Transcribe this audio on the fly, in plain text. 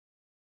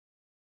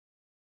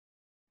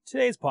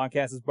Today's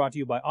podcast is brought to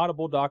you by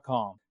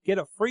Audible.com. Get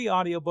a free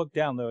audiobook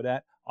download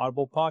at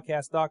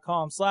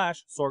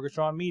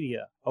audiblepodcast.com/Sorgatron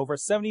Media. Over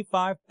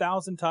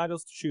 75,000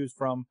 titles to choose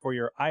from for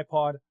your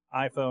iPod,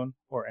 iPhone,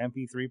 or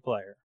MP3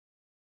 player.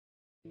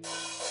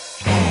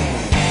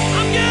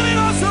 I'm getting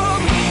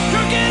awesome,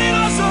 you're getting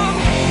awesome,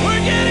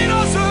 we're getting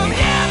awesome,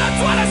 yeah,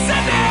 that's what I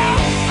said now.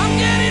 I'm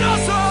getting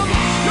awesome,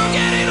 you're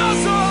getting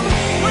awesome,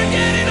 we're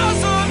getting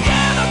awesome,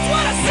 yeah, that's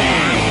what I said.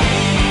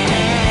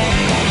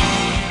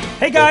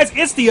 Hey guys,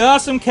 it's the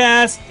Awesome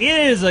Cast.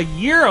 It is a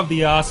year of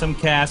the Awesome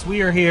Cast.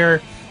 We are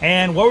here,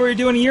 and what were we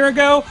doing a year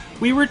ago?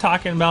 We were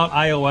talking about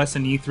iOS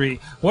and E3.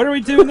 What are we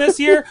doing this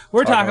year?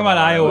 We're talking about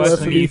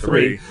iOS and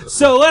E3.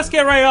 So let's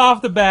get right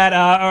off the bat.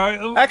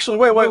 Actually,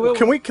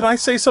 wait. Can I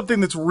say something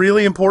that's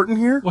really important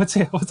here? What's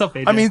up,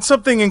 AJ? I mean,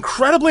 something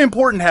incredibly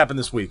important happened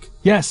this week.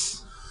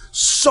 Yes.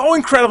 So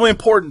incredibly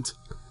important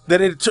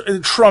that it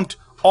trumped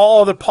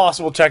all other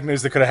possible tech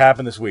news that could have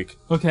happened this week.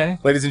 Okay.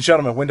 Ladies and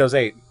gentlemen, Windows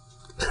 8.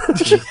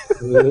 That's AJ.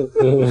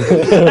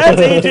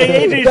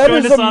 AJ's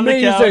joined us on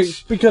the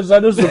couch. Because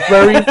that is the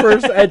very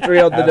first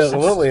entry on the notes.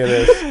 Absolutely it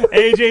is.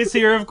 AJ's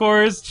here, of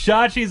course.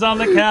 Chachi's on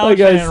the couch,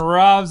 guys. and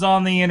Rob's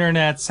on the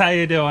internet. How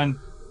you doing?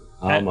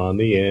 I'm on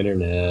the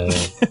internet.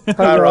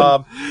 Hi,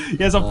 Rob.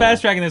 Yes, I'm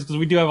fast tracking this because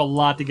we do have a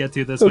lot to get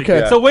to this week.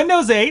 Okay. So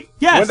Windows 8,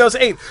 yes.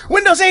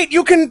 Windows 8,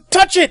 you can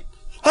touch it.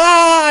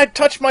 I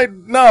touched my...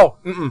 No.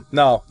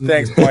 No.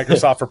 Thanks,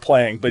 Microsoft, for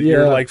playing. But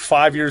you're like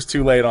 5 years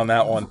too late on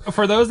that one.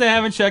 For those that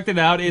haven't checked it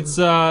out, it's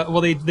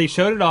they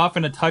showed it off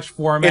in a touch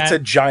format. It's a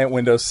giant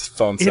Windows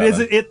Phone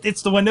 7.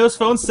 It's the Windows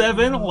Phone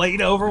 7 laid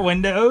over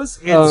Windows.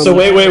 So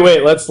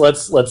wait.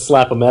 Let's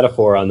slap a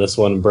metaphor on this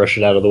one and brush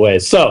it out of the way.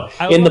 So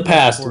in the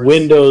past, metaphors.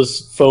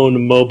 Windows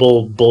Phone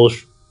mobile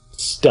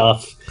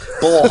stuff.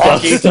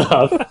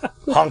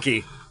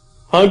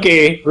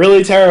 Hunky,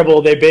 really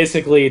terrible. They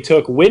basically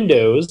took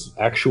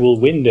actual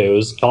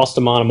Windows, tossed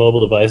them on a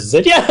mobile device, and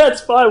said, "Yeah,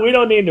 that's fine. We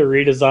don't need to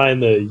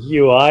redesign the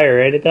UI or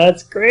anything.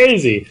 That's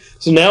crazy."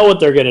 So now what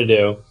they're gonna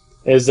do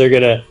is they're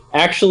gonna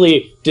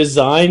actually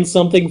design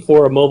something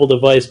for a mobile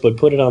device, but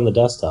put it on the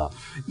desktop.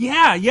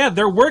 Yeah,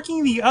 they're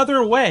working the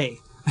other way.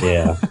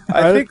 Yeah,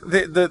 I think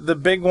the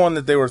big one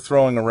that they were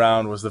throwing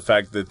around was the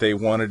fact that they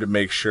wanted to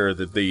make sure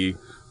that they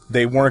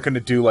weren't going to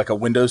do like a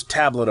Windows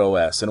Tablet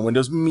OS and a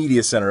Windows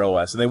Media Center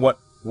OS, and they want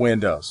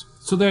Windows.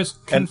 So there's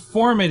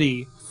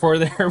conformity for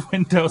their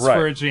Windows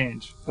for a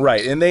change.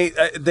 Right, and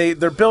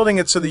they're building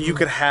it so that you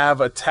could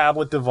have a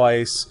tablet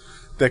device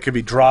that could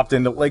be dropped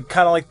into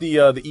kind of like the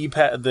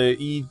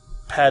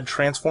ePad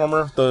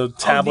transformer, the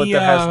tablet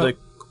that has the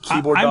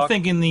keyboard dock. I'm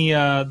thinking the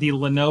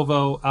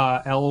Lenovo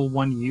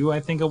L1U, I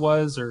think it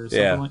was, or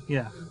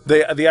something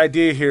The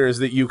idea here is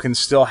that you can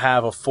still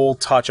have a full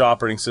touch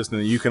operating system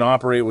that you can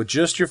operate with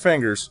just your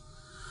fingers,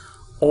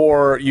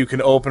 or you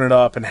can open it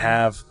up and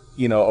have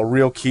a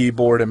real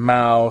keyboard and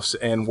mouse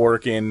and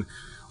work in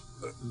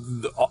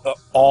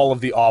all of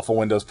the awful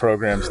Windows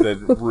programs that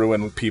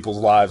ruin people's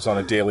lives on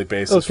a daily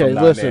basis from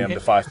 9 a.m.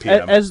 to 5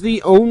 p.m. As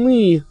the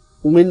only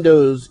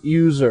Windows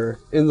user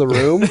in the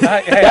room,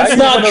 that's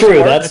not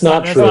true. That's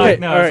not true. Okay,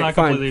 No, all it's right, not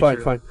completely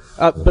true. fine.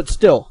 But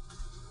still,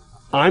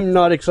 I'm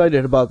not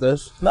excited about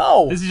this.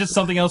 No. This is just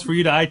something else for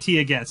you to IT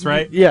against,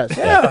 right? Yes.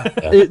 Yeah.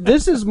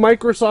 This is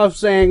Microsoft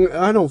saying,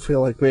 I don't feel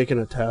like making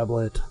a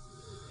tablet.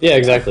 Yeah,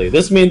 exactly.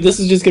 This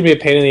is just going to be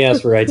a pain in the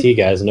ass for IT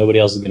guys, and nobody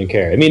else is going to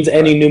care. It means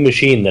any new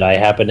machine that I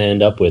happen to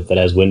end up with that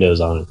has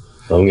Windows on it,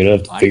 I'm going to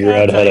have to figure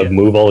out how to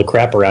move all the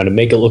crap around and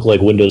make it look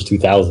like Windows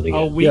 2000 again.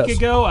 A week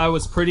ago, I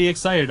was pretty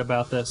excited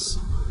about this.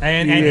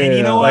 And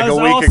you know like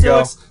what a week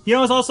ago. You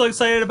know what I was also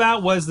excited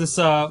about was this,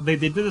 they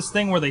did this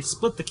thing where they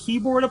split the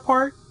keyboard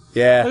apart.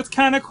 Yeah. That's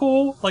kind of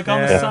cool, like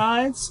on the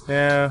sides.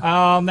 Yeah.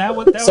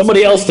 That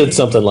Somebody else did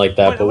something like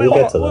that, but we'll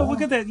get to that. Look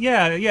at that.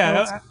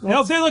 Yeah.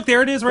 Look,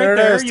 there it is right There it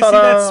there. is. You see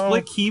Ta-da. that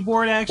split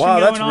keyboard action Wow,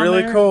 going that's on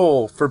really there?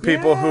 cool for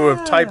people who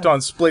have typed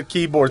on split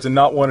keyboards and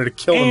not wanted to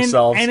kill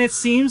themselves. And it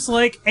seems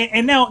like,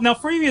 and now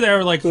for you, they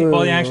were like,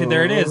 well, actually,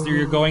 there it is.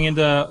 You're going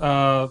into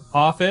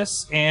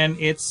Office, and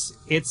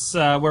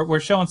we're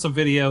showing some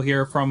video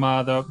here from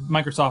the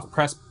Microsoft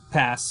Press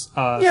Pass.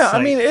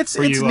 I mean it's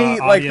neat.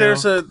 Like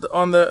there's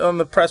on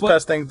the Press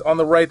Pass thing on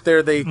the right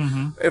there. They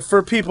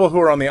for people who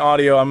are on the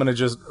audio, I'm going to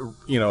just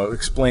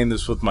explain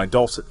this with my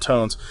dulcet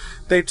tones.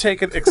 They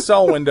take an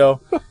Excel window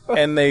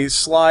and they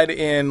slide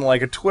in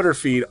like a Twitter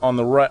feed on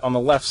the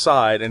left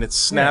side, and it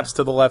snaps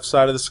to the left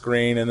side of the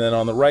screen, and then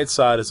on the right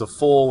side is a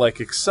full like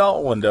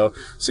Excel window.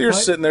 So you're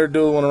sitting there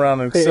doodling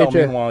around in Excel,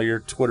 meanwhile your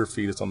Twitter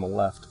feed is on the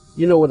left.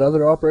 You know what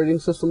other operating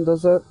system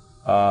does that?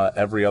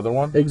 Every other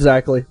one.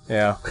 Exactly.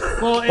 Yeah.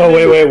 Well,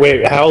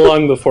 wait. How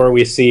long before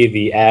we see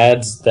the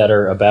ads that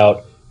are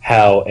about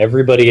how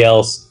everybody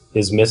else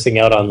is missing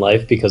out on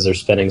life because they're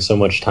spending so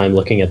much time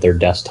looking at their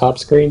desktop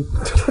screen?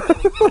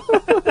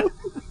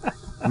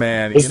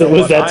 Man, Was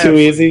that too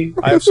easy?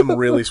 I have some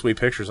really sweet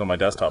pictures on my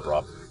desktop,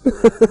 Rob.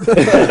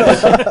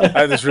 I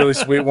have this really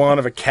sweet one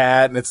of a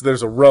cat, and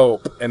there's a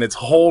rope, and it's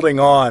holding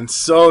on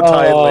so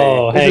tightly.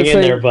 Oh, hang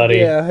in there, buddy.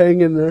 Yeah,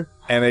 hang in there.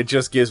 And it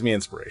just gives me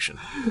inspiration.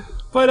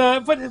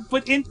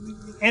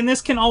 And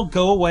this can all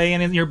go away,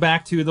 and then you're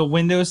back to the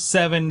Windows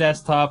 7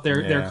 desktop.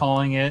 They're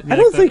calling it. I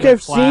don't think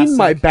I've seen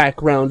my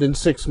background in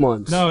 6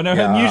 months. No.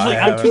 Yeah, Usually,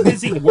 I'm too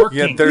busy working.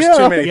 Yeah, there's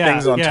too many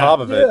things on top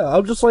of it. Yeah,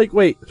 I'm just like,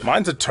 wait.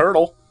 Mine's a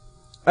turtle.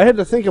 I had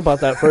to think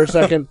about that for a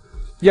second.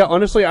 Yeah,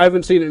 honestly, I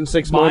haven't seen it in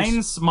 6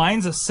 months.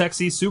 Mine's a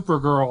sexy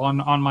Supergirl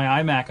on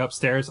my iMac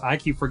upstairs. I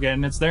keep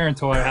forgetting it's there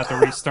until I have to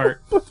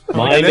restart.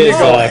 Mine is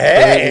currently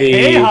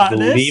hey, the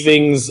hotness.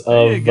 leavings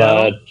of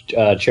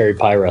Cherry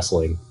Pie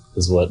Wrestling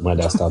is what my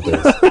desktop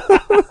is.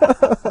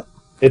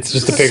 It's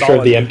just a picture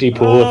of the empty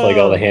pool with like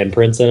all the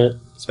handprints in it.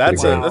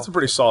 That's a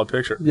pretty solid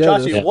picture. Yeah,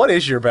 Joshy, what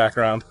is your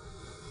background?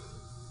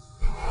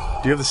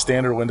 Do you have the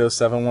standard Windows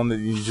 7 one that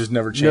you just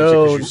never changed it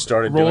because you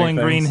started Rolling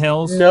doing Green things?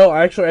 Hills. No,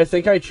 actually, I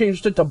think I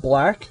changed it to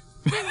black,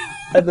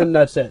 and then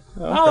that's it.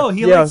 Oh,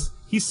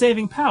 he's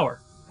saving power.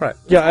 Right.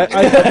 Yeah,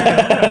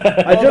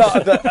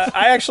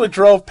 I actually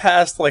drove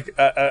past,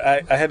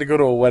 I had to go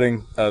to a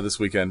wedding this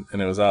weekend, and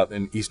it was out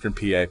in eastern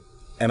PA,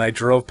 and I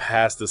drove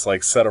past this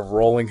set of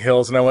rolling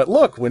hills, and I went,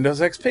 look, Windows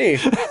XP.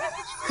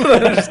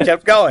 I just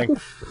kept going.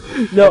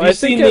 No, Have you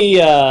seen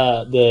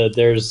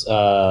there's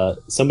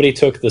somebody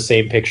took the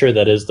same picture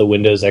that is the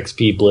Windows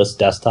XP Bliss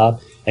desktop,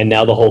 and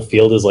now the whole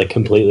field is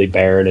completely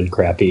barren and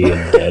crappy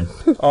and dead.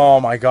 Oh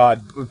my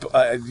god!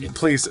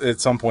 Please,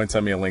 at some point,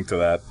 send me a link to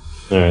that.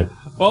 All right.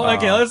 Well,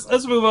 okay,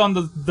 let's move on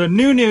to the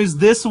new news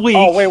this week.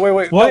 Oh wait!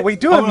 What? No, we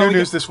do have new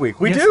news this week.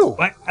 We do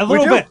a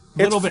little bit.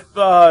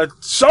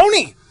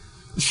 Sony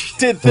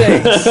did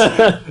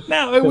things.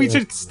 Now we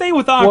should stay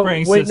with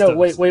operating systems.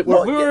 Wait. We're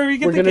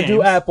going to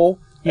do Apple,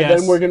 and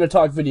then we're going to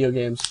talk video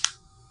games.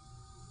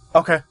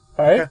 Okay.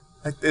 All right.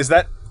 Okay. Is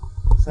that?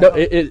 No.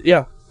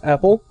 Yeah.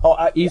 Apple. Oh,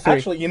 E3.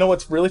 Actually, you know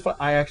what's really fun?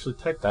 I actually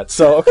typed that.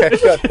 So okay,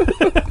 good.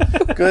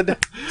 Good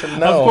to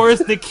know. Of course,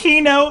 the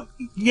keynote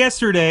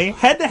yesterday,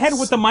 head to head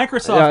with the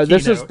Microsoft. Yeah.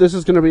 This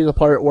is going to be the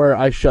part where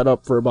I shut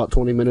up for about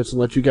 20 minutes and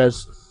let you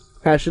guys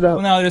hash it out.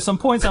 Well, now there's some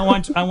points I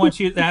want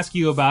you to ask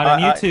you about,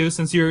 and you too,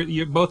 since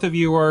you're both of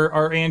you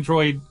are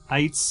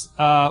Androidites.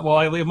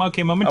 I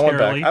came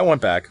momentarily. I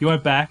went back. You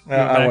went back.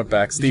 I went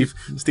back. Steve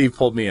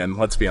pulled me in.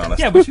 Let's be honest.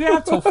 Yeah, but you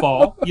have till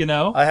fall.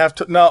 I have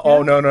to. No. Yeah.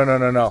 Oh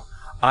no.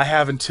 I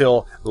have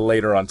until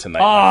later on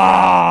tonight.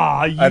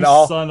 I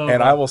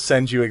will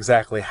send you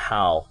exactly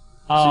how,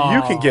 so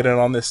you can get in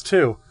on this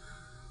too.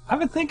 I've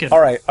been thinking. All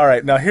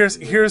right. Now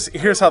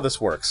here's how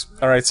this works.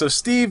 All right. So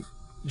Steve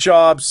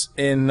Jobs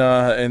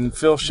and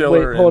Phil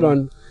Schiller. Wait, hold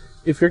on.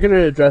 If you're going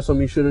to address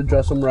him, you should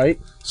address him right.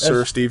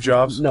 Sir Steve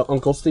Jobs? No,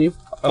 Uncle Steve.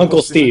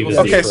 Uncle Steve.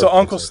 Okay, so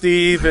Uncle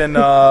Steve and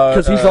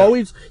because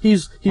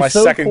he's my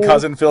so second cool.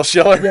 cousin Phil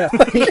Schiller. Yeah,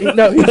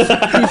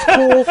 he's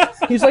cool.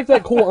 He's like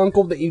that cool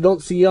uncle that you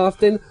don't see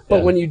often,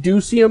 but when you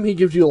do see him, he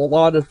gives you a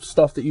lot of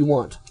stuff that you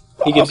want.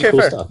 He gives you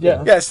cool stuff.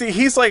 Yeah. See,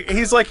 he's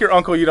like your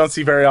uncle you don't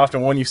see very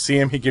often. When you see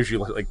him, he gives you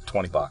like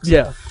 $20.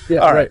 Yeah.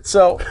 All right.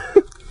 So,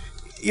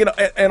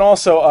 and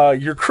also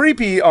your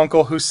creepy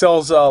uncle who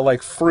sells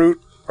like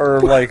fruit or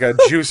like a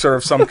juicer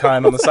of some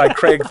kind on the side,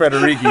 Craig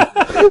Federighi.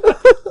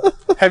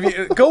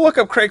 Go look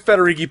up Craig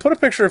Federighi, put a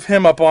picture of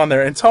him up on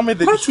there, and tell me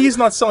that he's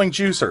not selling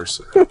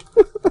juicers.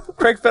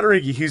 Craig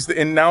Federighi, he's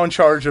now in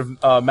charge of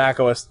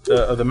Mac OS,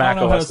 the Mac OS department. I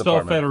don't know how to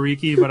spell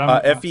Federighi, but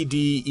I'm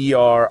Federighi.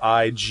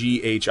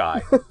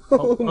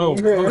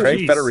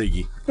 Craig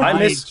Federighi.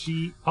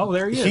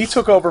 There he is. He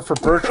took over for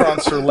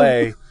Bertrand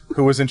Serlet,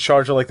 who was in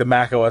charge of like the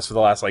Mac OS for the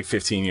last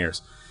 15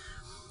 years.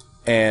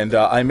 And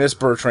I miss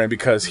Bertrand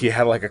because he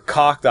had like a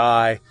cocked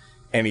eye,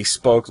 and he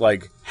spoke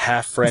like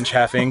half French,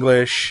 half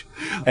English,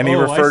 and he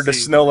referred to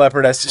Snow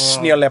Leopard as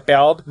Snow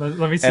Leopard.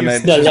 Let me see. And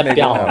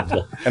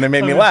it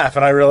made me laugh,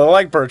 and I really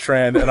like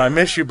Bertrand, and I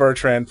miss you,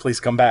 Bertrand. Please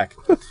come back.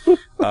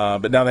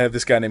 But now they have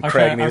this guy named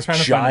Craig, and he has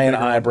giant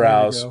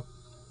eyebrows.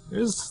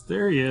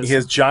 There he is. He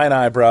has giant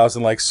eyebrows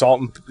and like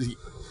salt and...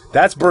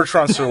 That's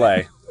Bertrand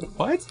Serlet.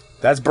 What?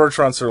 That's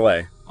Bertrand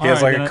Serlet. He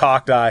has like a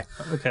cocked eye.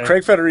 Okay.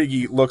 Craig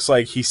Federighi looks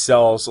like he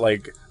sells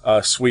like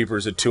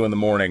sweepers at 2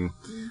 a.m.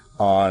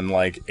 on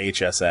like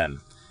HSN.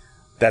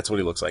 That's what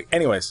he looks like.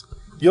 Anyways,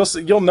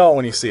 you'll know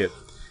when you see it.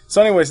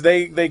 So anyways,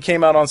 they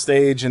came out on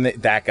stage and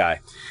that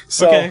guy.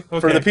 So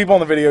for the people in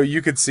the video,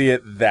 you could see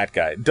it. That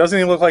guy. Doesn't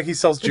he look like he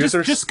sells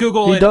juicers? Just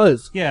Google it. He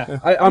does. Yeah.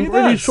 I'm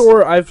pretty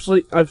sure I've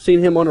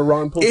seen him on a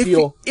Ron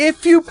Popeil.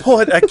 If you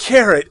put a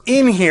carrot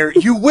in here,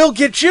 you will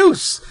get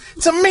juice.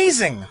 It's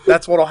amazing.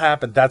 That's what'll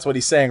happen. That's what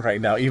he's saying right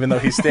now, even though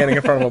he's standing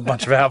in front of a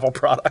bunch of Apple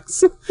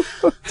products.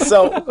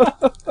 So,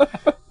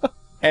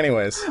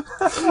 anyways,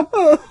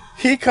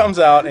 he comes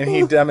out and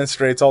he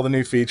demonstrates all the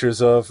new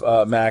features of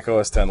Mac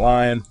OS X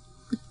Lion,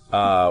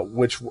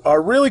 which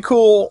are really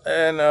cool,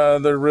 and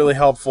they're really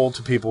helpful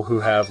to people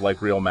who have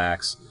like real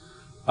Macs.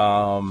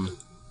 I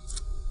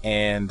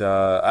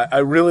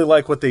really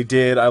like what they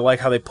did. I like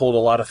how they pulled a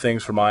lot of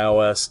things from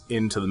iOS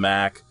into the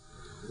Mac.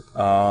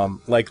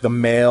 like the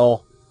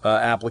Mail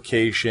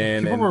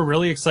application. People were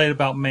really excited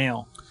about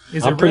Mail.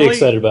 I'm pretty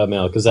excited about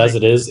Mail because as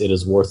it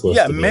is worthless.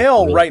 Yeah, to me.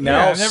 Mail Really. right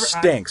now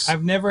stinks.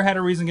 I've never had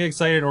a reason to get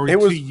excited or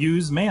to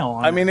use Mail.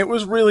 I mean, it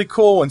was really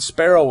cool when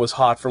Sparrow was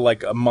hot for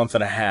like a month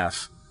and a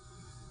half.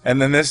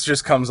 And then this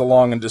just comes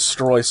along and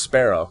destroys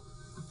Sparrow.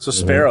 So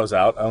Sparrow's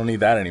out. I don't need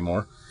that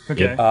anymore.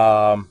 Okay.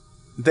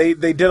 They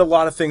did a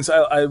lot of things.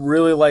 I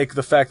really like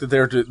the fact that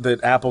that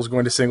Apple's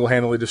going to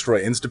single-handedly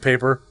destroy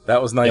Instapaper.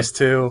 That was nice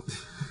too.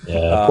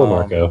 Yeah, poor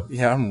Marco.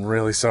 Yeah, I'm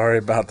really sorry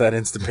about that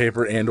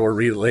Instapaper and or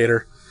Read It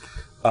Later.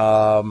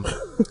 I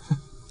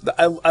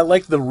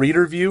like the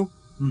reader view,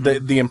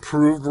 the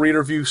improved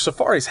reader view.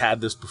 Safari's had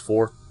this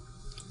before,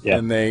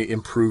 and they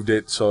improved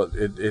it so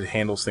it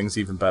handles things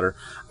even better.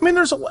 I mean,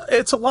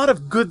 it's a lot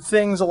of good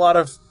things, a lot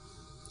of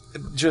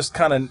just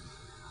kind of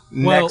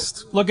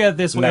look at it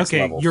this way.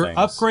 Okay, your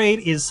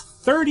upgrade is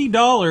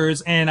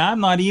 $30, and I'm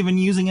not even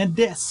using a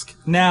disc.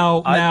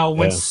 Now,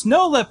 when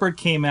Snow Leopard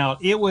came out,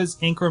 it was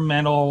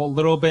incremental, a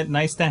little bit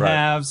nice to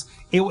haves.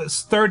 It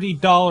was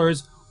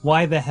 $30.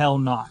 Why the hell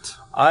not?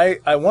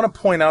 I want to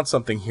point out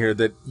something here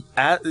that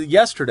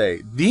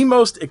yesterday, the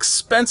most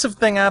expensive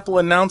thing Apple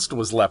announced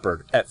was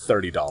Leopard at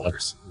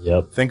 $30.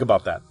 Yep. Think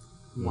about that.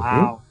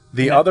 Wow.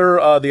 The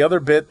other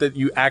bit that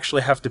you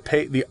actually have to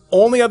pay, the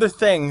only other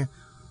thing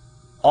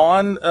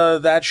on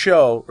that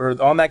show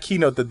or on that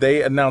keynote that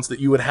they announced that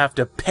you would have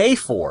to pay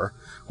for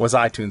was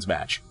iTunes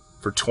Match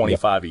for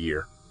 $25 a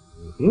year.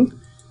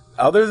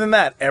 Other than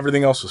that,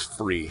 everything else was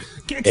free.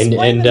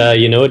 And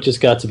you know, it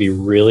just got to be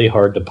really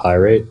hard to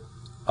pirate.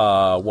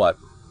 What?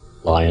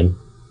 Lion.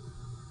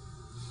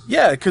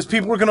 Yeah, because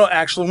people were going to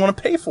actually want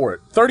to pay for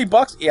it.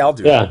 $30? Yeah, I'll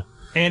do it.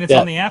 And it's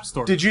on the App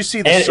Store. Did you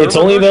see the And it's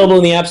only available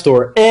in the App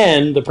Store,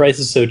 and the price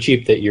is so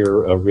cheap that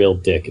you're a real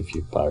dick if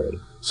you pirate it.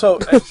 So,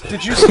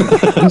 did you see...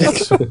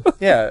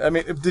 yeah, I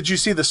mean, did you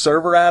see the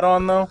server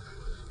add-on, though?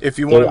 If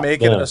you want to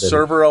make it a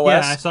server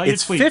OS, I saw your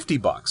it's tweet.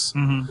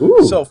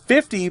 $50. So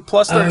 50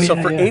 plus 30.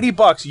 So for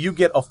 $80, you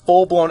get a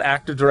full-blown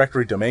Active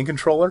Directory domain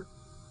controller.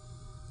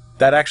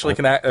 That actually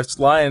can act. It's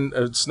Lion.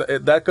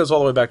 That goes all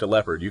the way back to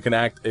Leopard. It can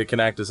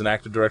act as an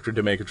Active Directory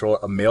domain controller,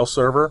 a mail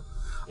server,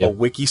 a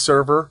wiki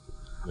server,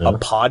 a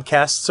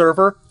podcast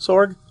server.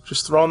 Sorg,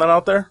 just throwing that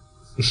out there.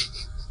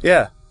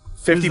 Yeah,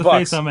 $50.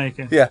 Face I'm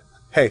making. Yeah.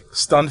 Hey,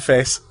 stunned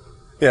face.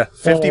 Yeah,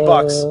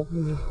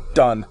 $50.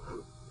 Done.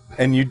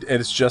 And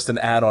it's just an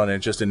add-on. And it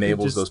just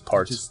enables those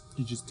parts.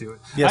 You just do it.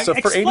 Yeah. So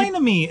for explain to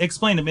me.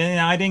 And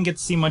I didn't get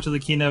to see much of the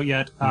keynote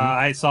yet.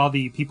 I saw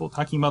the people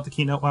talking about the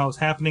keynote while it was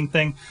happening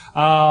thing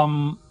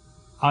on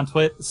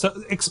Twitter.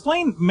 So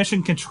explain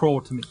Mission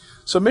Control to me.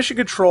 So Mission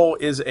Control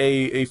is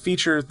a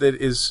feature that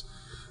is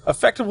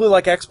effectively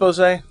like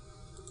Expose,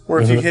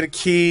 where if you hit a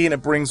key and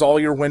it brings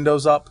all your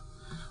windows up,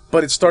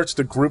 but it starts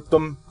to group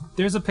them.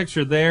 There's a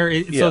picture there.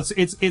 So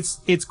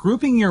it's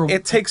grouping your.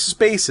 It takes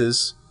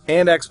spaces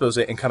and Expose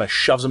and kind of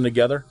shoves them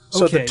together.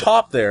 So at the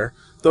top there,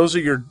 those are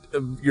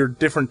your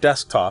different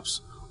desktops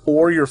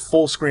or your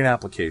full screen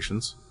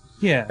applications.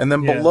 Yeah. And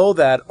then below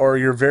that are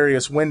your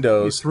various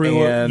windows.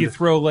 You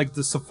throw like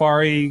the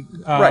Safari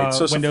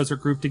windows are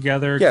grouped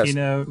together. Yes,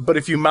 Keynote. but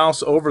if you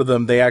mouse over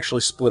them, they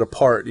actually split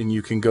apart, and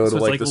you can go to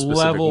like the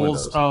specific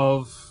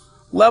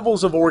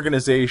levels of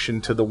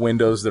organization to the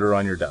windows that are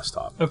on your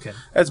desktop. Okay.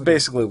 That's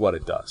basically what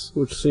it does.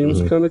 Which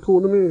seems kind of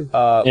cool to me.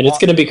 And it's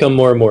going to become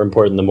more and more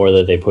important the more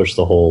that they push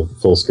the whole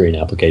full screen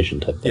application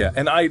type thing. Yeah,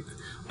 and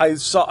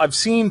I've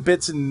seen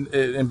bits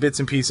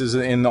and pieces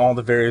in all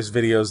the various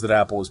videos that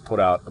Apple has put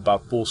out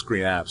about full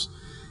screen apps.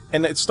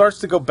 And it starts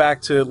to go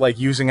back to like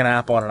using an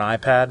app on an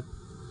iPad,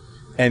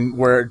 and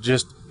where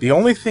just the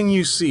only thing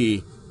you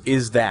see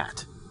is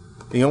that.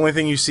 The only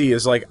thing you see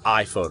is like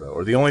iPhoto,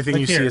 or the only thing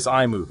you see is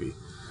iMovie.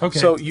 Okay.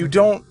 So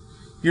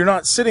you're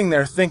not sitting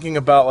there thinking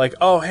about like,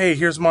 oh, hey,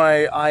 here's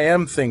my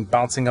IM thing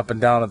bouncing up and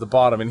down at the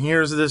bottom, and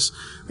here's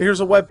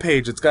a web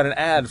page. It's got an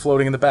ad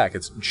floating in the back.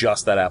 It's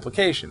just that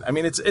application. I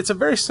mean, it's a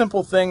very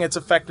simple thing. It's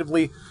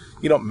effectively,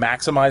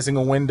 maximizing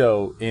a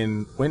window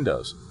in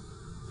Windows.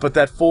 But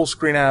that full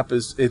screen app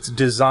it's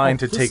designed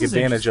to take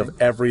advantage of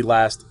every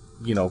last,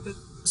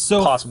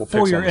 possible pixel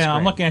on the screen.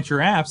 I'm looking at your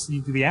apps.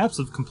 The apps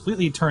have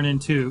completely turned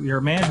into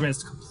your management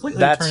is completely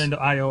turned into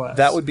iOS.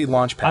 That would be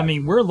Launchpad. I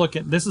mean,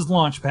 this is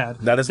Launchpad.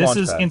 That is Launchpad. This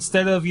is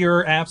instead of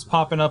your apps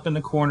popping up in the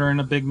corner in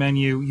a big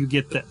menu, you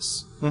get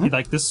this.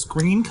 Like this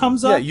screen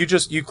comes up. Yeah,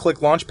 you click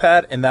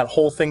Launchpad and that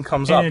whole thing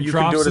comes up. And you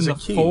drops can do it as in a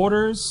key.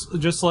 Folders,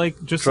 just like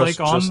on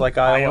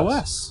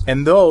iOS.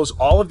 And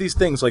all of these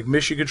things like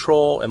Mission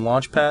Control and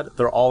Launchpad,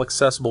 they're all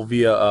accessible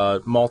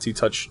via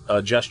multi-touch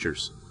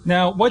gestures.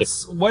 Now,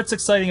 what's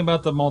exciting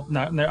about the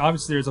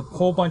obviously there's a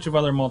whole bunch of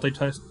other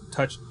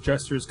multi-touch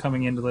gestures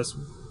coming into this.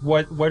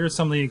 What are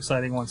some of the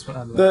exciting ones?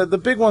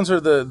 The big ones are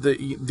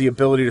the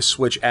ability to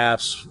switch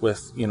apps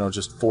with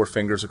just 4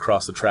 fingers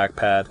across the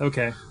trackpad.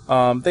 Okay.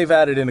 They've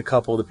added in a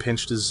couple of the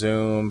pinch to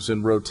zooms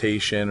and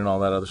rotation and all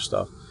that other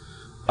stuff.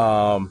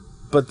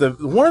 But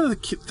one of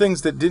the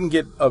things that didn't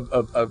get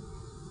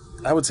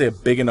I would say a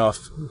big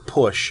enough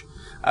push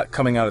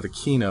coming out of the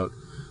keynote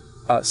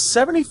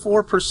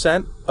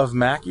 74% of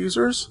Mac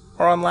users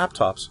are on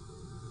laptops.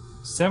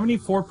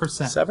 74%.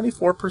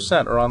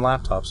 74% are on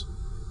laptops.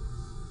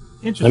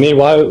 Interesting. I mean,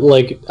 why?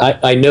 Like,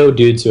 I know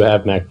dudes who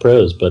have Mac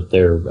Pros, but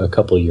they're a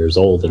couple years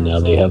old, and now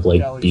they have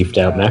like beefed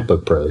out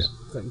MacBook Pros.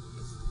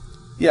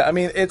 Yeah, I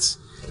mean, it's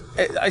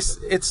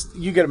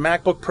you get a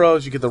MacBook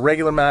Pros, you get the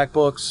regular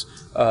MacBooks,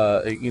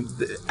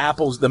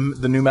 Apple's the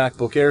new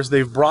MacBook Airs.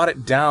 They've brought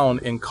it down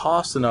in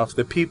cost enough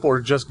that people are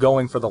just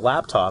going for the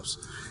laptops,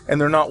 and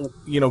they're not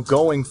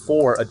going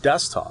for a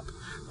desktop.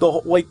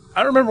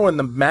 I remember when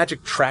the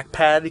Magic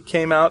Trackpad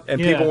came out, and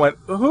people went,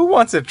 "Who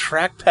wants a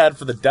trackpad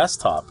for the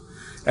desktop?"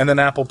 And then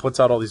Apple puts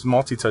out all these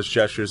multi-touch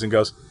gestures and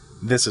goes,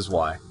 "This is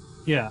why."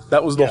 Yeah,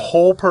 that was the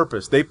whole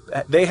purpose.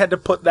 They had to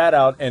put that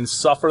out and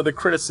suffer the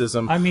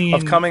criticism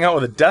of coming out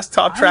with a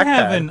desktop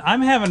trackpad.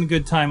 I'm having a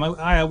good time.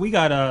 We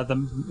got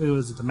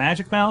the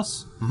Magic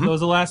Mouse. Mm-hmm. That was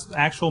the last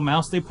actual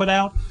mouse they put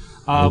out.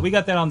 We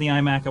got that on the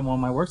iMac at one of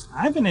my works.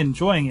 I've been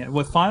enjoying it.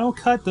 With Final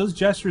Cut, those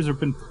gestures have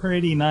been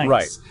pretty nice.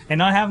 Right. And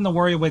not having to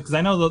worry with, because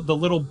I know the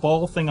little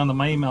ball thing on the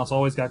Mighty Mouse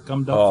always got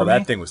gummed up for me. Oh,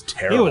 that thing was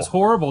terrible. It was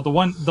horrible.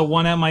 The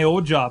one at my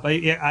old job,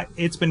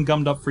 it's been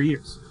gummed up for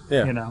years.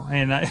 Yeah.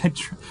 And I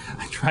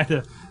tried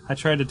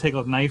to take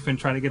a knife and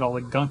try to get all the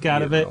gunk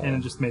out of it, and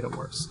it just made it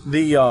worse.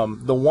 The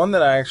one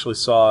that I actually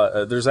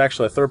saw, there's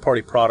actually a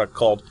third-party product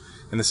called,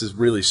 and this is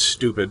really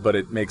stupid, but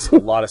it makes a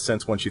lot of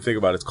sense once you think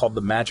about it. It's called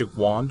the Magic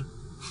Wand.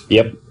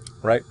 Yep.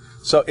 Right.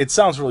 So it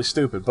sounds really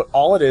stupid, but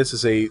all it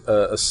is a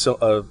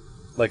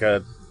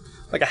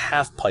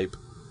half pipe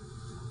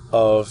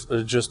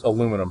of just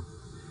aluminum,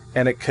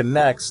 and it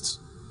connects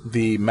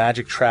the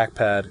Magic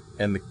Trackpad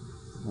and the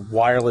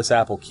wireless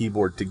Apple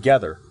keyboard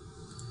together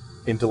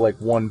into like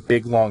one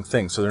big long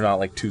thing. So they're not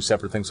like two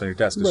separate things on your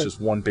desk. It's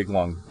just one big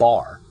long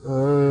bar.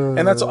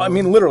 And that's, I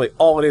mean, literally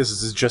all it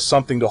is just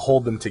something to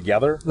hold them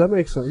together. That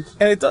makes sense.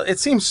 And it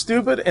seems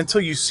stupid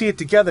until you see it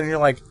together and you're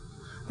like,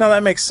 no,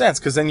 that makes sense,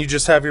 because then you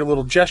just have your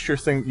little gesture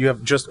thing. You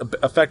have just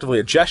effectively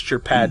a gesture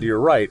pad to your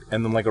right,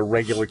 and then like a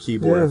regular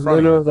keyboard in front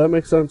of you. No, that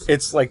makes sense.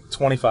 It's like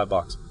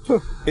 $25.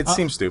 It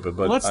seems stupid,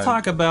 but let's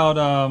talk about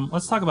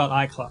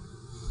iCloud.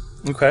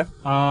 Okay.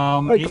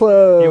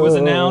 iCloud. It was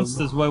announced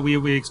as what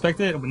we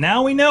expected.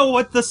 Now we know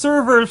what the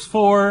server's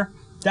for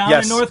down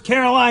in North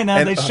Carolina.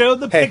 And they showed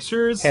the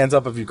pictures. Hands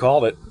up if you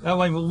called it.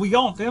 We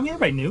don't. I mean,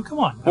 everybody knew. Come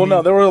on.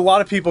 No, there were a lot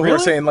of people who were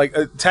saying like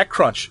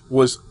TechCrunch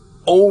was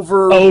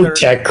over.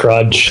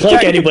 TechCrunch!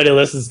 Like anybody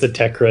listens to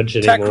TechCrunch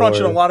anymore. TechCrunch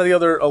and a lot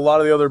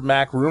of the other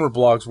Mac rumor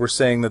blogs were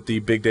saying that the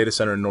big data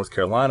center in North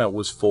Carolina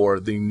was for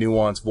the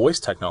Nuance voice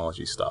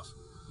technology stuff.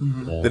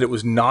 Mm-hmm. Yeah. That it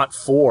was not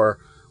for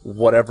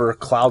whatever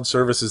cloud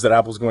services that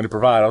Apple's going to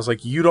provide. I was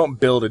like, you don't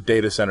build a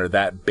data center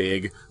that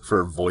big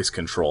for voice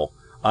control.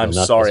 I'm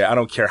sorry, I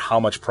don't care how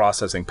much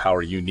processing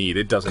power you need.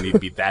 It doesn't need to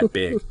be that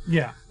big.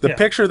 The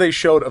picture they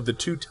showed of the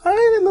two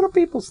tiny little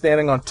people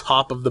standing on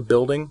top of the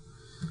building.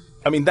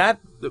 I mean, that.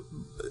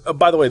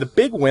 By the way, the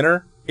big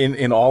winner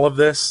in all of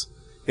this,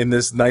 in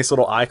this nice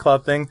little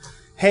iCloud thing,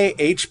 hey,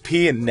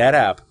 HP and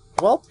NetApp,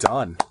 well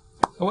done.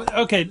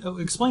 Okay,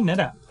 explain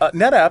NetApp.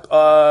 NetApp,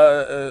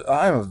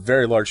 I'm a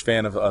very large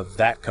fan of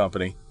that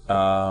company.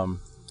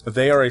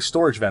 They are a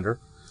storage vendor.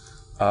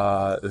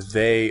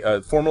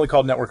 They formerly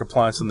called Network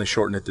Appliance, and they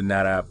shortened it to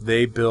NetApp.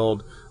 They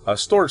build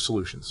storage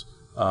solutions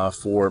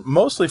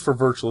mostly for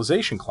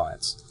virtualization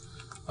clients.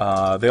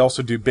 They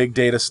also do big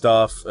data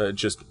stuff,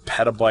 just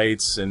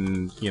petabytes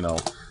and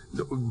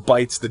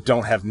bytes that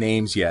don't have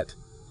names yet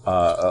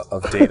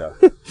of data.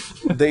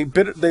 They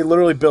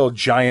literally build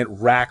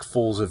giant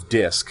rackfuls of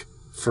disk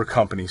for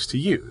companies to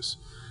use,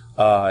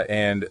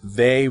 and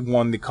they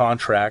won the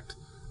contract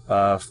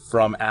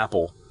from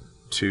Apple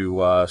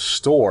to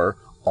store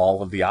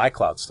all of the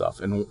iCloud stuff,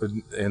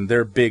 and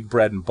their big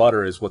bread and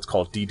butter is what's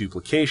called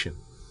deduplication.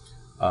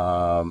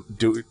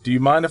 Do you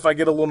mind if I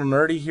get a little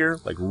nerdy here?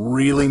 Like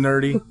really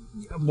nerdy?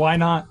 Why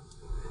not?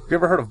 Have you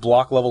ever heard of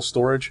block level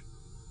storage?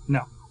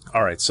 No.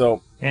 All right,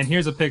 so... And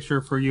here's a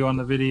picture for you on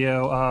the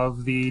video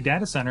of the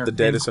data center. The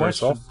data center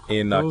itself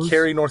in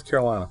Cary, North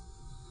Carolina.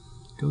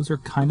 Those are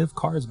kind of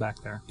cars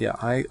back there. Yeah,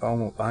 I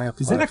applied.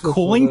 Is that a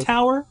cooling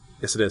tower?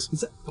 Yes, it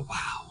is.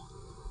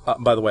 Wow.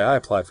 By the way, I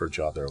applied for a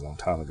job there a long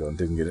time ago and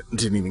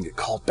didn't even get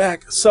called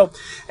back. So,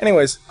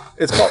 anyways,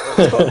 it's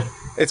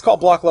called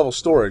block level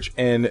storage,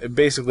 and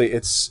basically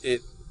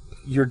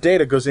your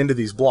data goes into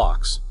these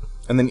blocks,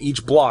 and then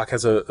each block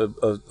has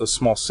a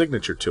small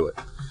signature to it.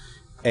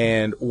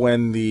 And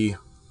when the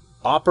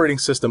operating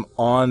system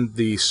on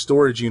the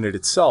storage unit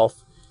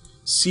itself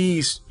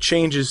sees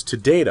changes to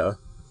data,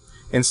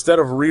 instead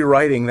of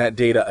rewriting that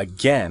data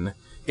again,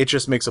 it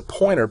just makes a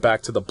pointer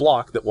back to the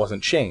block that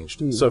wasn't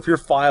changed. So if your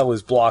file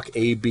is block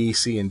A, B,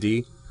 C, and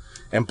D,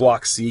 and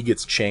block C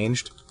gets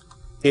changed,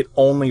 it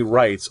only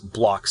writes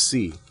block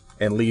C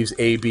and leaves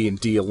A, B, and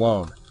D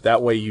alone.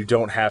 That way you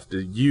don't have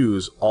to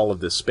use all of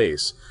this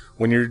space.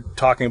 When you're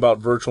talking about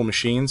virtual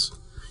machines,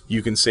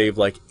 you can save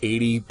like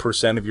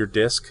 80% of your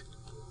disk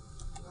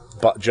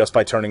just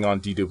by turning on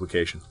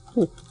deduplication.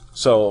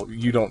 So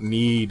you don't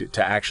need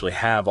to actually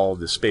have all of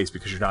this space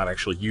because you're not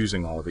actually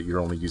using all of it. You're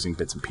only using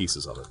bits and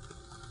pieces of it.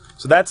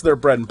 So that's their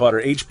bread and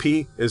butter.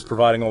 HP is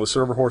providing all the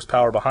server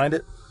horsepower behind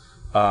it.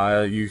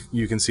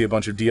 You can see a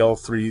bunch of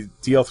DL360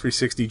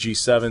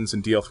 G7s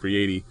and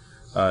DL380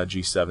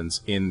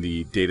 G7s in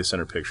the data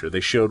center picture. They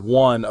showed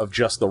one of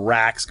just the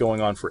racks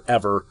going on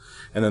forever,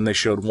 and then they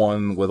showed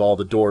one with all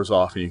the doors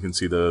off, and you can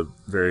see the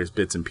various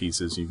bits and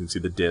pieces. You can see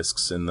the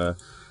disks and the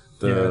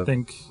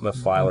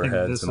filer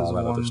heads and all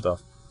that other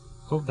stuff.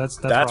 Oh, that's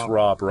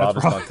Rob. Rob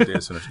is not the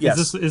data center.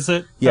 Yes. Is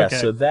it? Yes.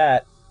 Okay. So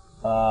that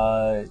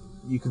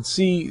you can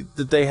see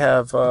that they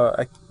have.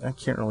 I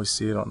can't really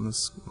see it on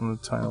the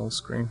tiny little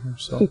screen here.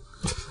 So,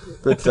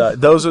 but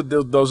those are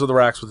the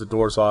racks with the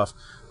doors off.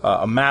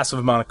 A massive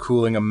amount of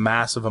cooling, a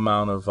massive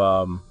amount of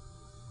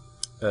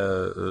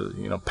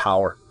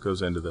power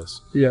goes into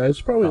this. Yeah, it's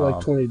probably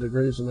like 20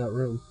 degrees in that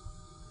room.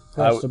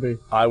 Has to be.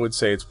 I would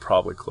say it's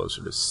probably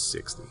closer to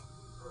 60.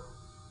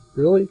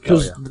 Really?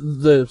 Because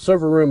the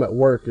server room at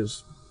work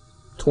is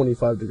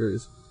 25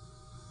 degrees.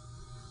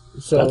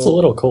 So that's a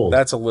little cold.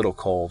 That's a little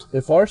cold.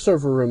 If our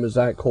server room is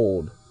that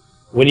cold,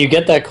 when you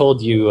get that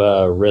cold, you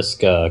risk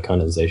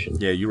condensation.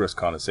 Yeah, you risk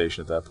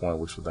condensation at that point,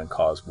 which would then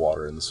cause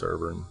water in the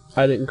server.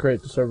 I didn't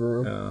create the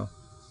server room.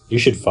 You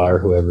should fire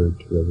whoever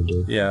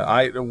did. Yeah,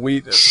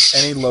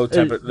 any low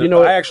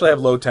temperature. I actually have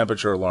low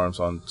temperature alarms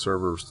on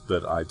servers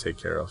that I take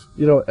care of.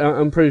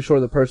 I'm pretty sure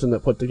the person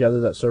that put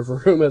together that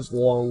server room has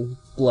long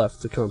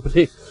left the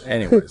company.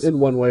 Anyways, in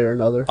one way or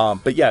another.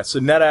 But yeah, so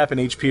NetApp and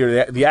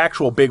HP are the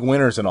actual big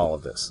winners in all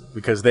of this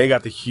because they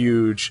got the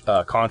huge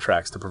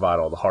contracts to provide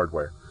all the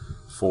hardware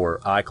for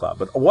iCloud.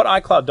 But what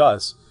iCloud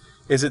does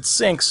is it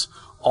syncs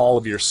all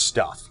of your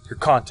stuff, your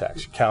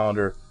contacts, your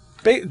calendar.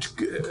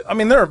 I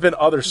mean, there have been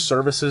other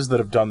services that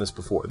have done this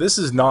before. This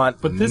is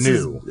not but this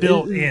new. Is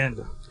built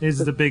in is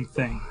the big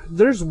thing.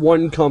 There's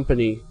one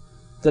company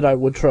that I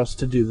would trust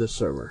to do this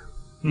server,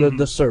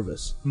 the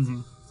service,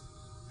 and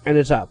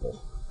it's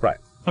Apple. Right.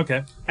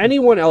 Okay.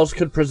 Anyone else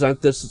could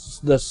present this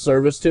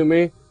service to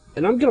me,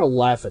 and I'm gonna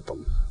laugh at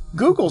them.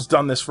 Google's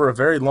done this for a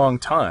very long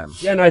time.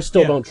 Yeah, and I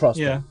still don't trust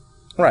them.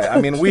 Right.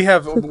 I mean, we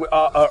have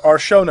our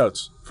show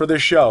notes for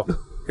this show.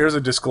 Here's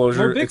a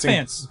disclosure. We're big it's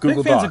fans.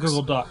 Google big fans Docs. of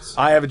Google Docs.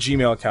 I have a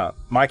Gmail account.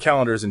 My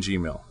calendar is in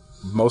Gmail.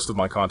 Most of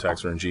my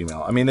contacts are in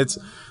Gmail. I mean, it's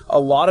a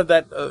lot of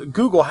that.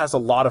 Google has a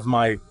lot of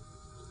my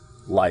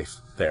life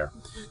there.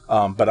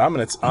 But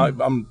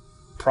I'm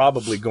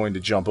probably going to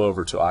jump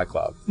over to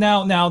iCloud.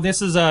 Now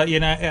this is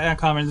a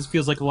comment. This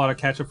feels like a lot of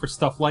catch up for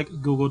stuff like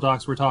Google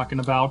Docs we're talking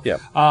about. Yeah.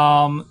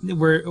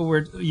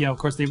 We're of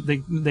course they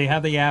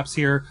have the apps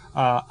here,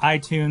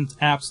 iTunes,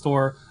 App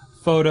Store,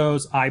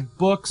 Photos,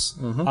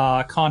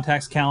 iBooks,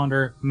 Contacts,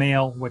 Calendar,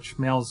 Mail, which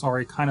Mail is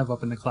already kind of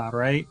up in the cloud,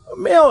 right?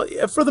 Mail,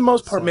 for the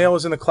most part, Mail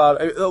is in the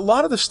cloud. A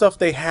lot of the stuff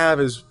they have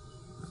is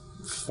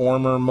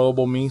former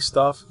MobileMe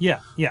stuff. Yeah.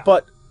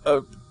 But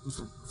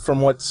from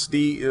what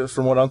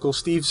Uncle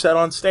Steve said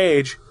on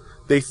stage,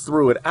 they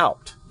threw it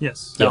out.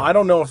 Yes. Now, I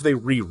don't know if they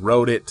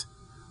rewrote it.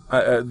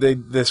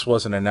 This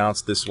wasn't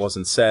announced. This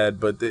wasn't said.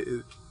 But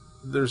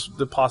there's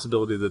the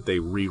possibility that they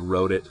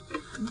rewrote it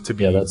to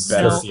be better.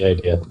 That's the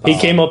idea. He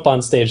came up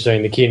on stage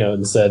during the keynote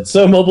and said,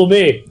 "So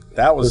MobileMe."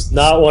 That was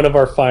not one of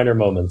our finer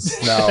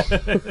moments.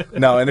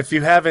 No. And if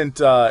you haven't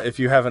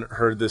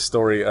heard this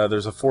story,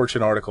 there's a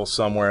Fortune article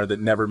somewhere that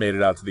never made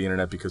it out to the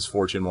internet because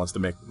Fortune wants to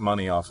make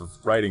money off of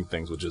writing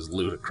things, which is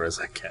ludicrous,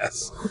 I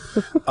guess.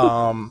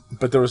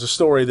 But there was a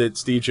story that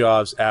Steve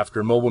Jobs,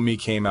 after MobileMe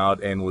came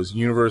out and was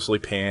universally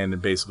panned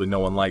and basically no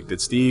one liked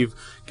it, Steve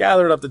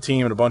gathered up the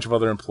team and a bunch of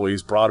other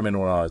employees, brought him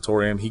into an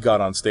auditorium. He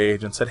got on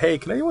stage and said, "Hey,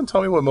 can anyone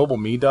tell me what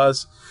MobileMe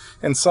does?"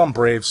 And some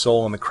brave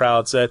soul in the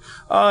crowd said,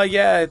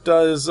 yeah, it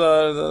does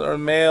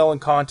mail and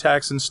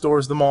contacts and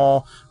stores them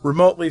all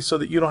remotely so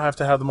that you don't have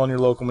to have them on your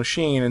local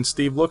machine. And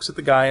Steve looks at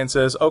the guy and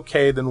says,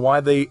 okay, then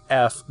why the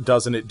F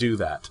doesn't it do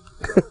that?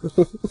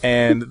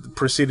 And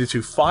proceeded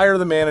to fire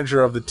the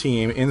manager of the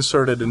team,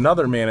 inserted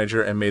another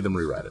manager, and made them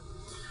rewrite it.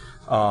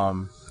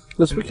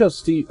 That's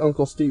because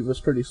Uncle Steve was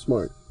pretty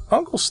smart.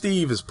 Uncle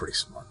Steve is pretty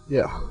smart.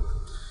 Yeah.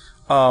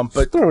 But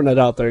just throwing that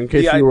out there in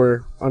case you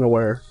were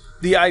unaware.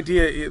 The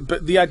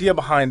idea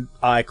behind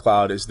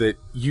iCloud is that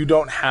you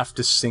don't have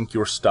to sync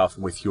your stuff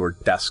with your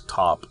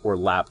desktop or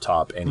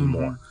laptop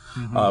anymore.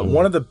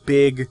 One of the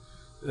big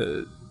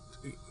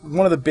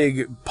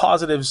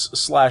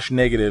positives /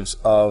 negatives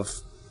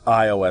of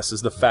iOS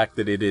is the fact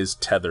that it is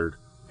tethered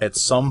at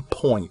some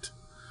point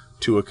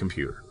to a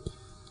computer.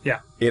 Yeah,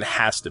 it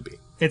has to be.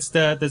 That's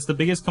the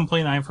biggest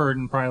complaint I've heard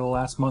in probably the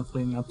last month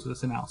leading up to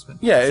this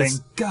announcement. Yeah,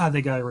 saying, God,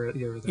 they got to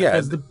get rid of that. Yeah,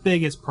 that's the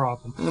biggest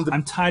problem.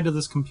 I'm tied to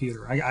this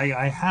computer.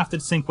 I have to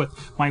sync with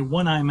my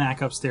one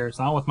iMac upstairs,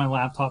 not with my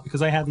laptop,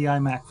 because I had the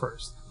iMac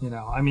first.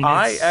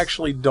 I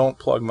actually don't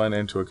plug mine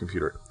into a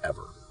computer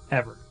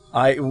ever.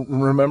 I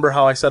remember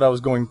how I said I was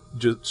going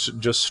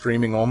just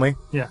streaming only.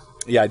 Yeah,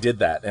 I did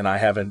that, and I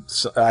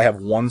have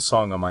one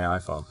song on my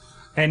iPhone.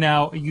 And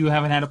now you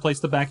haven't had a place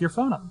to back your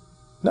phone up.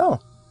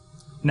 No.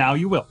 Now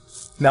you will.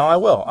 Now I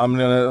will. I'm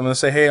gonna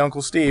say, hey,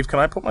 Uncle Steve, can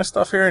I put my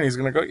stuff here? And he's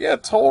gonna go, yeah,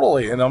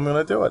 totally. And I'm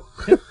gonna do it.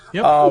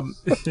 Yep.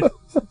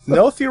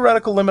 No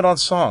theoretical limit on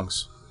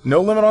songs. No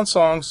limit on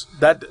songs.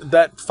 That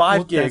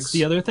 5 gigs. That's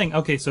the other thing.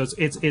 Okay, so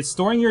it's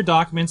storing your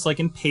documents like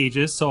in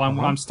Pages. So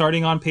I'm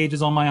starting on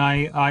Pages on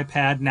my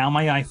iPad now.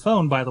 My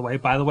iPhone, by the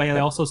way. I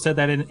also said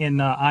that in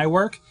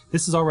iWork.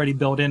 This is already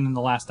built in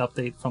the last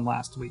update from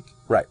last week.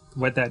 Right.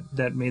 What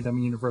that made them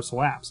universal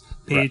apps.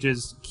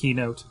 Pages, right.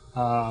 Keynote.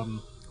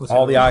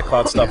 All the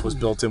iCloud stuff was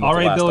built in. With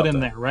already the last built update. in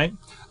there, right?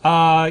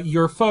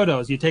 Your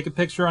photos. You take a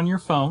picture on your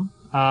phone,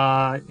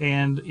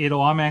 and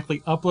it'll automatically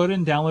upload it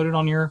and download it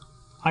on your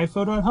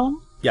iPhoto at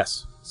home.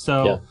 Yes.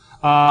 So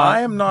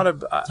I am not a.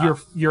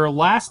 Your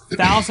last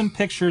 1,000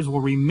 pictures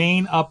will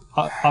remain up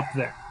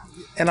there.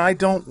 And I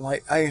don't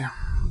like.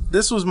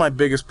 This was my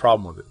biggest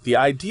problem with it. The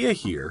idea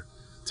here,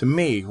 to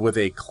me, with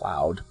a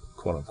cloud,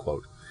 quote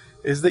unquote,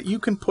 is that you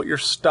can put your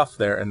stuff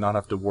there and not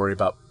have to worry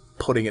about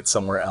putting it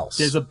somewhere else.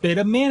 There's a bit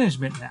of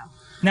management now.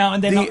 Now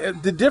and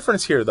then. The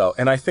difference here, though,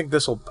 and I think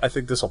this will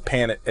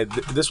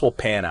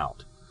pan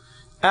out.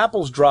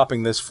 Apple's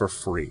dropping this for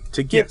free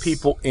to get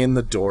people in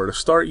the door to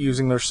start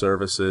using their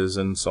services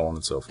and so on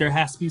and so forth. There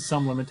has to be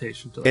some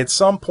limitation to it. At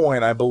some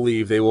point, I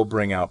believe they will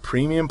bring out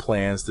premium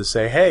plans to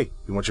say, hey,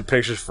 you want your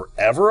pictures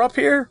forever up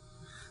here?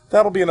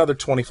 That'll be another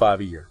 $25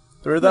 a year.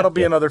 Or that'll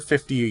be another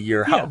 $50 a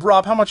year. Yeah.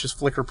 Rob, how much is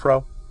Flickr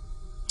Pro?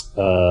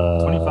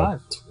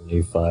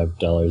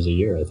 $25 a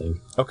year, I think.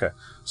 Okay.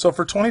 So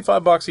for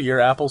 $25 a year,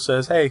 Apple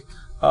says, hey,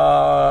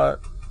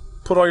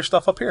 put all your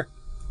stuff up here.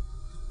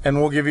 And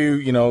we'll give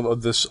you,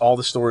 all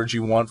the storage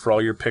you want for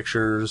all your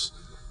pictures,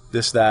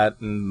 this, that,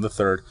 and the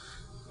third.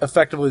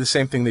 Effectively the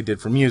same thing they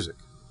did for music.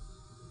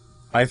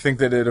 I think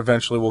that it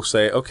eventually will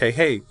say, okay,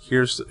 hey,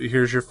 here's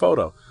your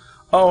photo.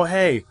 Oh,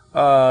 hey,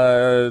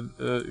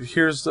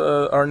 here's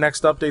our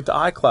next update to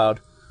iCloud.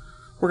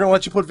 We're going to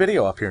let you put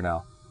video up here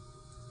now.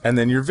 And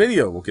then your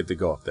video will get to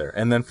go up there.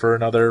 And then for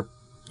another,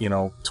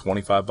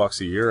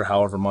 $25 a year or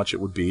however much it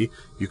would be,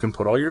 you can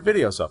put all your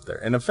videos up there.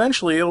 And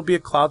eventually it'll be a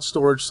cloud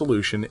storage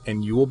solution,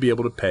 and you will be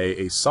able to pay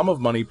a sum of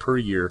money per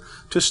year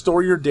to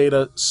store your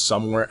data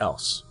somewhere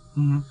else.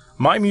 Mm-hmm.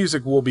 My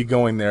music will be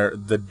going there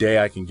the day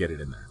I can get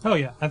it in there. Oh,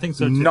 yeah, I think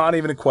so, too. Not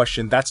even a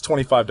question. That's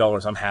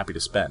 $25 I'm happy to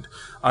spend.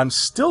 I'm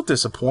still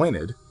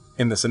disappointed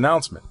in this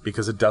announcement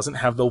because it doesn't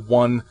have the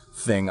one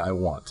thing I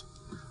want.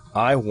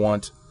 I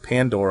want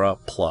Pandora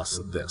plus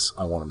this.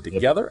 I want them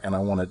together, and I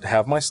want to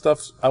have my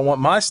stuff. I want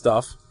my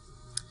stuff,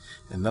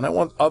 and then I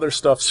want other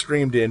stuff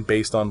streamed in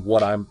based on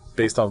what I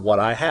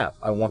have.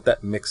 I want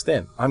that mixed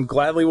in. I'm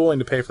gladly willing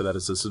to pay for that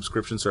as a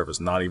subscription service.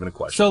 Not even a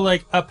question. So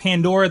like a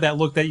Pandora that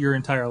looked at your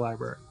entire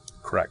library.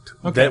 Correct.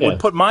 Okay. That would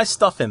put my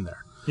stuff in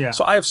there. Yeah.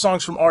 So I have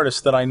songs from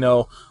artists that I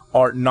know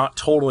are not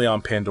totally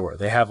on Pandora.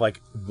 They have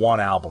like one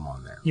album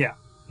on there. Yeah.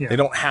 Yeah. They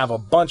don't have a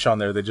bunch on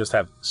there. They just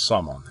have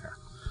some on there.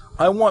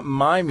 I want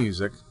my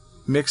music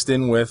mixed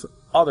in with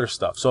other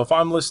stuff. So if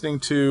I'm listening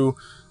to,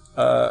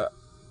 I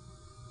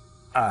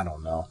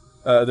don't know,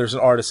 there's an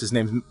artist, his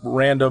name's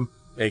Random,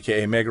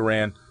 a.k.a. Mega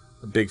Ran,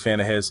 a big fan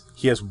of his.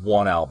 He has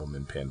one album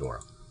in Pandora.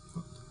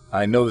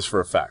 I know this for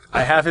a fact.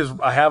 I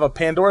have a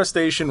Pandora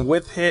station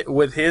with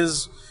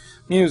his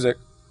music,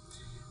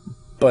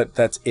 but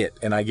that's it.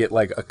 And I get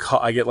like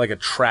a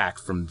track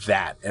from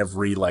that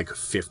every like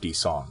 50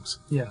 songs.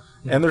 Yeah.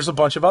 And there's a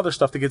bunch of other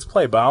stuff that gets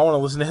played, but I want to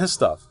listen to his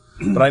stuff.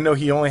 But I know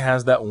he only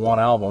has that one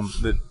album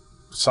that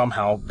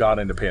somehow got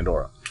into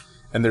Pandora.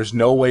 And there's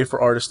no way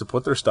for artists to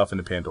put their stuff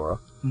into Pandora.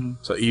 Mm-hmm.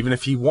 So even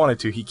if he wanted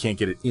to, he can't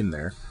get it in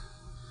there.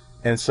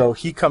 And so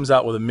he comes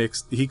out with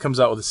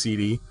a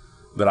CD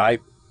that I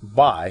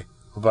buy,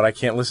 but I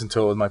can't listen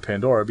to it with my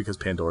Pandora because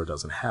Pandora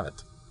doesn't have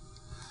it.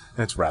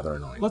 And it's rather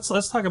annoying.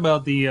 Let's talk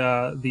about the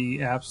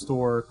App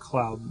Store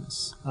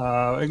cloudness.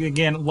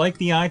 Again, like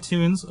the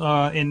iTunes,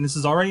 and this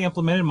is already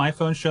implemented. My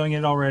phone's showing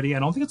it already. I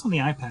don't think it's on the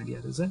iPad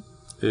yet, is it?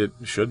 It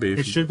should be.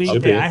 It should be?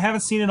 Okay, I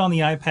haven't seen it on the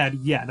iPad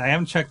yet. I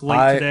haven't checked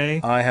late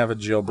today. I have a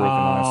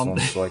jailbroken iPhone,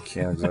 so I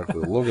can't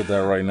exactly look at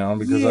that right now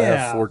because I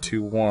have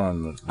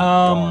 421.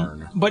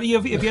 Darn. But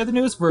if you have the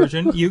newest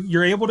version,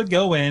 you're able to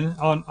go in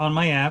on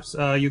my apps.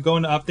 You go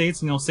into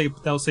updates, and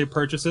they'll say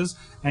purchases,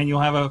 and you'll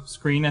have a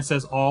screen that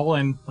says all,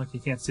 and like you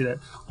can't see that,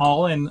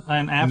 all and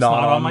apps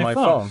not on my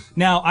phone.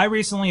 Now, I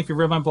recently, if you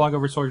read my blog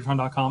over at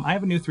SoldierTron.com, I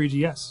have a new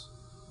 3GS.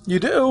 You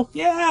do?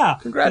 Yeah.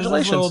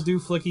 Congratulations. This little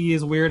do-flicky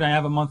is weird. I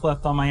have a month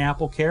left on my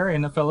Apple Care,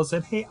 and the fella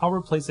said, hey, I'll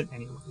replace it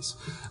anyways.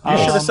 You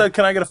should have said,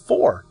 can I get a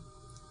 4?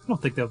 I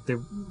don't think they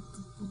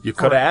You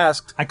could have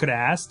asked. I could have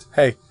asked.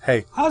 Hey.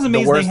 I was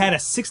amazed they had a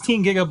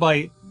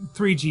 16-gigabyte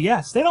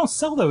 3GS. They don't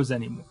sell those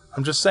anymore.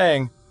 I'm just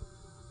saying,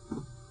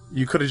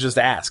 you could have just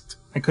asked.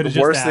 I could have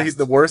just asked.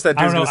 The worst that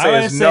dude's going to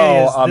say is,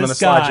 no, I'm going to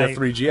slide you a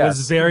 3GS.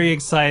 Was very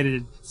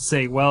excited to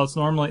say, well,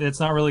 it's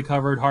not really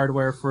covered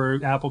hardware for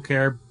Apple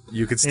Care.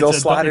 You could still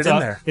slide it in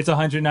there. It's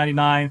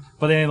 $199,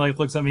 but then he like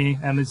looks at me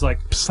and he's like,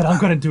 "But I'm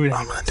going to do it anyway."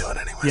 I'm going to do it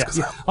anyway.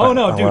 Yeah. Oh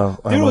no,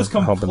 dude was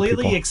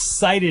completely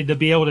excited to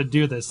be able to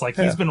do this. Like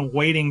he's been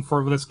waiting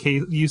for this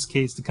use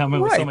case to come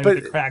in with somebody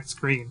with a cracked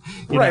screen.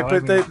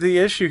 The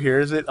issue here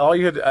is that all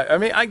you had. I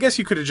mean, I guess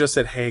you could have just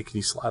said, "Hey, can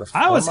you slide a?"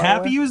 I was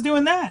happy he was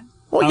doing that.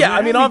 Well,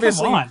 I mean,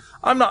 obviously,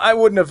 I'm not. I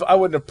would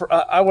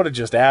have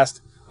just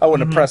asked. I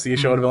wouldn't have pressed the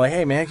issue. I would have been like,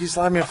 "Hey, man, can you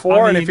slide me a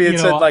 4?" And if he had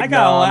said like, I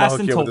gotta "No, last I'm gonna hook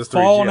you until with this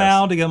fall 3GS."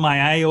 now to get my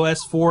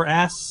iOS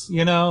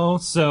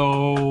 4S.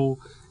 So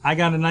I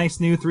got a nice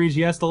new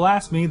 3GS to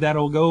last me.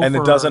 That'll go. And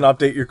it doesn't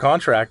update your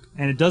contract.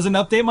 And it doesn't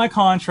update my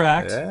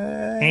contract.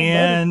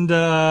 And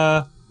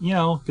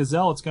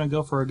Gazelle, it's going to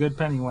go for a good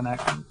penny when that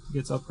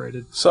gets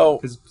upgraded. So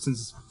since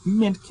it's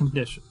mint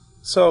condition.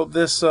 So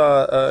this,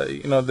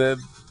 the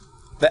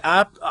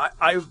app.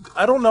 I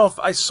don't know if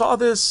I saw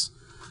this,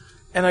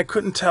 and I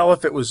couldn't tell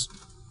if it was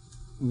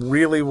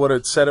really what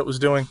it said it was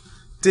doing.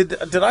 Did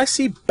I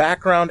see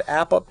background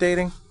app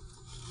updating?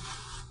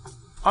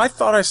 I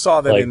thought I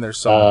saw that in there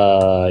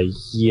somewhere.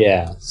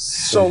 Yeah.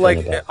 So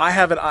like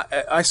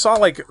I saw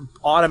like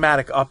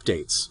automatic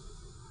updates.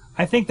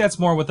 I think that's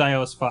more with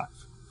iOS 5.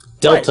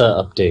 Delta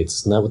updates,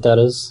 isn't that what that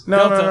is?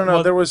 No.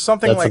 Well, there was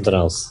something that's like something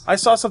else. I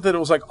saw something that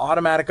was like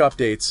automatic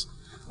updates.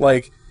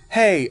 Like,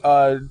 hey,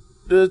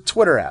 the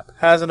Twitter app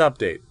has an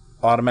update.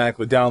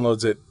 Automatically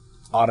downloads it.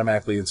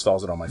 Automatically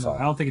installs it on my phone.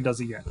 I don't think it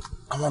does it yet.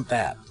 I want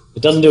that.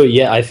 It doesn't do it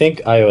yet. I think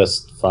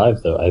iOS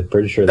 5 though. I'm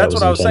pretty sure that's that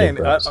what I was saying.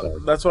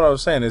 was That's what I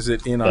was saying. Is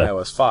it in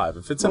iOS 5?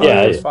 If it's in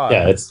iOS 5,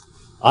 yeah, it's.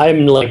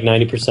 I'm like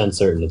 90%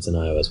 certain it's in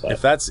iOS 5.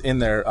 If that's in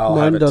there, I'll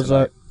Mine have it does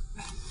tonight.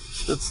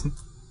 that.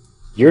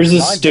 Yours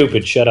is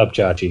stupid. Shut up,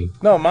 Chachi.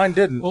 No, mine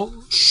didn't. Well,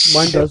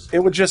 Mine does. It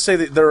would just say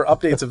that there are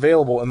updates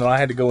available, and then I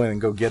had to go in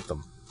and go get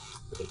them.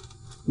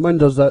 Mine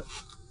does that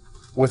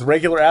With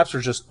regular apps or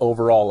just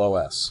overall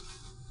OS?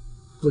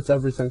 with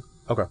everything.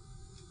 Okay.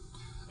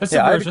 that's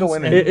Yeah, the I had to go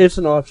versions, in and- It's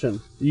an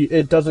option.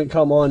 It doesn't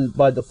come on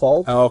by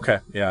default. Oh, okay.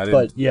 Yeah, I didn't,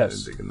 But, yes. I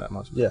didn't dig in that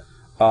much. Yeah.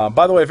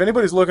 By the way, if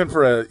anybody's looking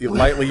for a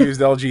lightly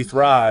used LG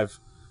Thrive,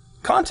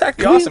 contact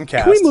the Awesome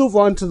Cast. Can we move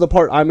on to the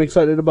part I'm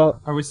excited about?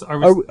 Are we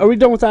Are we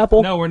done with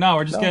Apple? No, we're not.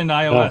 We're just getting to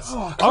iOS.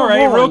 Oh, All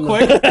right, on. real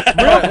quick.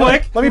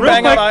 Let me real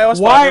bang out quick. iOS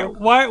 5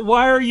 Why?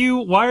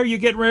 real- Why are you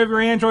getting rid of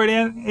your Android,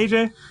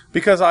 AJ?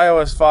 Because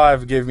iOS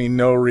 5 gave me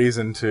no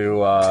reason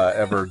to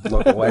ever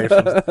look away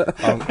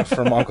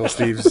from Uncle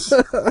Steve's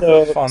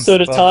fun So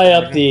to stuff. tie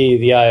up the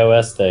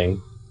iOS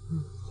thing,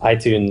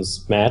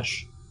 iTunes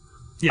Match.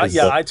 Yes.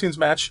 iTunes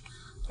Match.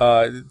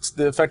 It's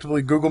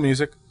effectively Google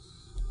Music.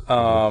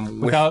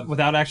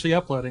 Without actually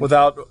uploading.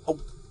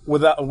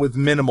 With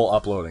minimal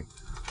uploading.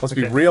 Let's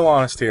be real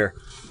honest here.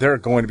 There are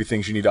going to be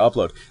things you need to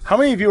upload. How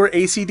many of you are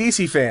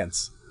AC/DC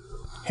fans?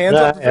 Hands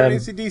up if you're an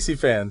AC/DC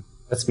fan.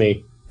 That's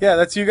me. Yeah,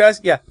 that's you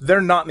guys. Yeah,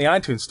 they're not in the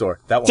iTunes store.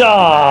 That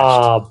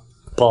one.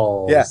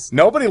 Balls. Yeah,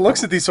 nobody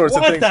looks at these sorts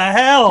of What things. the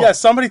hell? Yeah,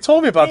 somebody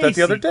told me about that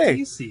the other day.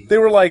 AC/DC. They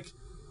were like,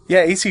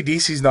 "Yeah,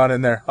 AC/DC's not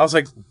in there." I was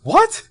like,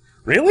 "What?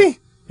 Really?"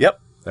 Yep,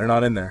 they're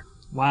not in there.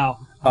 Wow.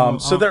 I'm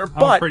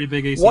a pretty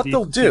big AC/DC what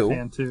they'll do,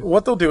 fan too.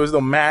 what they'll do is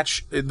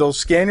they'll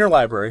scan your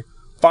library,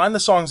 find the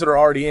songs that are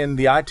already in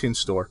the iTunes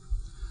store,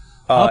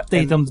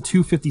 Update them to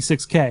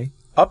 256K.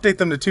 update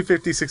them to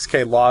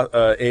 256K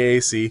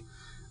AAC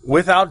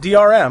without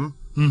DRM,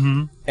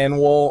 and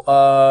we'll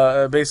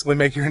basically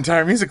make your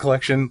entire music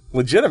collection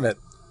legitimate.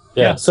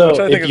 Yeah. So Which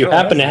I think if is you really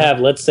happen to nice. have,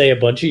 let's say, a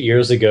bunch of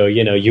years ago,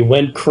 you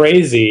went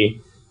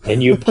crazy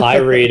and you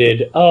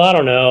pirated, I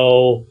don't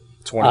know,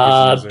 20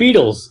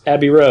 Beatles,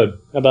 Abbey Road.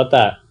 How about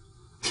that?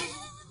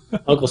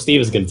 Uncle Steve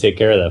is going to take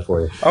care of that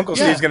for you. Uncle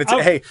Steve's going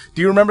to hey,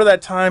 do you remember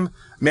that time?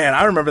 Man,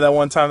 I remember that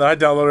one time that I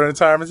downloaded an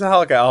entire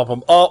Metallica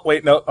album. Oh,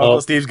 wait, no,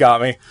 Uncle Steve's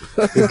got me.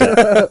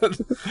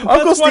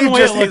 Uncle Steve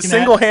just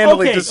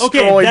single-handedly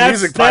destroyed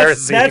music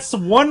piracy. That's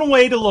one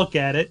way to look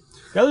at it.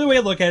 The other way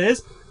to look at it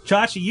is,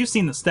 Chachi, you've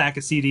seen the stack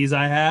of CDs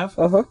I have.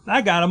 Uh-huh.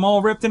 I got them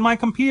all ripped in my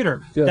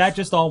computer. Yes. That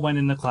just all went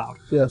in the cloud.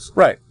 Yes.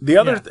 Right. The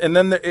other, Yeah. and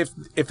then if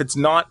it's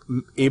not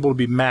able to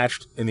be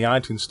matched in the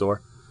iTunes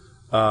store,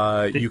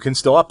 you can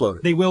still upload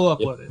it. They will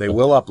upload it. They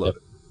will upload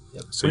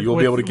it. So you'll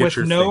be able to get with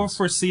your no things.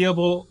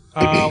 foreseeable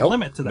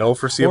limit to that. No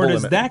foreseeable Or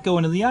does limit. that go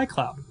into the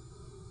iCloud?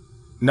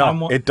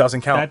 No, it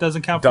doesn't count. That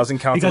doesn't count. Doesn't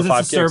count because to the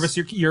it's a 5 gigs.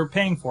 service you're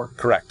paying for.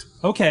 Correct.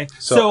 Okay,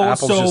 So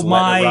Apple's just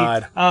letting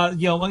it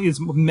my is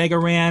Mega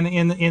Ran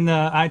in the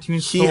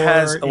iTunes He store.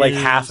 has like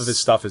is half of his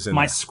stuff is in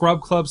my there.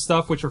 Scrub Club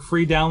stuff, which are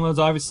free downloads,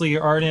 obviously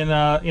aren't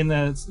in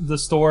the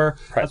store.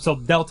 Right. So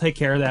they'll take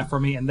care of that for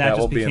me, and that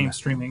will just be in became there.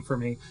 streaming for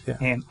me. Yeah.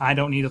 And I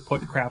don't need to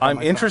put crap. on I'm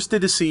my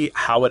interested to see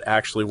how it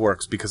actually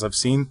works because I've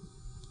seen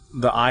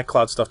the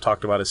iCloud stuff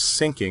talked about as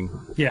syncing,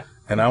 phone. Yeah.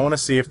 and I want to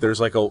see if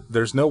there's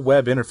there's no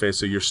web interface,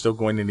 so you're still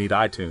going to need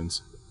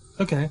iTunes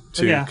Okay.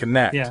 to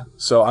connect. Yeah.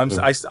 So I mean,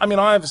 I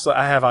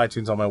have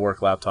iTunes on my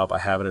work laptop. I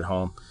have it at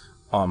home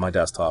on my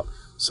desktop.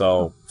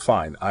 So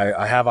fine,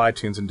 I have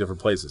iTunes in different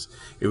places.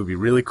 It would be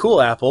really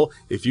cool, Apple,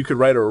 if you could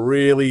write a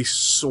really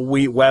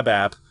sweet web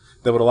app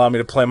that would allow me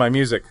to play my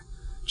music,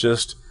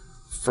 just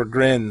for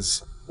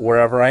grins,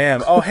 wherever I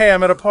am. Oh, hey,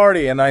 I'm at a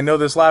party, and I know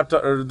this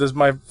laptop or this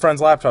my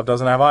friend's laptop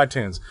doesn't have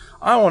iTunes.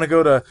 I want to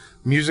go to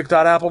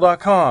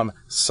music.apple.com,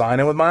 sign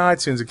in with my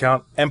iTunes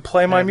account, and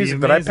play my music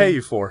that I pay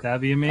you for.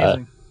 That'd be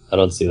amazing. I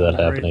don't see that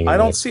happening. I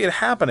don't see it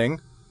happening,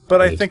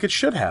 but I think it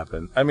should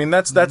happen. I mean,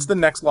 that's the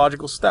next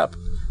logical step.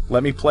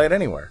 Let me play it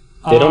anywhere.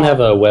 They don't have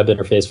a web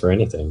interface for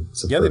anything.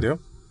 Yeah, they do.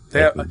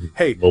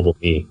 Hey, Mobile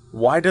Me.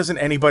 why doesn't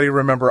anybody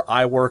remember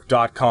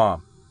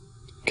iWork.com?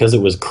 Because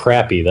it was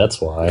crappy, that's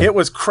why. It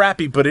was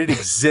crappy, but it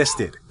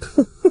existed.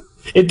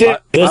 It did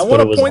exist, but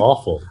wanna it was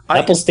awful.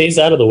 Apple stays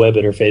out of the web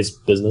interface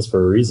business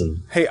for a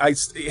reason. Hey,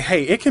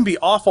 it can be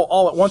awful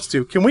all at once,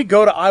 too. Can we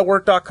go to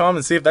iWork.com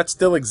and see if that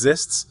still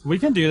exists? We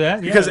can do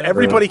that. Because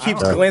everybody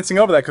keeps glancing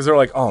over that because they're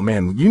like, oh,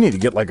 man, you need to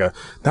get like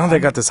now they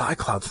got this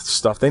iCloud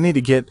stuff. They need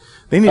to get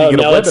a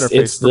web interface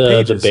it's for the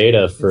Pages.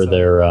 beta for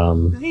their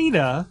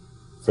beta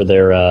for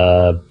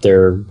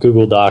their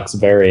Google Docs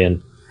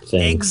variant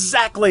thing.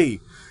 Exactly.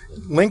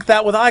 Link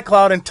that with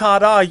iCloud, and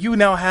ta-da! You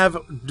now have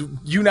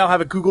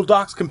a Google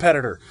Docs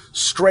competitor,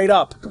 straight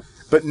up.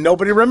 But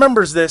nobody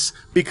remembers this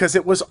because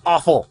it was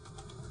awful.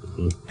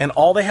 Mm-hmm. And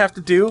all they have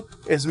to do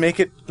is make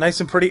it nice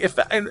and pretty.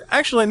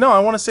 Actually, no, I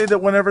want to say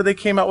that whenever they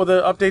came out with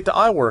an update to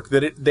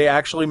iWork, they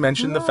actually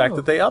mentioned the fact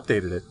that they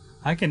updated it.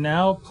 I can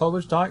now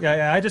publish doc.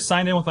 I just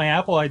signed in with my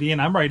Apple ID,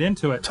 and I'm right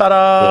into it.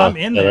 Ta-da! I'm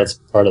in there. That's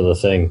part of the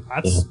thing.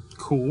 That's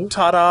cool.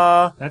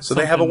 Ta-da! So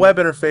they have a web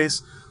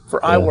interface for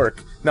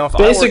iWork. Now, if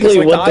basically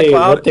iWork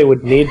what they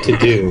would need to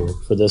do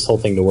for this whole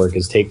thing to work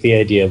is take the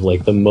idea of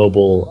like the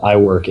mobile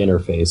iWork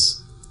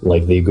interface,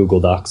 like the Google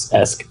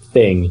Docs-esque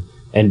thing,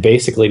 and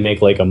basically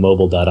make like a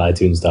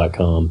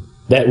mobile.itunes.com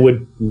that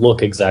would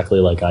look exactly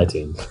like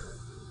iTunes.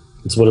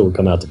 That's what it would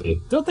come out to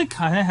be. Don't they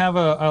kind of have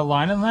a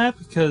line in that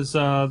because they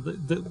have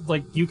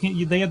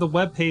the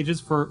web pages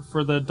for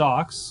the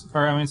docs,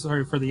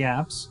 or for the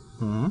apps.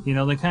 Mm-hmm. You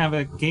know, they kind of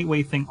have a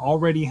gateway thing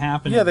already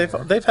happening. Yeah, they've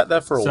had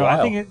that for a while. So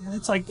I think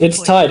it's like it's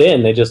tied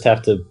in. They just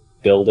have to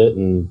build it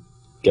and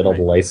get all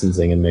the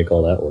licensing and make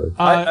all that work.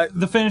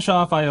 The finish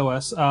off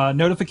iOS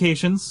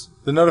notifications.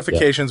 The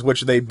notifications,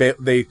 which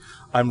they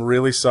I'm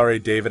really sorry,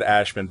 David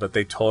Ashman, but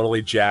they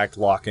totally jacked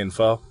Lock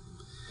Info.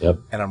 Yep.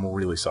 And I'm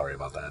really sorry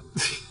about that.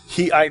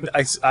 I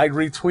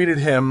retweeted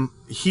him.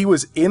 He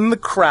was in the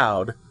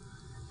crowd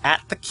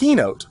at the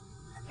keynote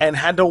and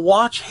had to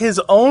watch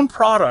his own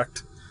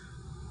product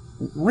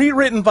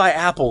rewritten by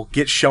Apple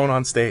get shown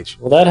on stage.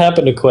 Well, that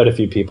happened to quite a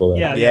few people.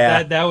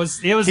 Yeah. That was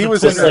he was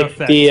like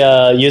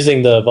the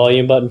using the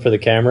volume button for the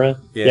camera.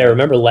 Yeah,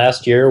 remember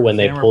last year when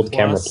they pulled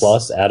Camera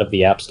Plus out of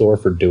the App Store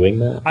for doing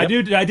that? I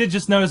did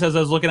just notice as I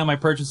was looking at my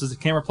purchases, the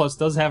Camera Plus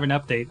does have an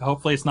update.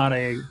 Hopefully, it's not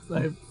a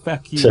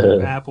fuck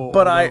you Apple.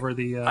 But I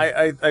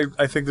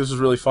think this was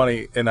really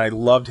funny, and I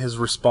loved his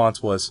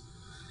response was,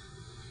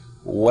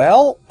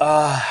 well,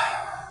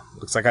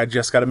 looks like I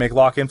just got to make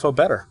Lock Info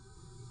better.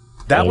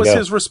 That was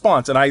his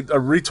response, and I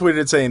retweeted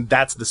it saying,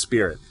 "That's the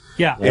spirit."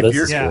 Yeah,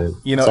 it's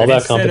all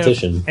about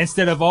competition.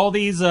 Instead of all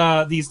these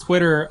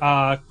Twitter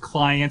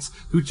clients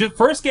who just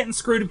first getting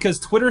screwed because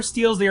Twitter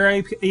steals their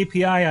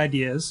API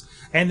ideas,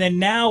 and then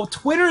now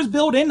Twitter's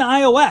built into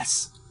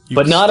iOS,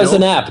 but not as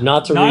an app,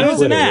 not to read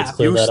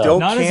Twitter. You still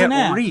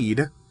can't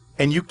read,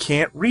 and you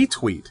can't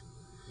retweet.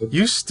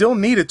 You still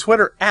need a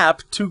Twitter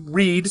app to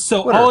read.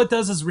 So Twitter. all it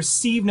does is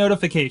receive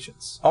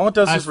notifications. All it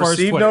does is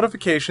receive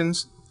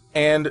notifications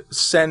and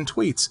send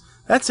tweets.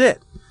 That's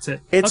it.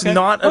 It's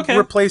not a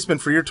replacement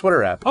for your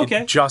Twitter app.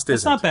 Okay. It just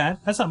isn't. That's not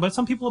bad. But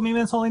some people, maybe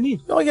that's all they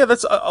need. Oh, yeah,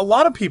 that's a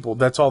lot of people.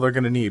 That's all they're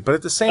going to need. But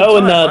at the same time... Oh,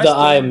 and the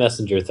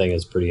iMessenger thing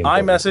is pretty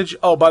important. iMessage.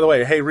 Oh, by the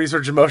way, hey,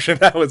 Research in Motion,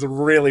 that was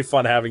really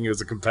fun having you as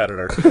a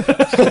competitor.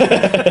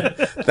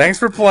 Thanks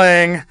for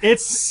playing.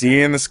 See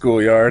you in the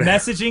schoolyard.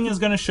 Messaging is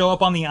going to show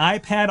up on the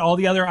iPad, all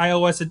the other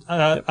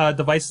iOS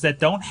devices that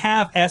don't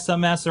have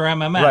SMS or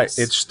MMS. Right.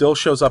 It still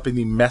shows up in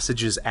the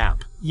Messages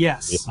app.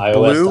 Yes. The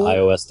iOS to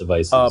iOS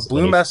devices.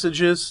 Blue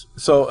Messages.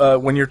 So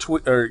when you're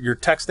you're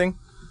texting,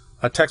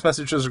 text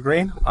messages are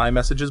green.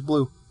 iMessage is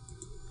blue.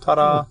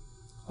 Ta-da!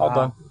 All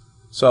done.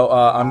 So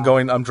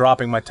I'm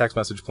dropping my text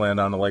message plan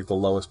down to like the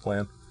lowest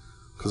plan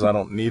because I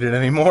don't need it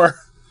anymore.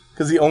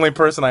 Because the only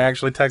person I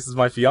actually text is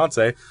my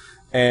fiance,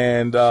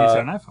 and she's got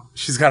an iPhone.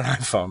 She's got an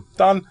iPhone.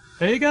 Done.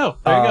 There you go.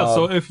 There you go.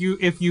 So if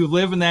you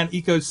live in that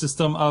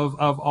ecosystem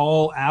of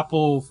all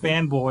Apple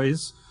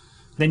fanboys,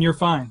 then you're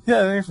fine.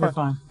 Yeah, then you're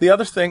fine. The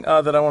other thing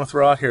that I want to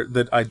throw out here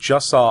that I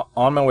just saw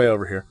on my way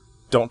over here,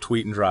 don't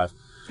tweet and drive.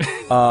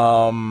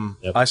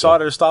 I saw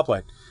it at a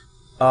stoplight.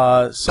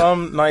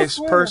 Some nice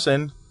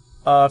person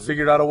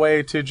figured out a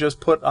way to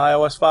just put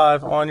iOS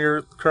 5 on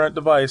your current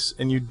device,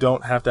 and you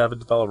don't have to have a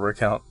developer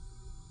account.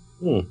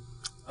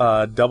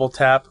 Double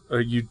tap,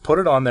 or you put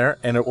it on there,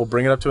 and it will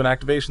bring it up to an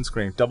activation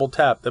screen. Double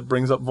tap, that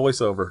brings up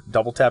VoiceOver.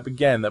 Double tap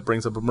again, that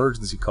brings up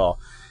emergency call.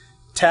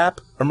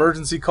 Tap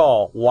emergency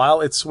call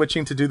while it's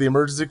switching to do the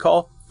emergency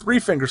call.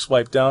 3-finger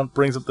swipe down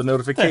brings up the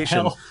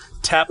notification.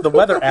 tap the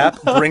weather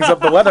app, brings up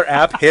the weather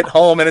app, hit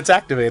home, and it's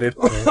activated.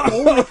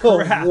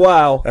 Oh,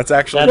 wow. That's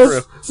actually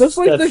That's- true. That's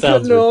like That the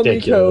sounds Konami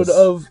ridiculous. code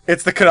of.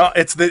 It's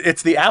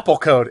the Apple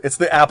code. It's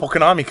the Apple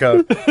Konami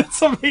code.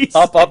 It's amazing.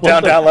 Up,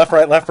 down, down, left,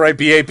 right,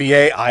 BA,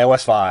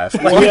 iOS 5. Do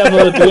we have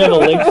a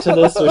link to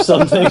this or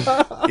something?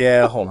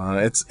 Yeah, hold on.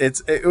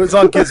 It was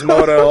on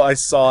Gizmodo. I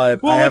saw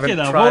it. We'll I look haven't it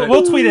up. tried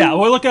We'll tweet it out.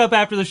 We'll look it up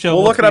after the show.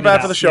 We'll look it tweet up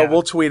after the out. show. Yeah.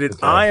 We'll tweet it.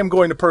 I am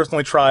going to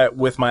personally try it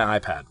with my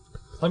iPad.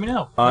 Let me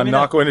know. I'm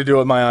not going to do it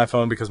with my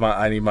iPhone because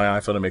I need my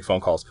iPhone to make phone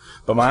calls.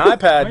 But my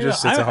iPad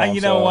just sits at home. You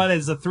know what?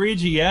 As a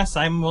 3GS,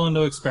 I'm willing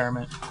to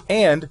experiment.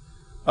 And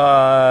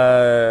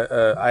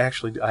I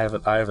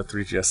have a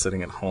 3GS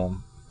sitting at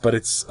home, but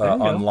it's There you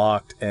go.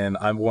 unlocked, and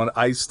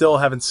I still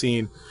haven't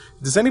seen.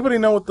 Does anybody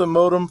know what the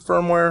modem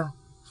firmware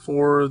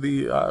for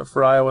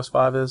for iOS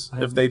 5 is?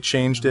 If they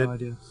changed it, No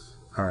idea.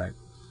 all right.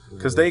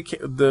 Because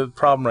the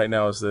problem right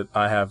now is that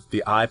I have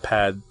the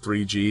iPad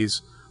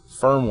 3G's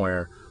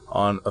firmware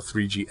on a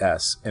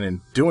 3GS, and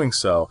in doing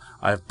so,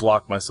 I've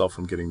blocked myself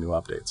from getting new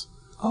updates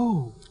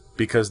Oh.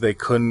 because they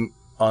couldn't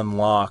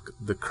unlock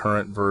the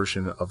current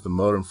version of the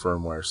modem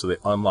firmware, so they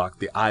unlocked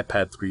the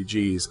iPad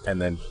 3Gs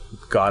and then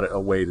got a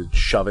way to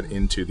shove it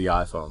into the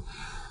iPhone,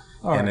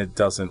 All and right. it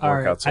doesn't All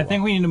work right. out so I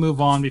think we need to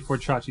move on before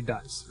Chachi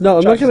dies. No,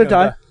 I'm not Chachi's going to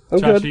gonna die. I'm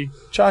good. Chachi.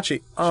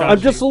 Chachi, I'm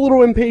just a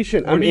little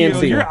impatient. I'm What are you-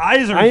 antsy. Your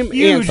eyes are I'm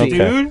huge, antsy.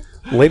 dude.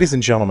 ladies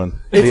and gentlemen,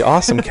 the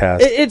Awesome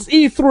Cast. It's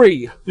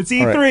E3. It's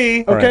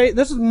E3. All right. Okay,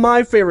 this is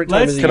my favorite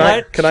time Let's of the Can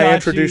year. let I Chachi-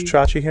 introduce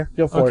Chachi here?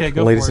 Go for Okay, it.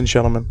 go Ladies for and it.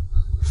 gentlemen,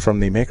 from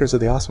the makers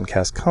of the Awesome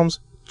Cast comes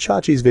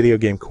Chachi's Video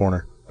Game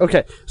Corner.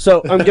 Okay,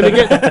 so I'm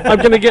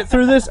gonna get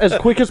through this as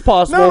quick as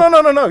possible.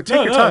 No.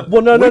 Take your time.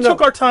 Well, no. We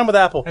took our time with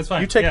Apple. That's fine,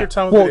 You take yeah. your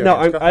time with Well, video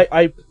no, games. Go ahead.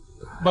 I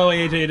By the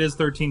way, AJ, it is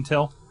 13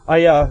 till.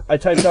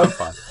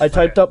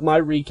 typed up my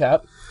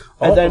recap,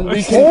 and then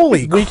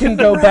holy we can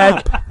go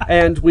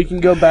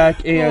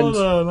back and Hold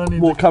on, I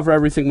need we'll to- cover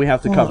everything we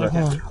have to cover. Okay.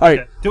 All right,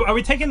 Okay. Are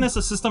we taking this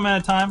a system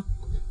at a time?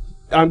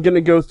 I'm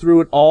gonna go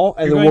through it all,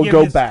 and You're then gonna we'll give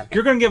go us- back.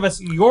 You're going to give us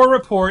your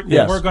report,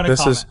 Yes. and we're going to This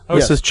comment. is Okay.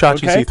 this is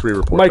Chachi's Okay? E3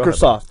 report. Go ahead.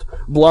 Microsoft,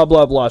 blah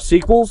blah blah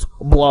sequels,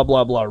 blah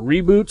blah blah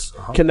reboots,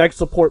 Connect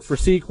support for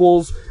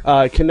sequels,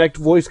 Connect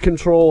voice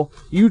control,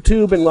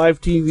 YouTube and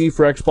live TV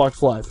for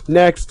Xbox Live.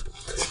 Next,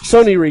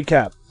 Sony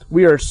recap.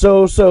 We are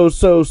so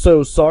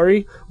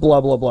sorry.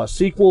 Blah blah blah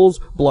sequels,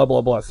 blah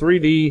blah blah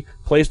 3D,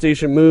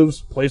 PlayStation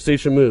moves,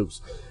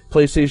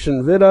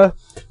 PlayStation Vita.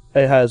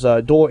 It has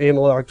dual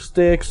analog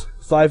sticks,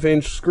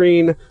 5-inch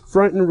screen,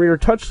 front and rear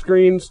touch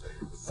screens,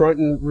 front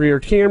and rear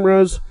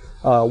cameras,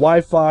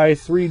 Wi-Fi,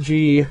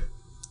 3G.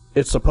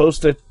 It's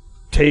supposed to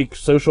take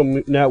social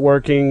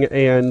networking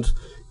and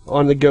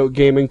on-the-go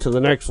gaming to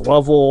the next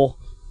level.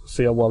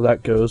 See how well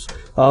that goes.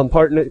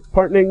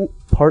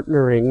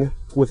 Partnering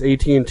with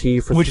AT&T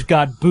for Which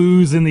got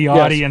booze in the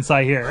audience,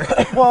 I hear.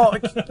 Well,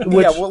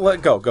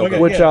 let go.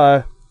 which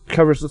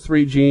covers the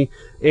 3G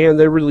and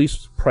their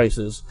release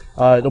prices.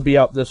 It'll be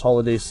out this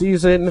holiday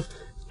season.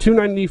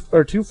 $290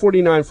 or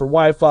 $249 for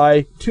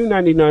Wi-Fi,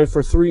 $299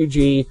 for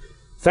 3G.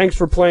 Thanks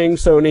for playing,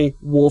 Sony.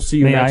 We'll see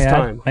you next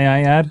time. May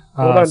I add?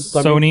 Hold on,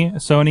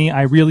 Sony,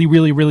 I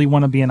really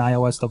want to be an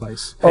iOS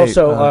device.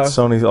 Also,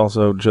 Sony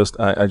also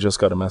I just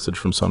got a message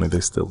from Sony.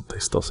 They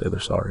still say they're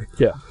sorry.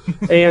 yeah,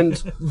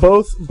 and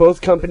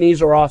both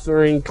companies are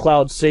offering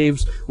cloud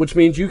saves, which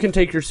means you can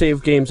take your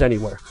save games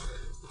anywhere.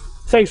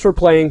 Thanks for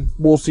playing.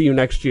 We'll see you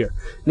next year.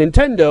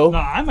 Nintendo No,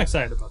 I'm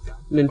excited about that.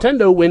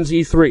 Nintendo wins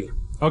E3,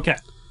 Okay.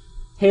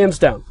 hands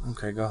down.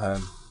 Okay, go ahead.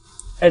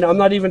 And I'm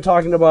not even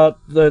talking about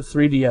the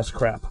 3DS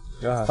crap.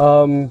 Go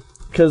ahead.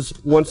 Because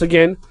once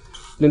again,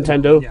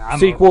 Nintendo Yeah, I'm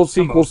sequels,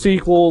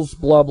 over.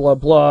 blah blah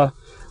blah.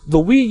 The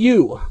Wii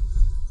U,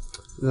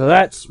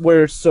 that's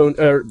where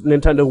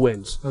Nintendo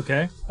wins.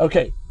 Okay.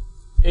 Okay,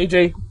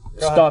 AJ,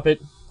 stop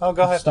it. Oh,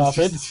 go ahead. Stop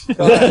it.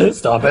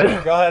 Stop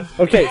it. Go ahead.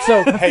 Okay,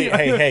 so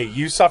Hey!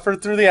 You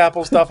suffered through the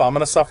Apple stuff. I'm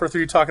gonna suffer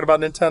through you talking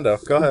about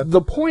Nintendo. Go ahead.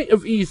 the point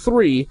of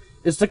E3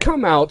 is to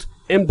come out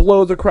and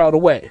blow the crowd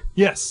away.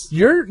 Yes.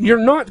 You're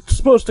not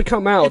supposed to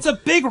come out. It's a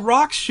big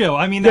rock show.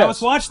 I mean, I Yes.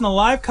 was watching the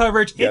live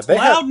coverage. It's they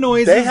have- loud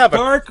noises, they have a-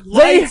 dark they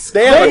lights,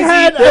 they have a-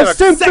 had they have a a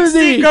sexy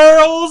symphony.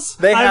 girls.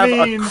 They have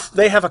I mean,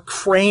 they have a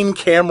crane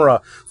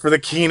camera for the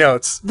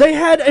keynotes. They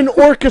had an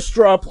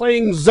orchestra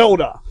playing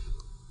Zelda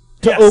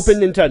to Yes.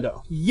 open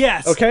Nintendo.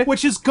 yes. Okay.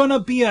 Which is gonna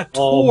be a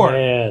Oh, tour.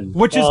 man.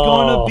 Which is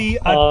gonna be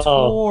a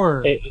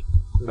tour. Hey,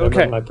 remember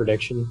Okay. my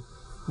prediction?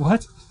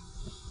 What?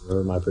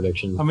 Remember my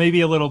prediction?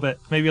 Maybe a little bit.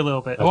 Maybe a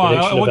little bit. My Hold on,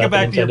 prediction we'll get about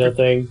back the to your. Nintendo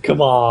thing.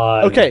 Come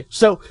on. Okay,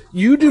 so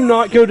you do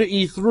not go to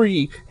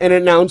E3 and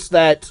announce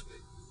that,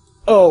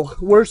 oh,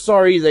 we're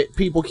sorry that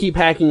people keep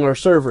hacking our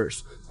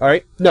servers. All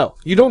right? No,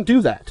 you don't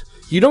do that.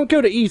 You don't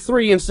go to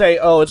E3 and say,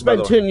 oh, it's been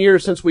the way- 10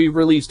 years since we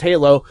released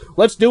Halo.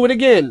 Let's do it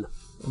again.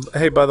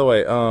 Hey, by the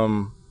way,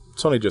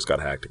 Sony just got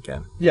hacked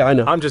again. Yeah, I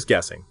know. I'm just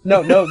guessing.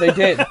 No, they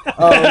did.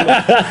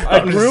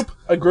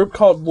 A group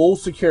called Lul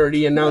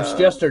Security announced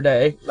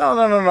yesterday. No.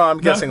 I'm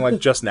guessing like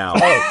just now.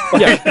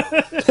 Yeah,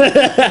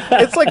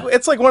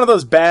 It's like one of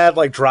those bad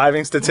like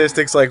driving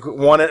statistics. Like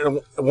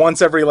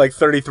once every like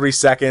 33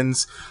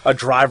 seconds, a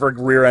driver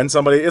rear ends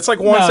somebody. It's like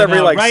once every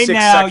like right 6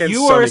 now, seconds.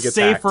 you Sony are gets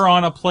safer hacked.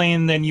 on a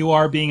plane than you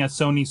are being a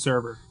Sony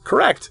server.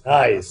 Correct.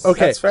 Nice.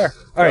 okay, That's fair.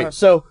 All right,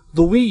 so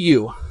the Wii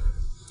U.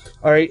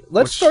 All right,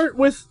 let's start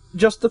with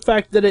just the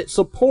fact that it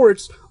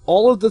supports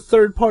all of the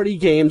third-party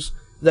games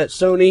that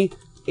Sony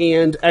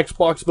and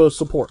Xbox both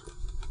support.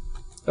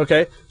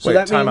 Okay, so Wait,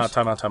 that time means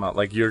out.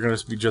 Like you're gonna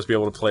just be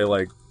able to play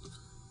like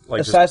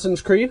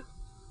Assassin's Creed.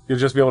 you'll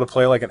just be able to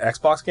play like an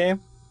Xbox game.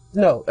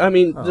 No, I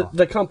mean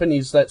the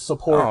companies that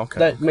support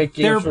that make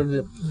games for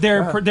the.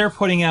 They're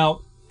putting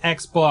out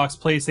Xbox,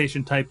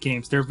 PlayStation type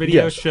games. Their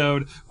video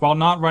showed, while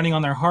not running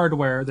on their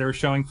hardware, they were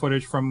showing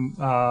footage from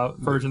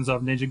versions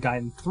of Ninja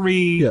Gaiden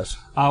 3. Yes.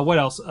 What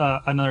else?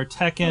 Another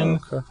Tekken.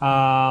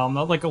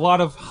 Like a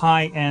lot of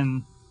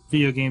high-end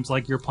video games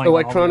like you're playing.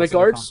 Electronic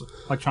Arts?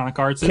 Electronic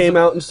Arts Came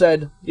out and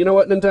said, "You know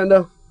what,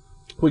 Nintendo?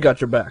 We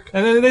got your back."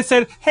 And then they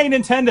said, "Hey,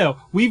 Nintendo,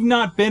 we've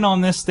not been on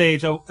this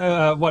stage, for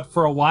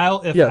a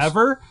while, if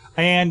ever,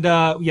 and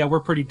we're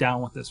pretty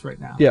down with this right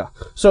now." Yeah.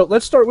 So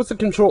let's start with the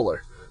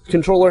controller. The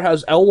controller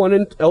has L1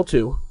 and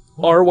L2,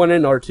 R1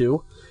 and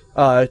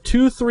R2,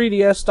 2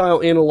 3DS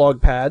style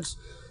analog pads,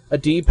 a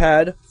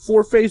D-pad,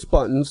 4 face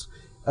buttons,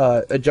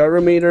 a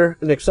gyrometer,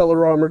 an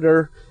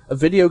accelerometer, a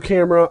video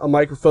camera, a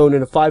microphone,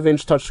 and a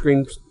 5-inch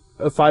touchscreen.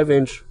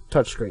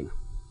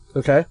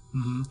 Okay.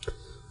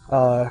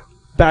 Mm-hmm.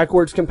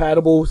 Backwards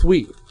compatible with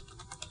Wii.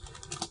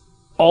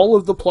 All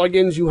of the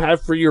plugins you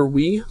have for your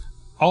Wii,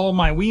 all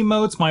my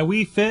Wiimotes, my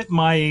Wii Fit,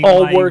 my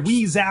works,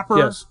 Wii Zapper,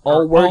 yes,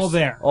 all works, all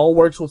there. All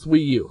works with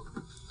Wii U.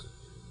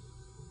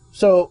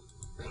 So,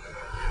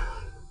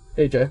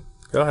 AJ,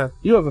 Go ahead.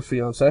 you have a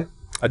fiance.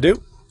 I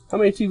do. How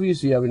many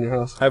TVs do you have in your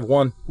house? I have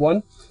one.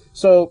 One.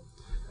 So,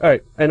 all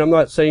right, and I'm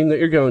not saying that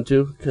you're going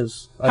to,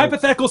 because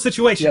Hypothetical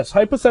situation. Yes,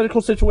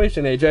 hypothetical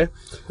situation, AJ.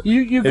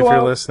 You If go you're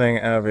out. listening,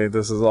 Abby,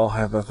 this is all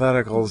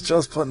hypotheticals.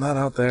 Just putting that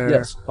out there.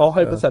 Yes, all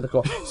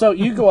hypothetical. So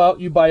you go out,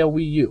 you buy a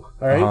Wii U.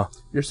 All right, Uh-huh.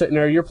 you're sitting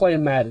there, you're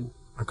playing Madden.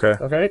 Okay.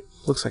 Okay,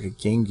 Looks like a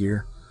Game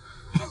Gear.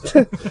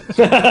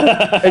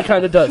 it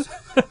kind of does.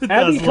 Abby does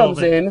a little comes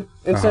bit. in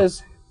and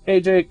says,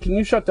 "AJ, can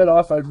you shut that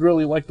off? I'd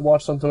really like to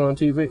watch something on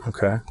TV."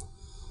 Okay.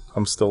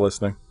 I'm still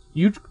listening.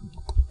 You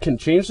can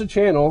change the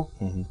channel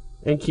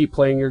and keep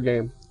playing your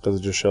game.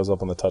 Because it just shows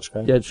up on the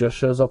touchscreen? Yeah, it just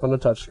shows up on the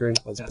touchscreen.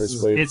 That's Yes. pretty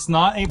sweet. It's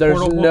not a There's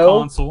portable no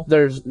console.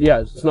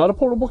 it's not a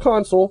portable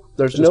console.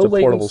 There's Just no a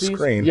portable latencies.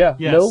 screen. Yeah,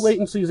 Yes. no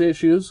latencies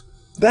issues.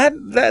 That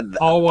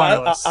All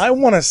wireless. I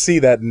want to see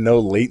that no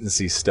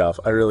latency stuff.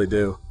 I really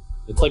do.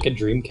 It's like a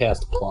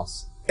Dreamcast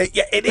Plus.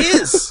 Yeah, it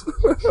is.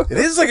 It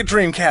is like a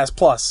Dreamcast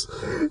Plus.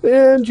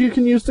 And you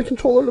can use the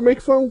controller to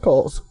make phone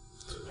calls.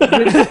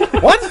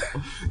 What?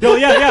 No,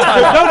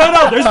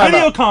 no. There's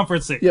video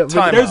conferencing. Yeah,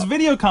 Time There's out.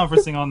 video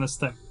conferencing on this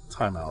thing.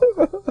 Time out.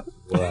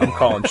 I'm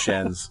calling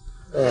Shens.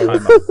 Time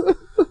out.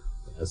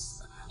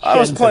 Yes. I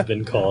was Shins play- have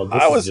been called.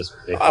 This I is was just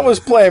I was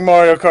playing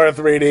Mario Kart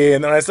 3D,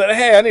 and then I said,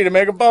 "Hey, I need to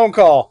make a phone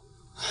call."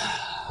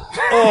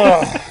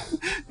 Ugh.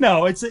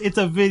 No, it's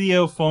a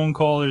video phone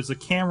call. There's a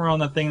camera on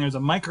the thing. There's a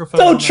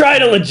microphone. on Don't the try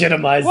to thing.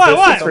 legitimize What? this.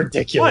 What? It's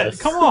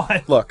ridiculous. What? Come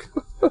on. Look,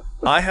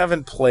 I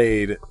haven't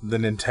played the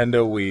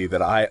Nintendo Wii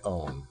that I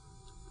own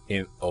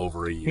in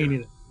over a Me year.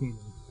 neither. Me neither.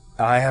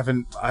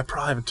 I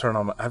probably haven't turned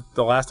on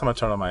the last time I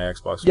turned on my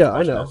Xbox. was Yeah, I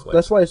watch know. Netflix.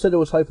 That's why I said it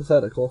was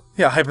hypothetical.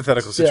 Yeah,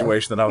 hypothetical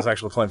situation that I was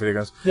actually playing video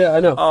games. Yeah, I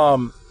know.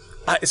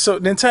 So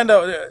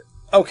Nintendo,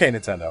 okay,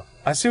 Nintendo,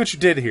 I see what you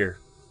did here.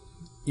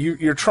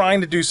 You're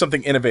trying to do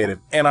something innovative,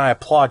 and I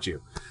applaud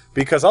you,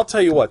 because I'll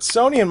tell you what,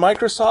 Sony and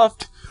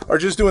Microsoft are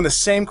just doing the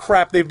same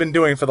crap they've been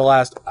doing for the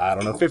last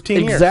 15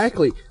 years.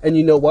 Exactly. And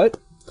you know what?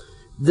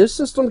 This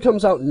system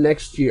comes out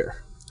next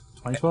year.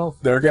 2012.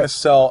 They're going to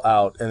sell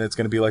out, and it's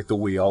going to be like the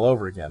Wii all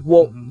over again.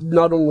 Well,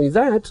 not only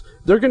that,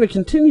 they're going to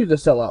continue to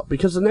sell out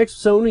because the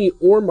next Sony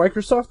or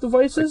Microsoft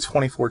devices.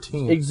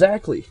 2014.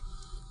 Exactly.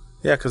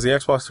 Yeah, because the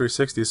Xbox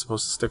 360 is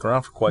supposed to stick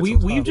around for quite some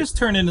time. We've just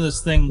turned into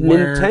this thing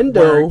where,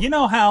 Nintendo- you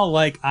know how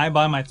like I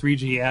buy my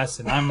 3GS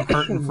and I'm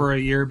hurting for a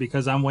year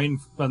because I'm waiting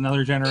for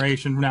another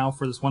generation now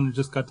for this one that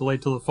just got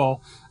delayed till the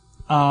fall.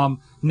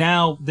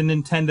 Now the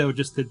Nintendo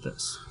just did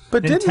this.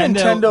 But didn't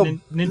Nintendo...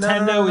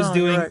 Nintendo is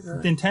doing. you're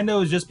right. Nintendo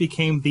has just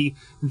became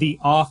the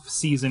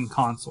off-season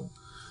console.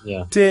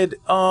 Yeah. Did,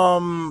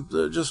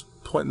 just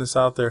pointing this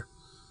out there,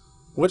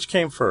 which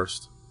came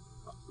first?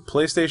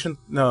 PlayStation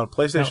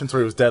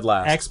 3 was dead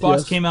last. Xbox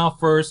Yes. came out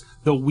first.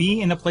 The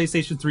Wii and the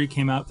PlayStation 3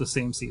 came out the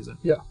same season.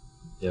 Yeah.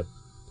 Yep.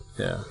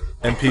 Yeah.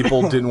 And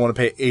people didn't want to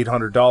pay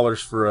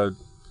 $800 for a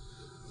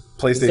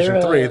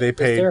PlayStation 3. They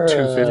paid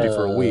 $250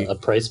 for a Wii. A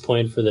price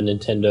point for the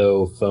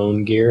Nintendo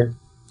phone gear?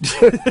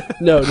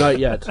 No, not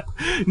yet.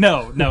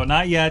 No,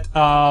 not yet.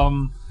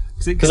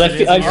 Because I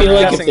feel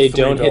like if guessing they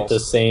don't $3. hit the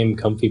same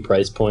comfy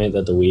price point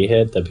that the Wii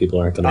hit, that people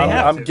aren't going to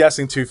buy. I'm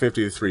guessing $250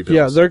 to $3.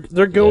 Yeah,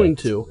 they're going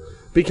to,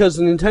 because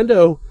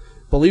Nintendo,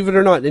 believe it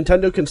or not,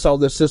 Nintendo can sell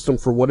this system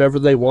for whatever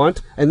they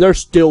want, and they're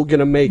still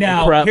gonna make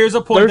Now, crap. here's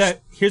a point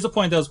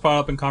that was brought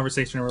up in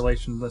conversation in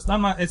relation to this.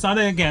 It's not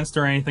against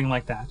or anything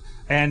like that.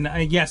 And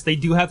yes, they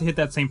do have to hit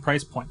that same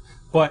price point,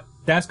 but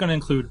that's going to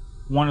include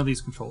one of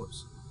these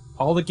controllers.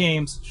 All the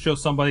games show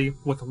somebody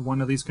with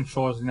one of these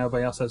controllers, and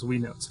everybody else has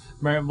Wii notes.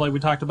 Remember, like we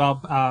talked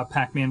about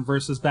Pac-Man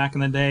Versus back in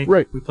the day.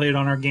 Right. We played it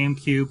on our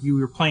GameCube. You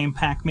were playing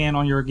Pac-Man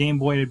on your Game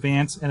Boy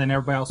Advance, and then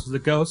everybody else was the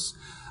Ghosts.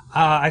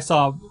 I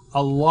saw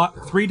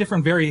 3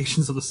 different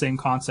variations of the same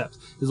concept.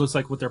 It looks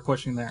like what they're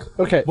pushing there.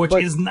 Okay, which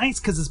but- is nice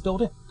because it's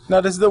built in.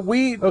 Now, does the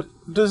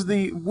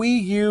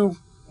Wii U,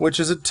 which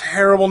is a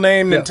terrible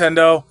name,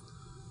 Nintendo,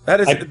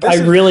 I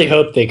really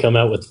hope they come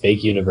out with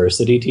fake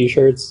university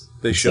T-shirts.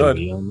 They should.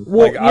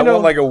 Well, I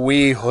want like a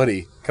Wii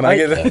hoodie. Can I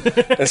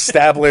get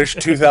established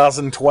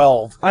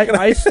 2012?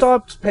 I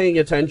stopped paying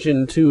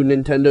attention to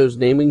Nintendo's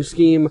naming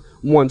scheme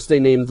once they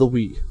named the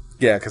Wii.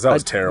 Yeah, because that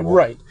was terrible.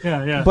 Right.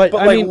 Yeah. But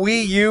I like mean,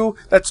 Wii U,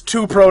 that's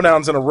 2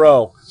 pronouns in a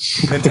row.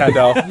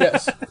 Nintendo.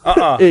 yes.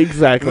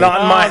 Exactly.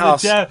 Not in my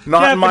house.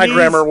 Not in my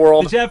grammar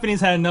world. The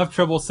Japanese had enough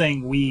trouble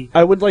saying "we."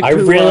 I would like I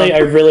to.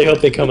 really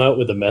hope they come out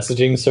with a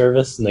messaging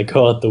service and they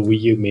call it the Wii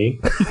U Me.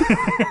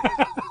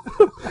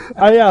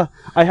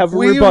 I have a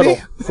Wii U rebuttal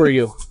me? for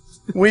you.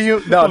 Wii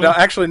U? No,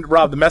 actually,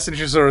 Rob, the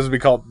messaging service would be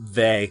called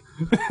They.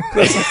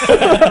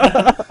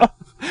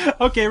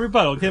 Okay,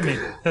 rebuttal. Hit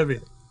me.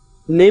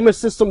 Name a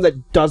system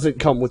that doesn't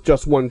come with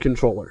just one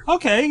controller.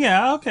 Okay,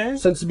 yeah, okay.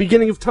 Since the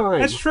beginning of time.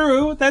 That's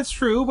true.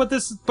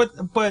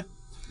 But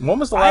When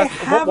was the I last?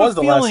 have What was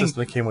a the last feeling-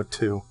 system that came with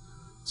 2?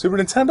 Super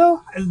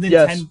Nintendo?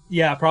 Yes.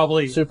 Yeah,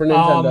 probably Super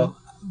Nintendo.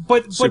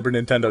 But Super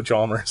Nintendo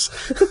Chalmers.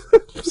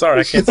 Sorry,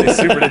 I can't say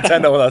Super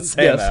Nintendo without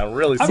saying Yes. that. I'm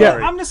really I'm,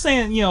 sorry. I'm just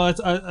saying, it's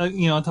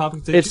a topic.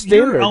 It's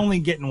You're standard. only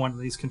getting one of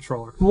these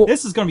controllers. Well-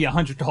 This is going to be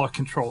 $100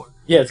 controller.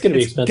 Yeah, it's going to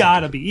be It's expensive.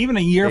 gotta be. Even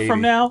a year 80.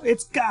 from now,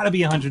 it's gotta be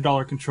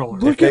 $100 controller.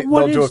 Look They'll at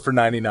what do is- it for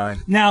 $99.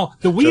 Now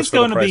the Wii's Just for the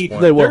going to price be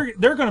point. They will.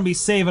 they're going to be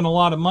saving a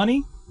lot of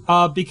money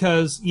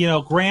because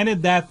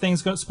granted that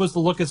thing's supposed to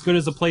look as good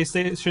as the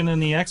PlayStation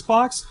and the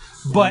Xbox,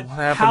 but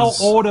how happens-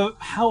 old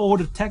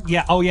of tech?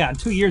 Yeah, in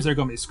 2 years they're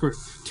going to be screwed.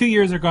 2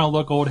 years they're going to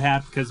look old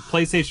hat because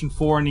PlayStation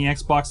 4 and the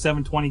Xbox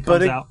 720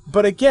 comes out.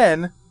 But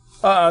again,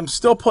 I'm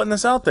still putting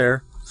this out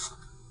there.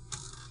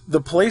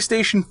 The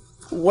PlayStation,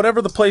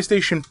 whatever the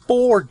PlayStation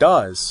 4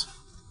 does,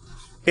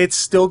 it's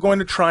still going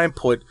to try and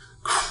put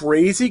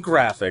crazy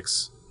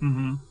graphics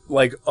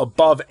like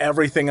above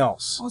everything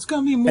else. Well, it's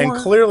going to be more. And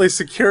clearly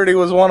security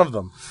was one of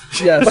them.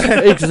 Yes,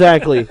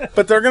 exactly.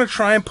 But they're going to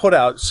try and put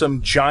out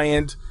some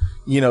giant,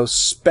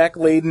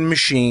 spec-laden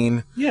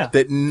machine Yeah.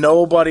 that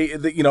nobody,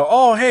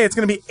 oh, hey, it's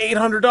going to be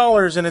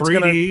 $800 and it's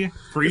going to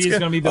 3D is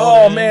going to be built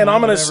Oh in, man,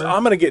 I'm whatever.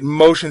 gonna get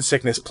motion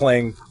sickness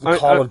playing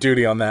Call of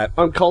Duty on that.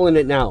 I'm calling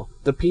it now.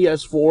 The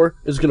PS4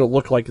 is going to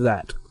look like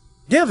that.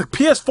 Yeah, the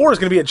PS4 is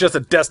gonna be just a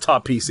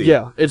desktop PC.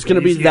 Yeah, it's going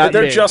to be that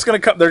They're big. just gonna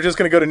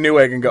go to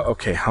Newegg and go,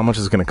 okay, how much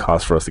is it gonna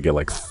cost for us to get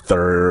like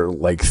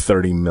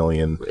 30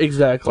 million,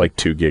 Exactly. like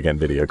 2 gig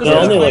NVIDIA They're cards?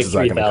 only How like much is that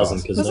gonna 3,000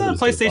 cost? because Doesn't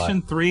the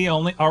PlayStation 3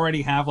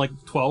 already have like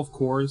 12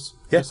 cores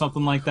Yeah. or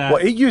something like that?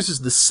 Well, it uses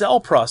the Cell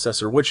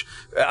processor, which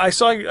I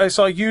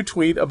saw you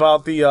tweet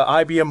about the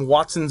IBM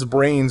Watson's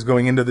brains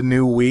going into the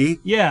new Wii.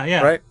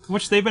 yeah. Right.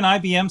 Which they've been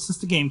IBM since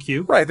the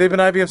GameCube. Right, they've been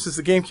IBM since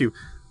the GameCube.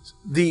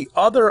 The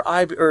other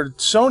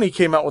Sony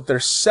came out with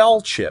their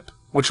Cell chip,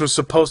 which was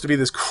supposed to be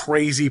this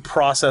crazy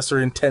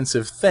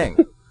processor-intensive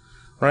thing,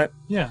 right?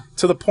 Yeah.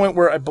 To the point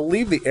where I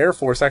believe the Air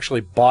Force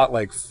actually bought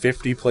like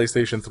 50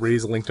 PlayStation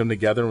 3s, linked them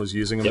together, and was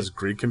using them as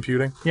grid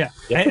computing. Yeah.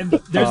 And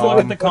there's a look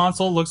at the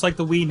console. Looks like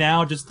the Wii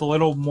now, just a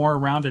little more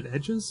rounded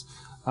edges.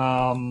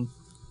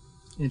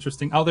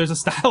 Interesting. Oh, there's a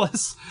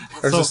stylus.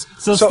 So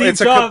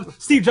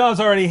Steve Jobs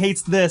already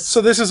hates this.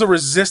 So this is a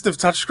resistive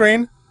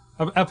touchscreen?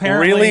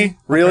 Apparently.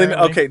 Really?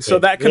 Apparently. Okay, so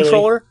Wait, that really?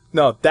 controller,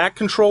 that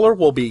controller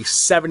will be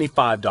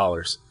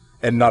 $75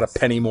 and not a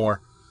penny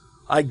more.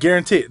 I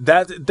guarantee it.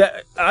 That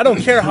I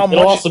don't care how much.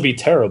 It'll also be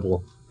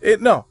terrible.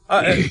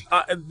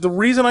 The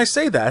reason I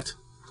say that,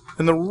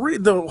 and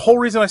the whole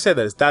reason I say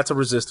that is that's a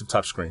resistive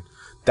touchscreen.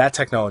 That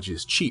technology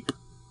is cheap.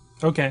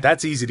 Okay.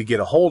 That's easy to get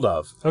a hold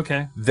of.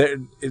 Okay.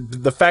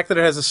 The fact that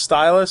it has a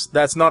stylus,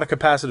 that's not a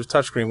capacitive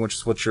touchscreen, which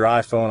is what your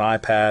iPhone,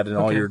 iPad, and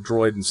all your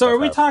Droid and So stuff are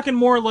we have. talking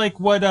more like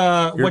what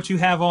you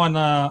have on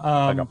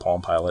Like a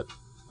Palm Pilot.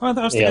 I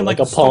was Yeah, thinking like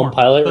the a Palm Storm,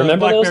 Pilot. the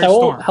Remember those? BlackBerry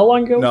Storm. How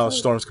long ago? No, was that?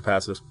 Storm's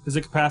capacitive. Is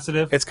it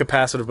capacitive? It's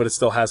capacitive, but it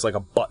still has like a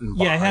button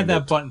Yeah, I had behind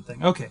that it. button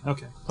thing. Okay.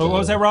 Oh, what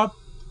was that, Rob?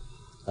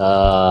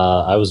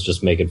 I was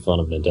just making fun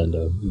of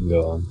Nintendo. You can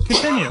go on.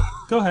 Continue.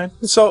 Go ahead.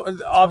 So,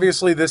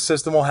 obviously, this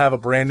system will have a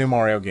brand new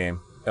Mario game,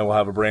 and we'll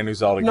have a brand new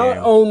Zelda Not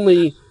game.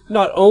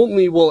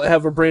 only will it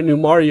have a brand new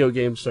Mario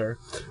game, sir,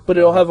 but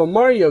it'll have a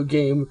Mario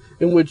game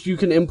in which you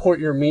can import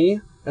your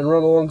Mii and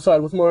run alongside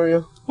with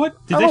Mario.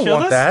 What? Did I they don't show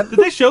want this? that. Did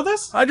they show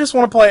this? I just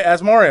want to play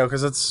as Mario,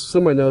 because it's... It's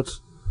in my notes.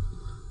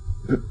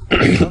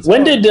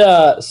 When did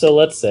so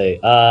let's see.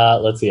 I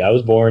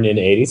was born in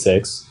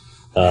 86.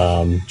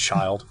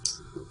 Child.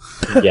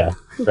 Yeah,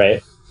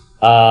 right.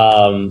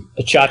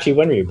 Chachi,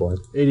 when were you born?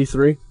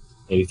 83.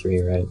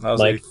 83, right? I was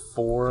Mike,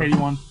 84.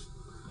 81.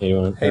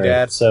 81. Hey, All right.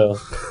 Dad. So,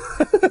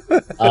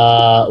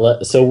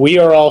 so we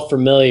are all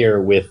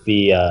familiar with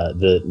the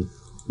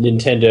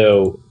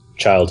Nintendo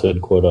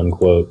childhood, quote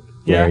unquote,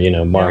 Yeah.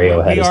 where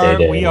Mario had his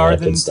heyday. We and all are that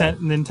the good stuff.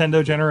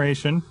 Nintendo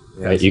generation.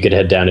 Right, you could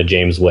head down to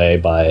James Way,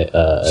 buy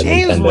a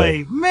James Nintendo,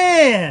 Way,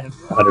 man.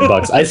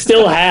 $100. I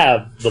still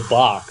have the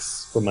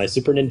box from my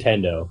Super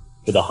Nintendo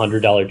with a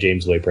 $100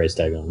 James Way price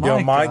tag on it. Yo,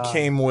 My mine God.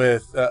 came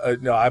with.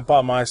 No, I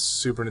bought my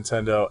Super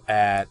Nintendo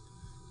at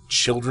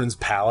Children's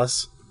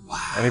Palace. Wow.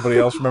 Anybody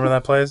else remember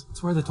that place?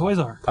 That's where the toys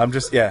are. I'm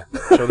just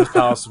Children's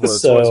Palace is where the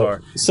toys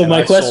are. So And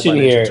my I sold question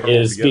Ninja here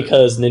Turtles is to get it.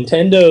 because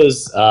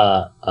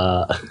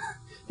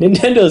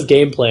Nintendo's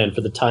game plan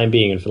for the time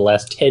being and for the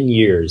last 10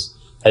 years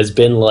has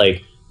been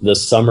like the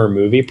summer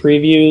movie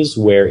previews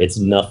where it's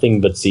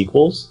nothing but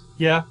sequels.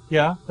 Yeah,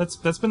 that's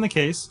been the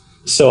case.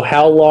 So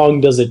how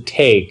long does it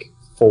take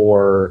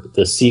for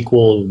the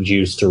sequel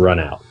juice to run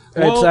out?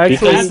 Well, It's actually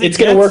Because it's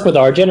going to work with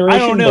our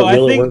generation, I don't know. but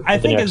will it I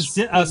work think with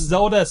the a, next? a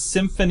Zelda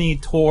Symphony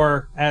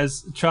tour,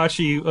 as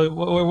Chachi.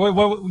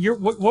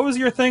 What was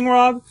your thing,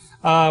 Rob?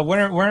 When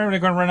are they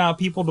going to run out of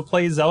people to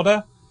play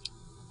Zelda?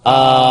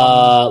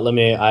 I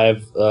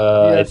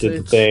Yes, did the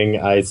it's- thing.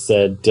 I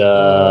said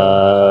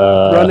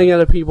running out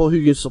of people who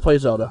used to play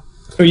Zelda.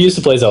 who used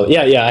to play Zelda.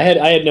 Yeah. I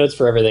had notes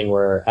for everything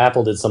where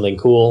Apple did something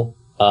cool.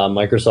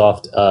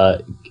 Microsoft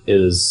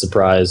is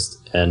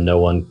surprised, and no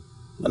one.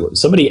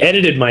 Somebody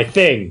edited my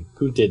thing.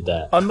 Who did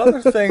that?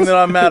 Another thing that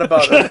I'm mad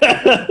about.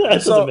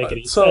 That doesn't make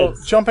any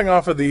sense. Jumping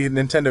off of the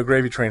Nintendo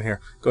gravy train here,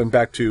 going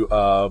back to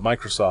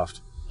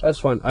Microsoft, That's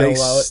fine. I they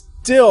allow it.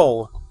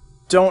 still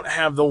don't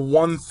have the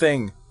one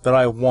thing that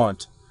I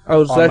want. I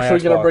was on my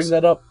actually going to Xbox. bring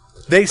that up.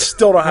 They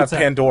still don't have What's that?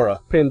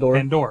 Pandora. Pandora.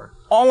 Pandora.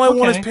 All I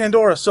want Okay. is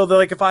Pandora. So that,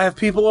 like, if I have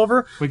people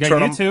over, We got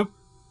turn 'em- YouTube.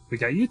 We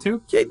got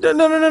YouTube. Yeah,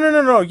 no.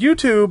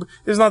 YouTube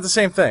is not the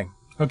same thing.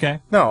 Okay.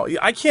 No,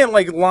 I can't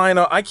like line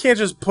up. I can't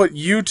just put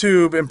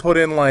YouTube and put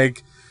in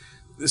like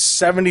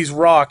 70s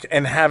rock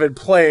and have it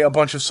play a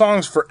bunch of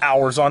songs for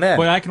hours on end.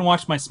 But I can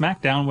watch my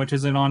SmackDown, which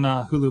isn't on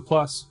Hulu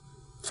Plus.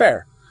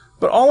 Fair.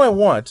 But all I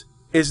want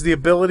is the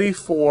ability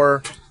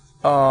for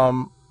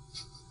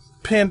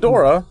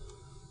Pandora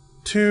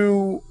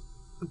to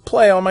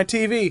play on my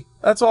TV.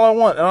 That's all I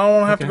want. And I don't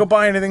want to have to Okay. go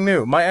buy anything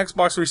new. My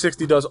Xbox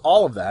 360 does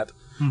all of that.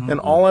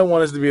 And all I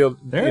want is to be able,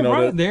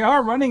 They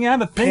are running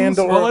out of things.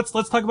 Pandora- Well, let's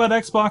talk about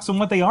Xbox and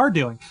what they are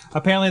doing.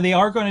 Apparently, they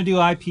are going to do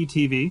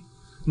IPTV.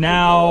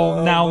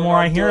 Now, more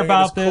I hear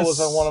about as cool this.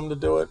 as I want them to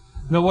do it.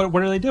 No, what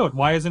are they doing?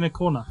 Why isn't it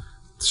cool enough?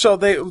 So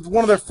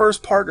one of their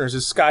first partners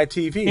is Sky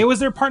TV It was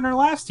their partner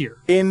last year.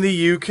 in the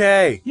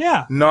UK.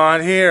 Yeah,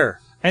 Not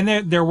here. and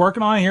they're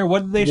working on it here.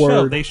 What did they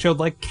show? Word. They showed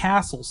like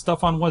Castle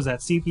stuff on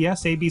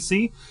CBS,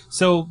 ABC.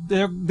 So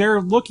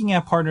they're looking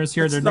at partners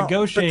here. They're not- but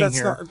negotiating that's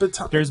here. not- but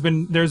Tom- There's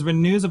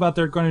been news about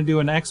they're going to do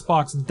an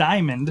Xbox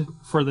Diamond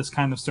for this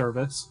kind of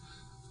service.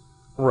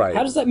 Right.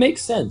 How does that make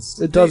sense?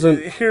 It doesn't.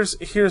 Here's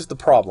the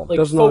problem. Like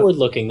does not- forward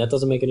looking, that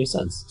doesn't make any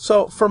sense.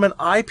 So from an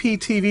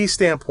IPTV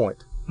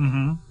standpoint,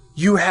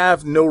 you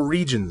have no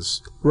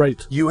regions.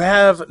 Right. You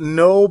have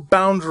no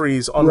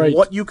boundaries on Right.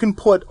 what you can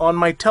put on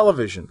my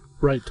television.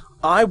 Right.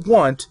 I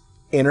want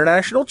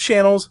international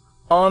channels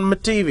on my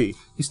TV.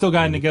 You still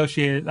got to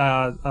negotiate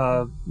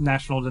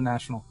national to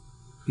national.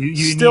 You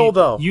Still, need,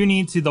 though. you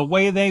need to the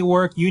way they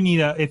work. You need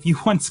if you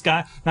want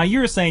Sky. Now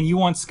you're saying you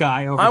want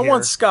Sky over I here.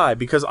 want Sky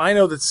because I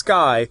know that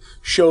Sky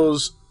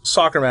shows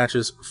soccer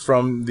matches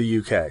from the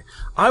UK.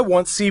 I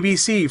want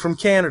CBC from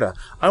Canada.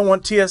 I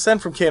want TSN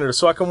from Canada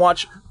so I can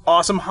watch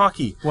awesome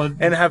hockey Well,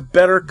 and have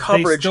better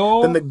coverage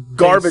than the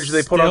garbage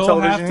they put on still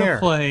television have to here.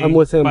 play I'm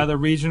with him. by the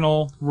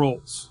regional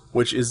rules.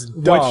 Which is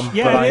dumb, Which,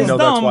 yeah, but it I is know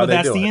that's dumb, why but they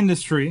that's do the it.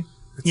 industry.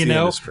 You the know,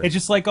 industry. it's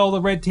just like all the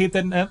red tape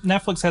that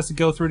Netflix has to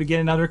go through to get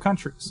in other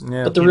countries.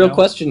 Yeah. But the You real know?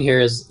 question here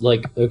is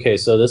like, okay,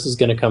 so this is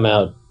going to come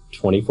out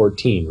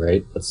 2014,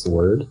 right? That's the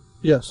word,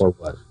 Yes. or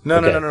what? No,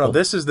 Okay, no. cool.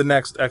 This is the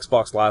next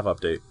Xbox Live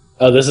update.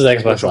 Oh, this is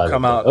Xbox Which will Live.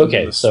 come out Okay,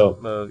 in the so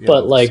you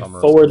but know, like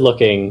summer. forward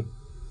looking,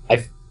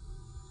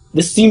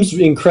 this seems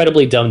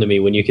incredibly dumb to me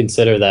when you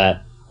consider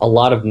that a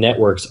lot of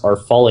networks are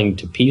falling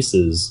to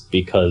pieces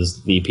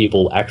because the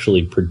people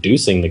actually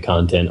producing the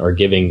content are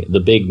giving the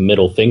big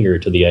middle finger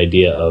to the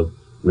idea of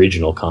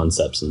regional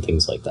concepts and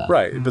things like that.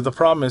 Right, but the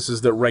problem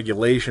is that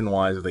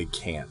regulation-wise, they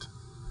can't.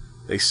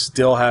 They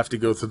still have to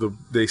go through the.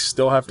 They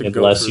still have to go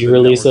Unless through you the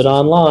release it network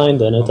system. online,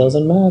 then it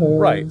doesn't matter.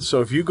 Right.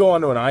 So if you go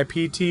onto an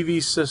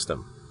IPTV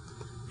system,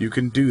 you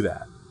can do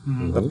that.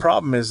 The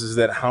problem is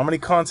that how many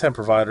content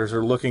providers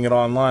are looking at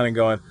online and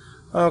going,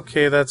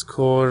 "Okay, that's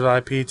cool. There's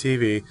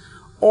IPTV,"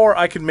 or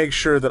I can make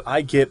sure that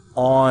I get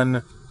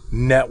on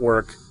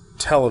network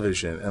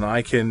television and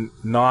I can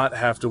not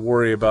have to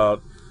worry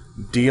about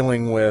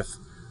dealing with,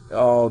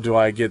 oh, do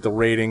I get the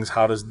ratings?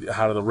 How do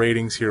the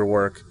ratings here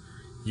work?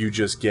 You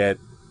just get,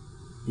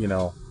 you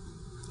know,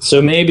 So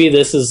maybe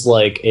this is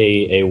like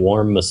a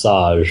warm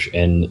massage,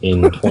 and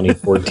in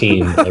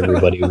 2014,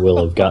 everybody will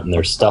have gotten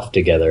their stuff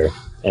together,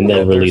 and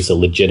then release a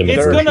legitimate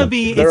It's version. gonna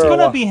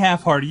be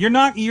half-hearted.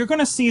 You're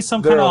gonna see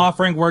some kind of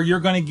offering where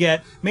you're gonna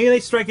get, maybe they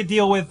strike a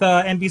deal with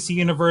NBC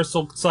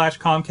Universal /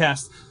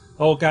 Comcast.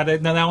 Oh god,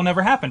 no, that will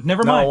never happen.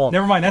 Never mind.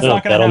 That's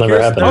not gonna that'll happen. never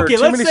happen. Okay,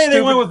 let's say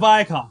they went with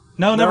Viacom.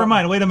 No, never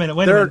mind. Wait a minute.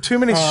 There are too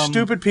many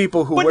stupid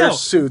people who wear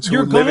suits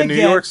who live in New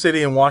York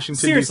City and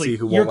Washington, D.C.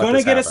 who won't you're let going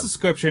this to get a happen.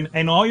 subscription,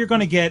 and all you're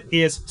going to get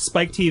is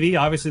Spike TV.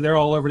 Obviously, they're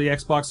all over the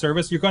Xbox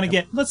service. You're going to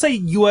get, let's say,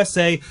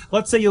 USA.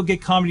 Let's say you'll get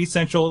Comedy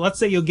Central. Let's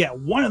say you'll get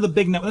one of the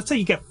big networks. Let's say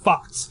you get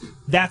Fox.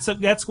 That's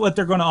what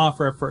they're going to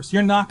offer at first.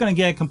 You're not going to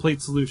get a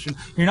complete solution.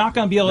 You're not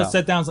going to be able to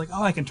sit down and like,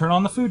 oh, I can turn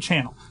on the Food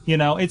Channel. You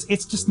know, it's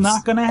just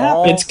not going to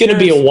happen. It's going to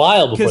be a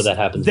while before that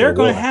happens. They're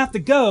going to have to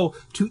go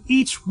to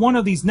each one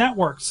of these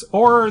networks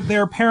or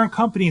their parent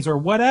companies or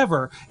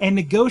whatever and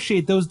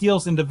negotiate those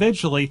deals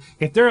individually.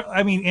 If they're,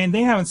 and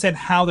they haven't said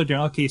how they're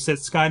doing. Okay, you said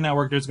Sky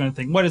Network. There's going to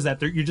think, what is that?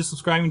 You're just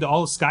subscribing to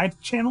all the Sky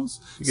channels,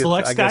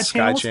 select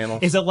Sky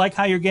channels. Is it like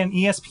how you're getting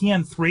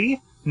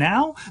ESPN3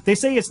 now? They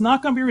say it's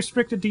not going to be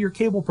restricted to your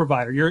cable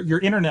provider, your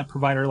internet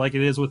provider, like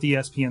it is with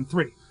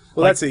ESPN3.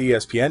 Well, that's an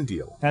ESPN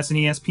deal. That's an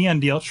ESPN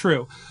deal,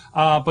 true.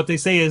 But they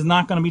say it's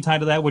not going to be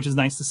tied to that, which is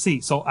nice to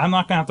see. So I'm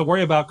not going to have to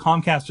worry about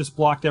Comcast just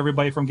blocked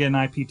everybody from getting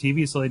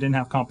IPTV, so they didn't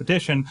have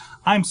competition.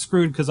 I'm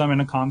screwed because I'm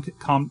in a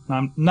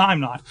I'm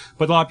not.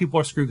 But a lot of people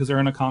are screwed because they're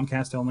in a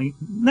Comcast-only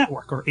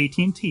network, or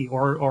AT&T,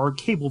 or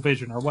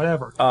Cablevision, or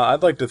whatever.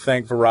 I'd like to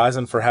thank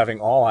Verizon for having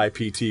all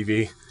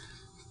IPTV.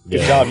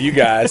 Good job, you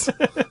guys.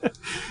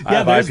 I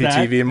have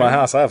IPTV in my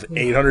house. I have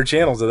 800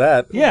 channels of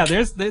that. Yeah,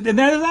 there's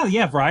that.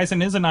 Yeah,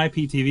 Verizon is an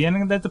IPTV,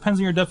 and that depends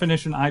on your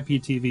definition of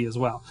IPTV as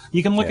well.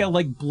 You can look at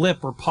like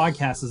Blip or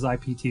podcast as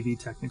IPTV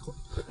technically.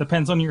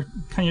 Depends on your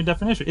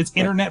definition. It's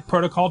Internet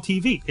Protocol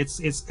TV.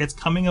 It's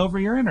coming over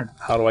your internet.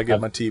 How do I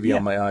get my TV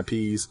on my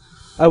IPs?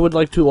 I would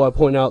like to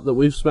point out that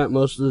we've spent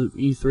most of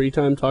the E3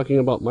 time talking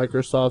about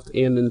Microsoft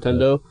and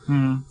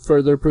Nintendo,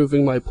 further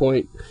proving my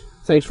point.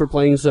 Thanks for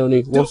playing,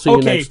 Sony. We'll see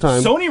you next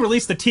time. Sony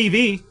released the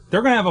TV.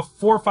 They're going to have a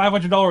 $400 or $500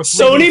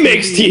 Sony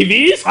makes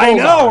TVs? I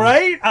know,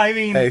 right? I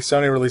mean... Hey,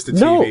 Sony released a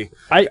TV.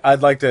 No,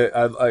 I'd like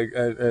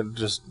to...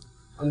 just...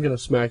 I'm going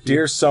to smack you.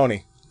 Dear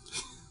Sony,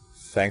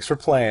 thanks for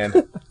playing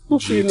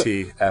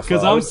GTFO.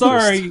 Because I'm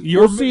sorry,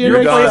 your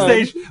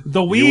PlayStation...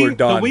 The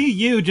Wii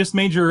U just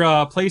made your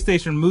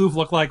PlayStation Move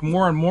look like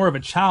more and more of a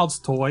child's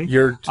toy.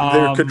 Their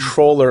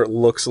controller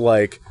looks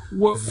like...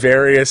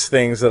 various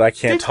things that I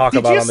can't talk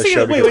about on the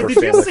show because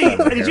we're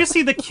family. Did you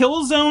see the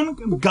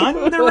Killzone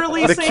gun they're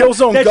releasing? The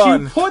Killzone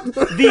gun. You put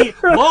the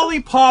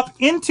lollipop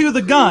into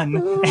the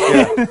gun.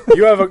 Yeah.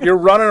 You're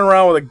running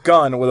around with a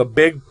gun with a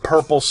big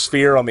purple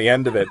sphere on the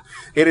end of it.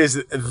 It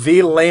is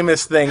the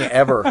lamest thing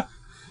ever.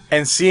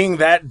 And seeing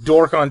that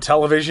dork on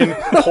television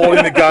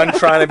holding the gun,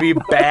 trying to be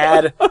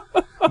bad,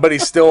 but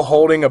he's still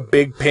holding a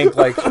big pink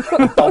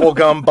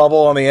bubblegum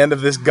bubble on the end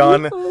of this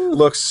gun,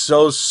 looks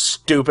so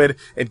stupid.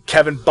 And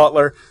Kevin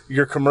Butler,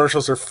 your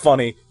commercials are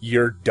funny.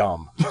 You're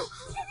dumb.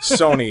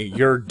 Sony,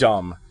 you're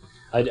dumb.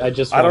 I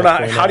don't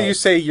know. How do you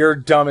say you're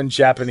dumb in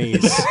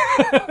Japanese?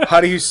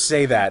 How do you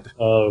say that?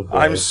 Oh, boy.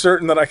 I'm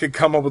certain that I could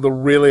come up with a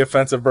really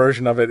offensive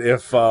version of it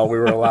if we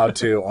were allowed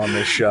to on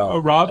this show.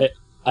 Rob?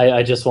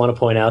 I just want to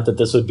point out that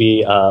this would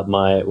be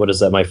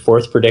my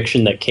fourth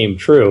prediction that came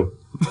true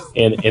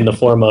in the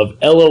form of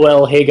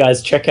LOL, hey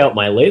guys, check out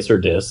my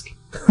Laserdisc.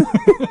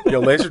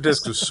 Yo,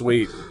 Laserdisc was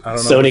sweet. I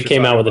don't know. Sony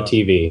came out with a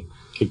TV.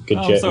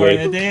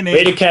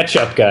 Way to catch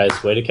up,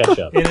 guys. Way to catch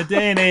up. In a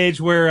day and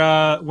age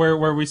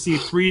where we see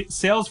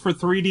sales for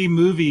 3D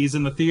movies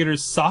in the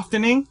theaters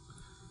softening.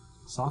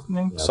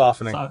 Softening.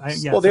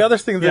 Well, the other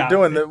thing they're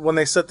doing that when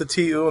they set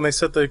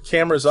the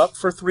cameras up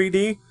for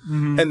 3D,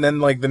 and then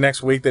like the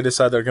next week they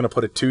decide they're going to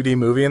put a 2D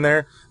movie in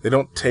there, they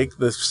don't take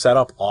the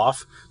setup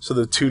off, so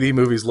the 2D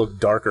movies look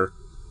darker.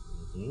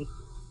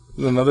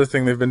 Another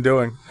thing they've been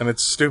doing, and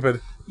it's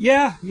stupid.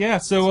 Yeah.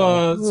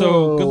 So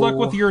good luck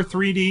with your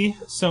 3D,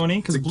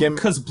 Sony,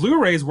 because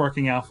Blu-ray's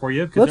working out for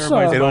you.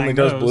 It only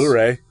does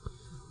Blu-ray.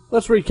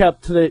 Let's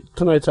recap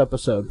tonight's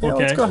episode. Yeah,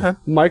 let's go ahead.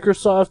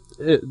 Microsoft,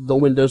 the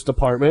Windows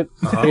department,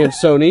 and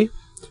Sony,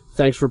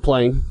 thanks for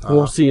playing.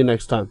 We'll see you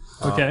next time.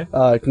 Okay.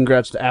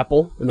 Congrats to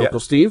Apple and Uncle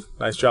Steve.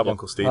 Nice job,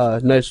 Uncle Steve.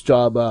 Nice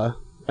job,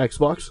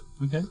 Xbox.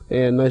 Okay.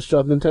 And nice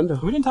job,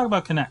 Nintendo. We didn't talk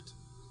about Kinect.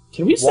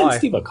 Can we send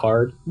Steve a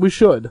card? We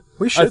should.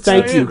 A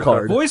thank you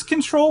card. Voice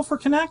control for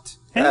Kinect?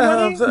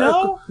 Anybody?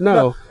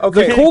 No.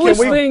 Okay. The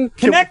coolest thing.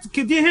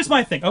 Kinect. Here's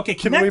my thing. Okay,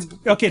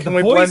 Kinect. Can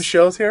we blend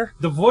shows here?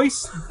 The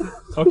voice.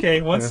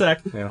 Okay, one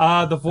sec.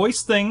 Yeah. The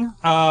voice thing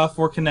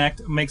for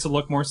Kinect makes it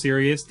look more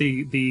serious.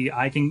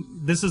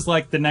 This is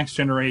like the next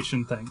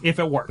generation thing if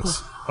it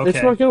works. Okay.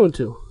 It's not going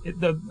to.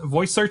 The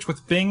voice search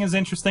with Bing is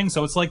interesting.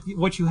 So it's like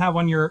what you have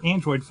on your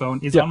Android phone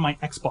is on my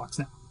Xbox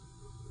now.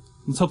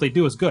 Let's hope they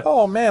do as good.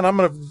 Oh man, I'm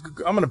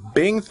gonna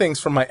Bing things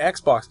from my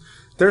Xbox.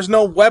 There's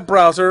no web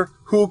browser.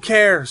 Who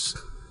cares?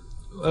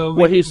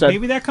 What he said.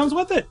 Maybe that comes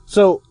with it.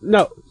 So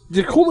no,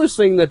 the coolest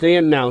thing that they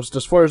announced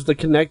as far as the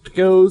Kinect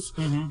goes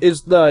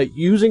is the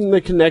using the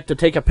Kinect to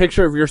take a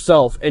picture of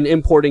yourself and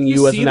importing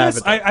you as an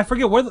avatar. I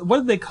forget what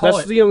did they call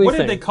That's it. the only what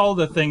thing. did they call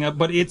the thing?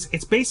 But it's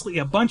basically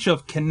a bunch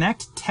of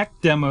Kinect tech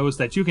demos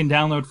that you can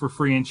download for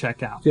free and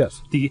check out.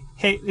 Yes.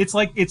 It's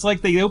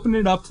like they opened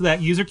it up to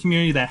that user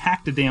community that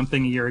hacked the damn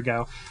thing a year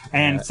ago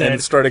and said,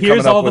 and started "Here's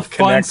coming up all with the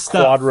fun Kinect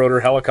stuff." quad rotor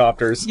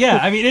helicopters. Yeah,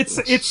 I mean it's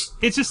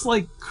just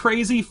like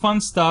crazy fun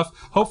stuff.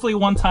 Hopefully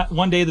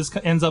one day this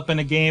ends up in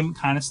a game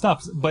kind of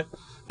stuff, but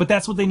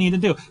that's what they need to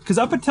do. Because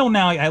up until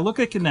now, I look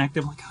at Kinect,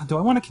 I'm like, oh, do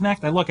I want to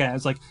Kinect? I look at it,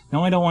 it's like,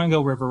 no, I don't want to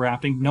go river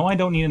rafting. No, I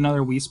don't need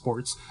another Wii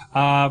Sports.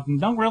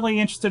 Not really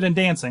interested in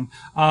dancing.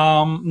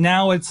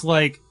 Now it's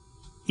like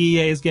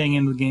EA is getting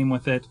into the game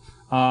with it,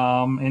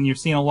 and you're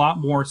seeing a lot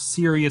more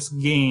serious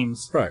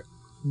games Right.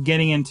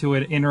 getting into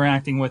it,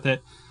 interacting with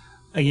it.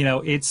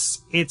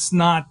 It's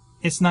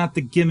not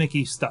the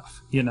gimmicky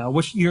stuff,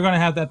 which you're going to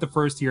have that the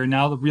first year.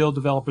 Now the real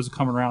developers are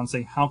coming around and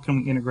saying, how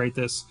can we integrate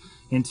this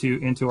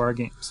into our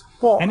games?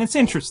 Well, and it's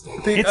interesting.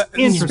 It's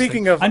interesting.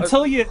 Speaking of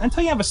until you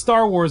have a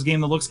Star Wars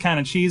game that looks kind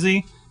of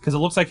cheesy because it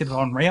looks like it's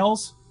on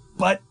rails,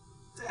 but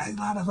a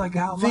lot of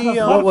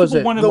what was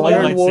it? Wanted The to play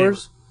Modern lightsabers.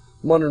 Wars?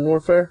 Modern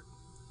Warfare?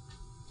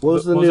 What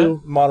was the was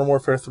new? Modern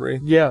Warfare 3.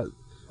 Yeah.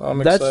 I'm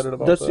That's excited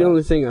about that's that. the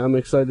only thing I'm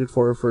excited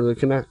for the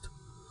Kinect.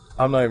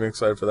 I'm not even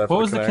excited for that. What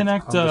for was the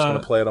Kinect, I'm just going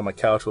to play it on my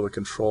couch with a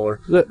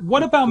controller.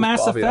 What about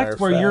Mass Bobby and I Effect,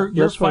 are where fat. you're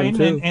That's fine,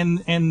 fighting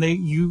too. and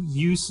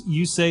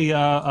you say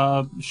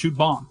shoot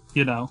bomb,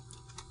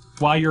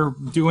 while you're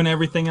doing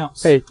everything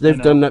else. Hey, they've you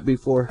know? done that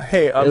before.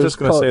 Hey, I'm It was just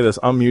going to called- say this.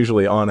 I'm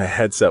usually on a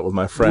headset with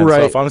my friends. So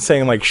Right. if I'm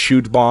saying, like,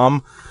 shoot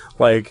bomb,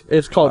 like,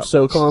 It's called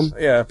SOCOM.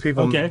 yeah,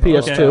 people... Okay,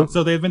 PS2. okay.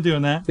 So they've been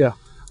doing that. Yeah.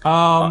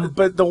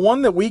 But the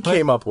one that we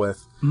came up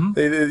with,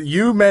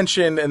 you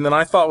mentioned, and then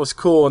I thought was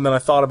cool, and then I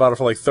thought about it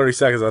for like 30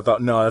 seconds. I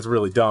thought, no, that's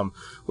really dumb.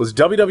 Was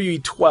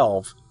WWE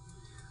 12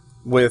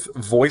 with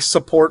voice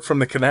support from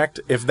the Kinect?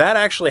 If that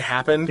actually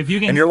happened, If you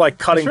can, and you're like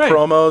cutting that's right.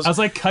 promos, I was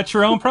like, cut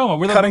your own promo.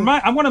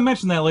 I'm going to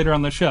mention that later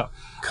on the show.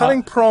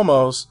 cutting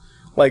promos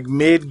like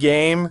mid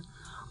game,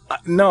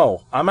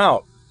 no, I'm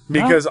out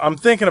because I'm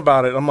thinking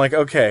about it. I'm like,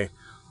 okay.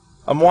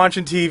 I'm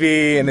watching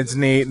TV and it's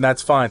neat and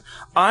that's fine.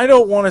 I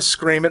don't want to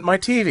scream at my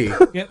TV.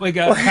 Yeah, we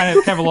got kind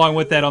of along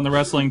with that on the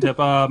wrestling tip.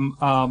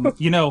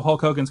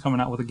 Hulk Hogan's coming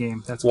out with a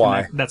game. That's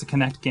Why? That's a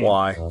Kinect game.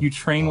 Why? You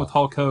train with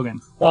Hulk Hogan.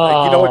 You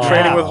know what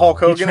training with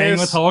Hulk You Hogan train is?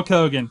 with Hulk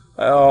Hogan.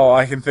 Oh,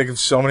 I can think of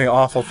so many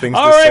awful things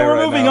All to right, say we're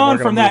right moving now. on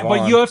We're from gonna that. move But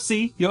on.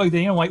 UFC,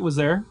 Dana White was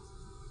there.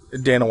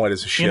 Dana White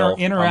is a shill. I'm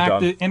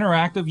done.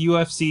 Interactive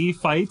UFC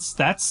fights.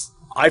 That's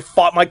I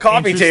fought my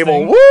coffee table.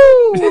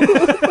 Interesting.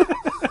 Woo!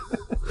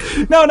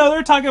 no.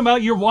 They're talking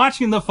about you're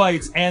watching the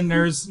fights and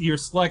you're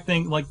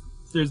selecting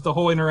there's the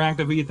whole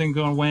interactive who you think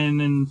going to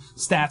win and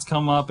stats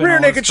come up. And Rear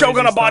all this naked choke crazy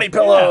on a stuff. body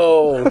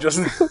pillow. Just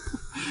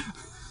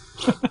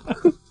Yeah.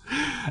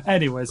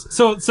 Anyways,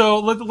 so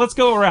let's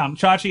go around.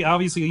 Chachi,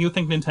 obviously you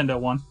think Nintendo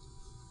won.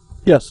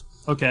 Yes.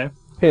 Okay.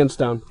 Hands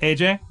down.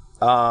 AJ?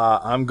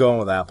 I'm going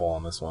with Apple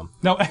on this one.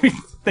 No, I mean,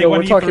 they No, won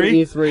we're talking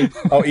E3.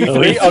 E3. Oh,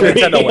 E3? Oh, E3.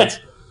 Nintendo wins.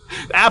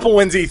 Apple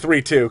wins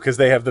E3 too because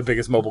they have the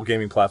biggest mobile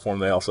gaming platform.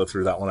 They also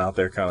threw that one out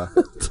there, kind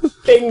of.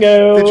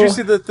 Bingo. Did you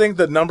see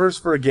the numbers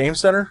for a Game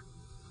Center?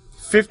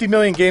 50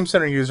 million Game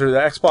Center users. The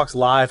Xbox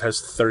Live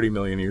has 30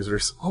 million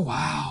users. Oh,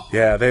 wow.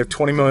 Yeah, they have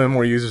 20 million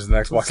more users than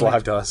Xbox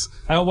Live does.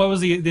 What was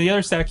the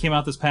other stat came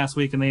out this past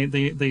week, and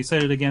they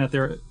said it again at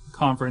their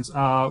conference.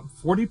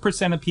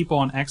 40% of people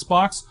on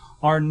Xbox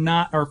are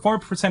not, or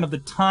 4% of the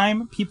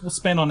time people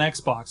spend on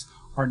Xbox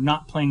are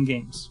not playing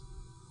games.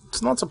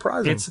 It's not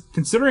surprising. It's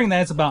considering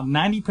that it's about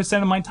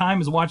 90% of my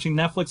time is watching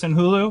Netflix and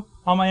Hulu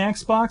on my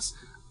Xbox.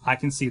 I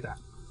can see that.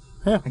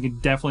 Yeah. I can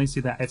definitely see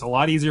that. It's a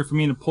lot easier for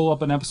me to pull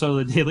up an episode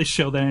of The Daily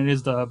Show than it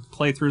is to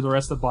play through the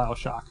rest of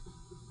BioShock.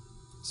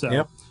 So,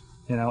 Yep.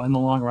 in the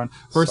long run.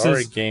 Versus,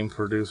 Sorry, game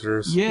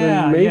producers. yeah,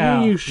 Then maybe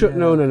yeah, you shouldn't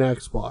yeah. own an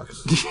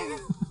Xbox.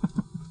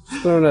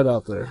 Throwing that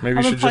out there. Maybe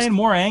I've you been should playing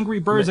more Angry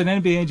Birds and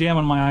NBA Jam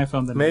on my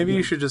iPhone than Maybe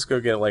you should just go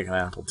get like an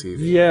Apple TV.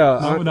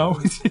 Yeah. No.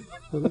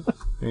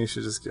 You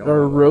should just get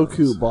Or a one of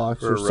Roku those.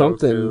 box or a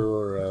something. Roku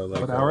or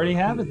like But I already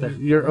have it there.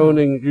 You're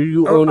owning.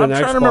 You own I'm an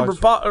trying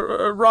Xbox. to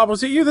remember. Rob,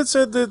 was it you that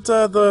said that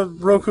the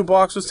Roku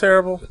box was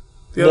terrible?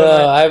 The No,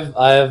 other night?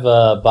 I have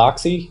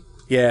Boxy,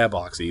 Yeah,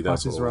 Boxy.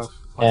 That's Boxy's what it was.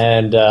 rough.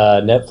 and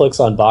Netflix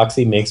on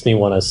Boxy makes me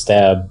want to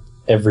stab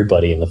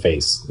everybody in the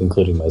face,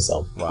 including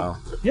myself. Wow.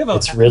 You have a,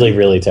 It's really,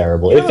 really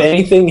terrible. If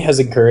anything has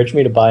encouraged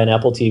me to buy an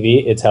Apple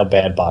TV, it's how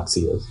bad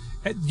Boxy is.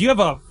 do you have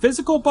a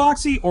physical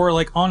Boxy or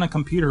like on a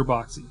computer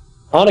Boxy?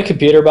 On a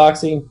computer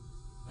Boxy,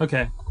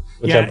 Okay.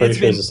 which yeah, I'm pretty it's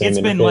sure been is the same it's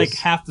been interface. like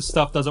half the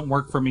stuff doesn't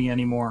work for me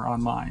anymore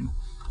on mine.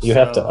 You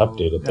have to So,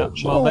 update it, yeah,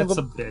 don't you? well, Oh, that's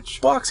the- a bitch.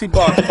 Boxy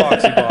box,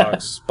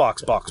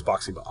 boxy box,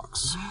 boxy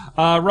box.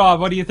 Rob,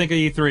 what do you think of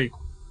E3?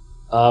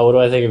 What do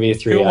I think of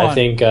E3? Who won? I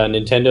think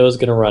Nintendo is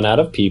going to run out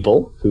of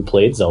people who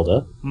played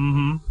Zelda.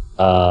 Mm-hmm.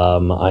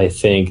 I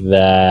think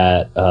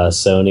that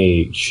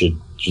Sony should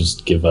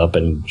just give up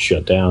and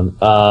shut down.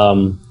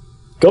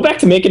 Go back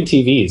to making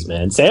TVs,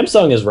 man.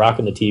 Samsung is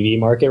rocking the TV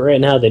market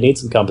right now. They need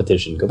some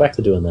competition. Go back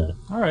to doing that.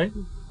 All right.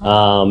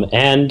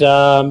 And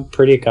I'm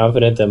pretty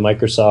confident that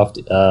Microsoft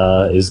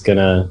is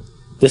gonna.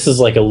 This is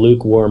like a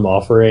lukewarm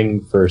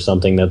offering for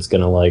something that's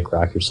gonna like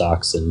rock your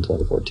socks in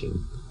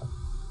 2014.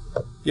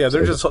 Yeah,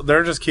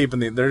 they're just keeping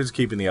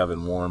the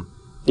oven warm.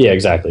 Yeah,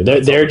 exactly.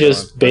 They're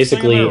just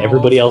basically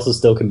everybody else is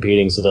still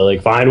competing, so they're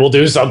like, fine, we'll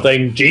do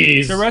something.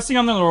 Jeez. They're resting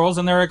on their laurels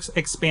and they're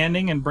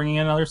expanding and bringing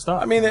in other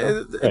stuff. I mean,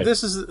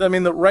 this is. I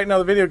mean, right now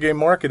the video game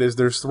market is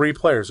there's 3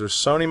 players. There's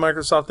Sony,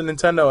 Microsoft, and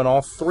Nintendo, and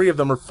all 3 of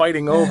them are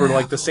fighting over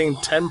like the same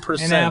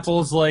 10%. And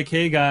Apple's like,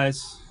 hey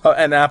guys.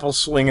 And Apple's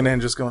swinging in,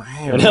 just going.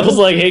 Hey, and Apple's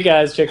like, hey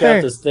guys, check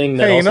out this thing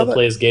that also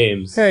plays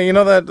games. Hey, you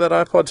know that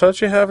iPod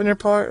Touch you have in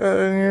your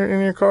in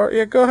your car?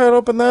 Yeah, go ahead,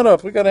 open that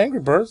up. We got Angry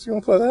Birds. You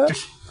want to play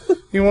that?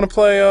 You want to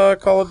play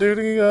Call of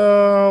Duty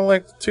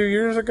like 2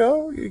 years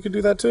ago? You could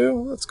do that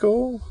too. That's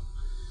cool.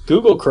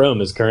 Google Chrome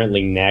is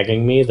currently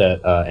nagging me that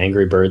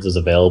Angry Birds is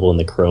available in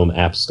the Chrome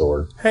App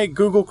Store. Hey,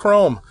 Google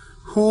Chrome.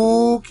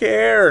 Who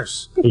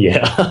cares?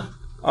 Yeah.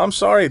 I'm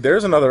sorry.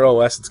 There's another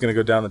OS that's going to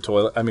go down the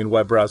toilet. I mean,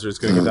 web browser is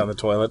going to go down the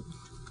toilet.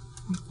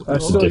 I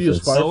still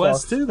use Firefox.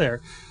 OS 2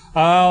 there.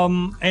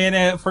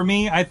 And for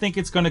me, I think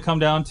it's going to come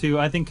down to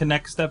I think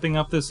Kinect stepping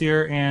up this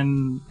year,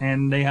 and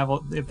they have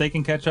if they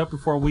can catch up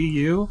before Wii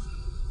U.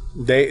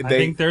 I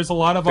think there's a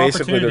lot of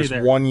opportunity there. Basically,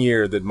 there's 1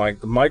 year that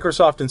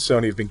Microsoft and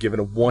Sony have been given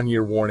a 1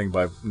 year warning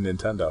by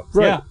Nintendo.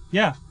 Right.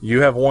 Yeah.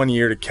 You have 1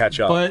 year to catch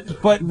up.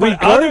 But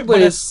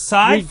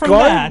aside from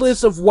that,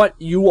 regardless of what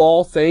you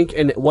all think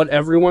and what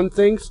everyone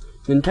thinks,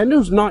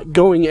 Nintendo's not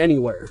going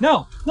anywhere.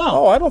 No.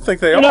 Oh, I don't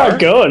think they are. They're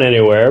not going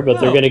anywhere, but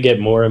they're going to get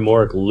more and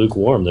more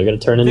lukewarm. They're going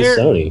to turn into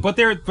Sony. But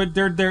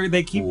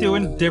they keep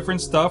doing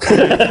different stuff.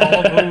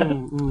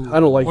 I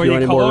don't like you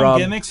anymore, Rob.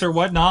 Gimmicks or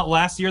whatnot.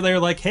 Last year they were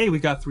like, "Hey, we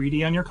got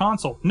 3D on your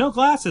console. No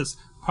glasses.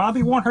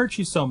 Probably won't hurt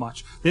you so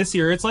much." This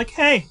year it's like,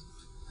 "Hey,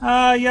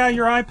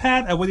 your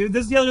iPad."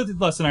 This is the other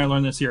lesson I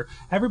learned this year.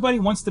 Everybody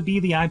wants to be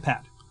the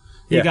iPad.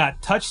 You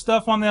got touch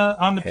stuff on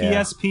the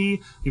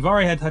PSP. You've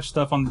already had touch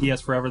stuff on the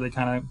DS forever. They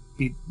kind of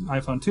beat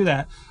iPhone to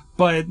that.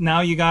 But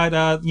now you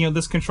got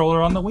this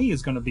controller on the Wii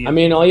is going to be. I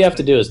mean, all you have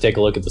to do is take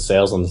a look at the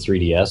sales on the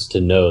 3DS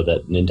to know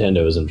that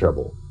Nintendo is in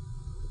trouble.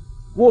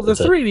 Well, the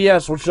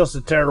 3DS was just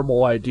a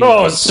terrible idea.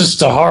 Oh, it's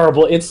just a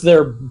horrible. It's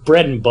their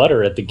bread and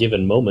butter at the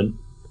given moment.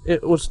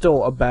 It was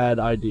still a bad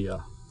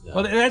idea. Yeah.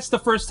 Well, that's the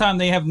first time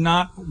they have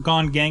not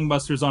gone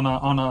gangbusters on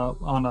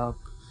a.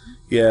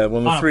 Yeah,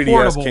 when the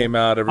 3DS came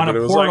out, everybody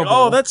was like,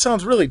 "Oh, that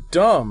sounds really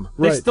dumb."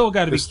 They still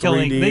got to be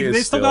killing.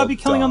 They still got to be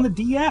killing on the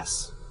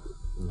DS.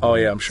 Oh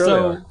yeah, I'm sure they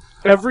are.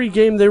 Every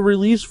game they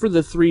release for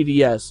the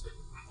 3DS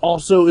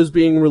also is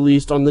being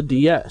released on the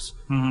DS,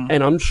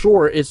 and I'm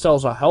sure it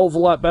sells a hell of a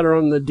lot better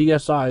on the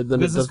DSi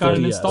than it does the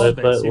DS.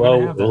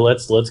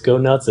 Let's go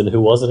nuts. And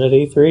who wasn't at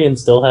E3 and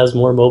still has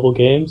more mobile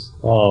games?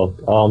 Oh,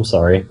 I'm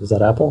sorry. Is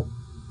that Apple?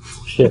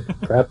 Shit,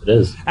 crap, it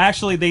is.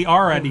 Actually, they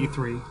are at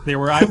E3. They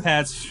were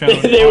iPads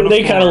shown.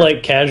 they kind of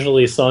like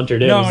casually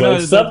sauntered in.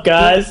 What's up,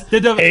 guys?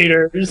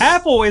 Haters.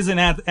 Apple isn't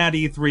at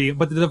E3,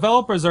 but the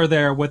developers are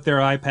there with their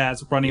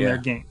iPads running their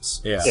games.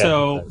 Yeah.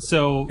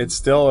 So it's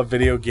still a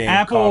video game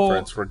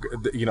conference where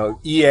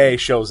EA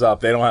shows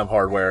up. They don't have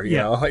hardware. You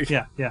know.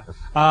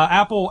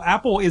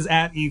 Apple is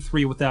at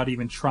E3 without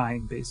even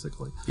trying,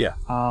 basically. Yeah.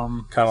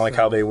 Kind of like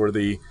how they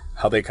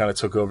kind of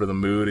took over the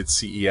mood at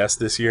CES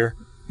this year.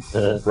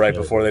 Right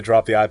before they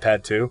dropped the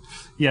iPad 2.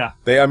 Yeah.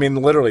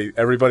 Literally,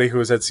 everybody who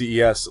was at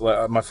CES,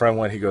 my friend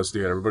went, he goes,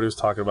 dude, everybody was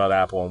talking about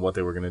Apple and what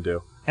they were going to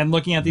do. And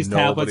looking at these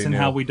tablets and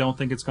how we don't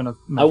think it's going to...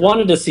 I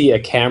wanted to see a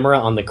camera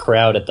on the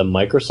crowd at the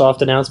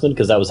Microsoft announcement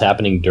because that was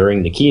happening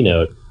during the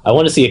keynote. I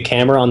want to see a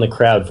camera on the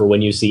crowd for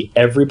when you see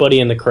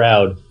everybody in the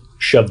crowd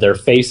shove their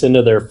face into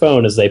their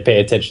phone as they pay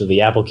attention to the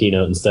Apple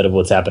keynote instead of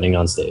what's happening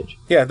on stage.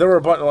 Yeah, there were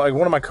a bunch, like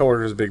one of my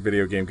coworkers is a big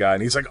video game guy,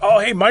 and he's like, "Oh,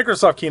 hey,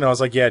 Microsoft keynote." I was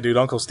like, "Yeah, dude,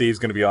 Uncle Steve's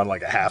going to be on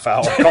like a half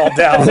hour. Calm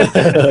down."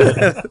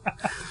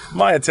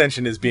 My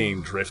attention is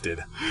being drifted.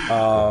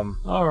 All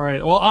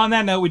right. Well, on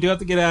that note, we do have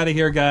to get out of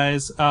here,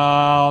 guys.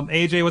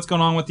 AJ, what's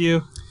going on with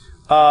you?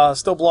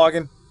 Still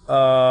blogging.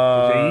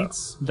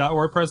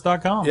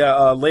 AJEats.wordpress.com.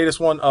 Yeah, latest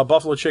one,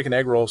 Buffalo chicken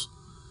egg rolls.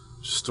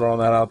 Just throwing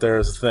that out there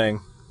as a thing.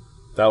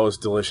 That was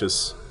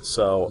delicious.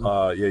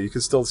 So, you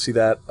can still see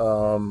that.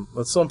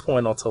 At some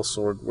point, I'll tell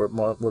Sword what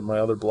my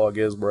other blog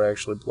is, where I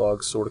actually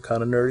blog sort of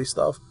kind of nerdy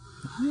stuff.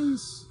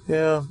 Nice.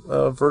 Yeah,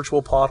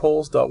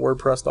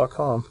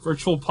 virtualpotholes.wordpress.com.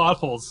 Virtual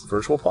potholes.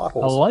 Virtual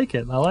potholes. I like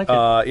it.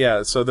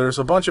 Yeah, so there's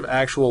a bunch of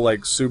actual,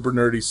 like, super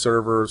nerdy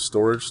server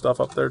storage stuff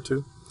up there,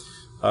 too.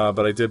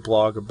 But I did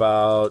blog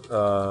about,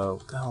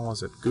 what the hell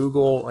was it?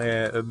 Google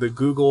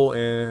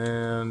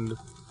and...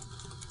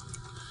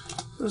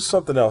 There's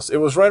something else. It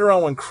was right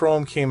around when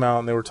Chrome came out,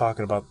 and they were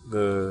talking about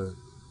the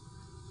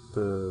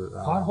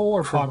pothole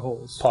or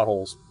potholes?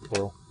 Potholes,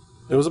 plural.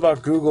 It was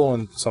about Google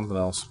and something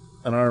else,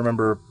 and I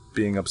remember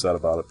being upset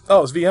about it. Oh,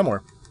 it was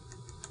VMware,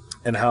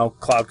 and how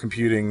cloud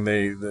computing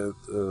I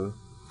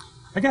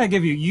gotta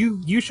give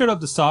you showed up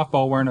to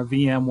softball wearing a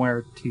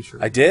VMware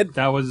T-shirt. I did.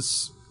 That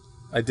was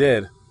I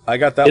did. I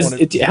got that one.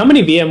 How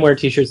many VMware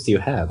T-shirts do you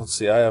have? Let's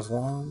see. I have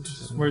one.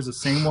 Where's the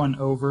same one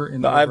over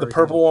and No, over I have the again?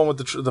 purple one with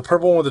the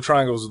purple one with the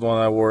triangles is the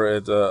one I wore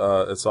at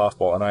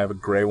softball, and I have a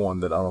gray one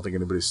that I don't think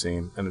anybody's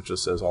seen, and it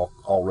just says all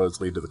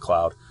roads lead to the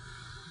cloud.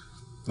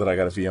 That I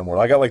got a VMworld.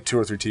 I got like 2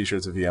 or 3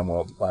 T-shirts of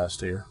VMworld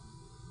last year.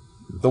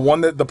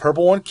 The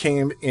purple one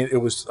came in. It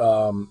was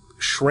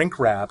shrink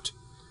wrapped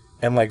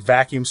and like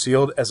vacuum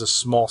sealed as a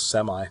small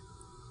semi.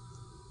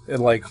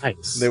 And like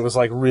Nice. it was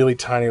like really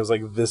tiny. It was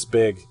like this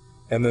big.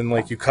 And then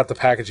like you cut the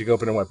package, you go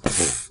open and went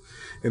poof,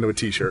 into a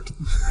T-shirt.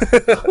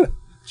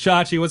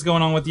 Chachi, what's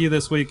going on with you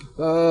this week?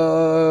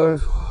 I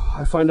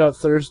find out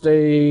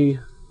Thursday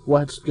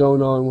what's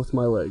going on with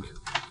my leg.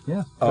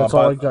 Yeah. That's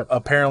all I got.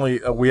 Apparently,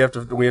 we have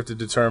to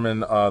determine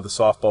the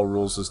softball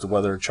rules as to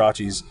whether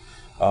Chachi's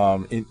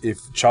if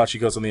Chachi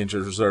goes on the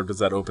injured reserve, does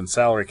that open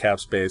salary cap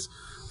space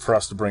for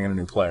us to bring in a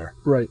new player?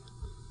 Right.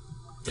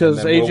 Because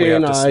And then will we AJ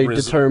and have to I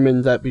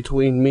determined that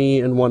between me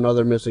and one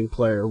other missing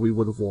player, we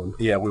would have won.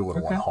 Yeah, we would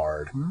have Okay. won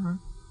hard.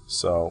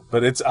 So,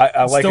 but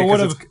I like Still it because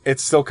would've-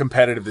 it's still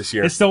competitive this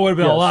year. It still would have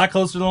been a Yes. lot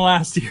closer than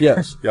last year.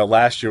 Yes. Yeah,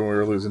 last year when we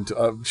were losing,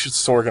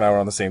 Sorg and I were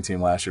on the same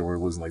team last year. We were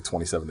losing like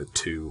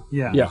 27-2.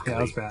 Yeah. Yeah. That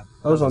was bad.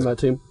 I was on that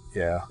team.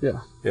 Yeah,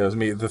 Yeah. it was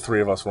me. The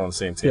 3 of us were on the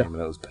same team, Yeah. and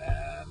it was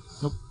bad.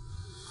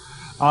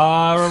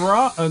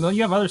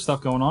 You have other stuff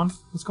going on.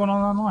 What's going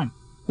on online?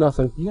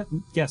 Nothing.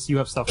 Yes, you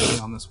have stuff going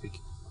on this week.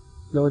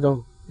 No, I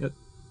don't.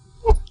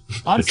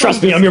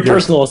 Trust me, I'm your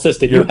personal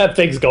assistant. You have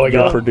things going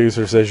Your on.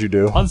 producer says you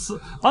do.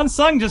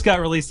 Unsung just got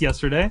released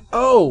yesterday.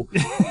 Oh!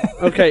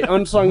 Okay,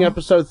 Unsung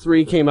Episode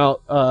 3 came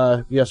out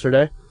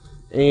yesterday,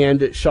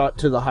 and it shot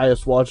to the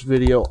highest watched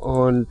video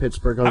on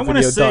Pittsburgh on I want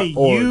to say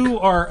video.org. you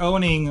are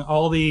owning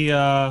all the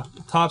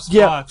top spots.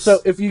 Yeah, so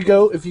if you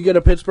go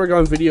to Pittsburgh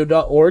on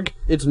video.org,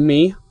 it's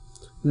me,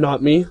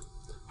 not me,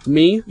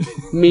 me,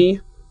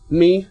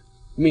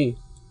 me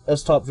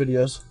as top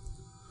videos,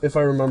 if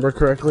I remember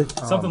correctly.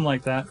 Something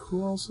like that.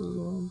 Who else is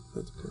on?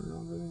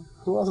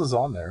 Who else is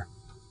on there?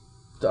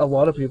 A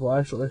lot of people,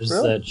 actually. There's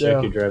Really? that chick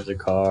Yeah. who drives a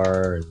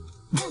car. And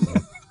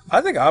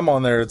I think I'm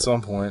on there at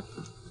some point.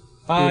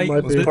 It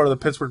might Was be. part of the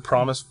Pittsburgh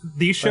Promise.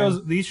 These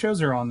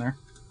shows are on there.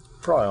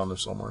 Probably on there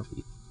somewhere.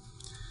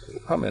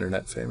 I'm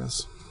internet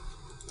famous.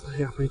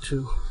 Yeah, me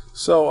too.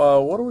 So,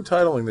 what are we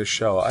titling this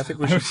show? I think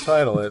we should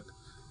title it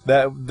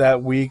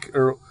that week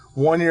or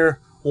 1 year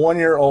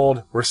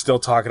old. We're still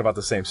talking about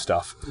the same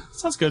stuff.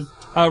 Sounds good.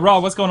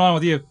 Rob, what's going on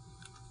with you?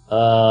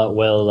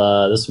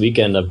 this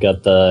weekend I've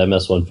got the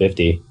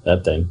MS-150.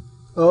 That thing.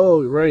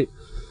 Oh, right.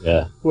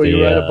 Yeah. Where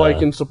you ride a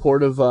bike in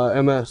support of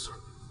MS.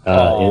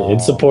 in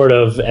support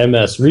of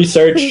MS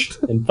research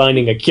and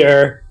finding a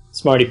cure.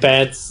 Smarty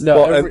pants.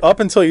 No, Well, and up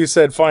until you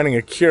said finding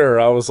a cure,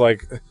 I was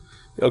like,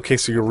 okay,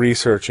 so you're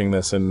researching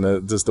this,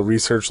 and does the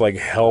research like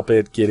help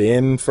it get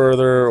in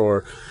further,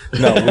 or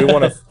no? We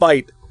want to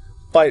fight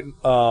Fighting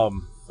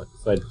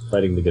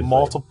the good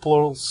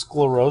multiple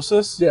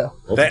sclerosis. yeah.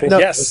 fight. No,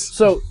 Yes.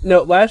 So,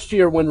 no, last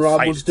year when Rob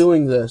Fight was it.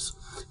 doing this,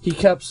 he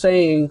kept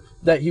saying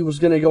that he was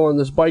going to go on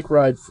this bike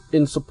ride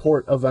in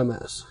support of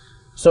MS.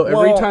 So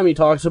every Well- time he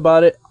talks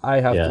about it, I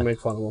have Yeah. to make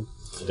fun of him.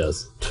 It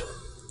does.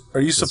 Are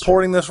you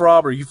supporting this,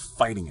 Rob, or are you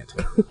fighting it?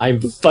 I'm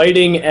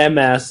fighting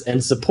MS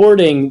and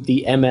supporting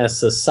the MS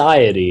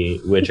Society,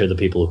 which are the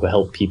people who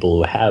help people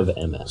who have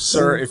MS.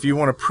 Sir, if you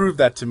want to prove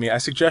that to me, I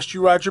suggest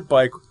you ride your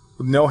bike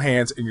with no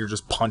hands and you're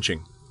just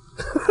punching.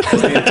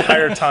 Just the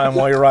entire time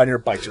while you're riding your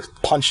bike, just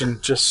punching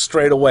just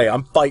straight away.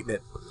 I'm fighting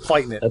it.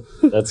 Fighting it.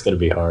 That's going to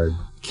be hard.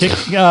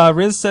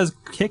 Riz says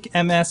kick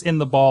MS in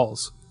the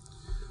balls.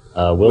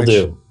 Will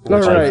do. All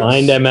If I right.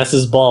 find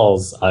MS's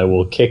balls, I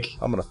will kick.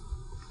 I'm gonna.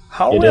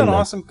 How are Get we in on there.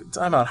 Awesome?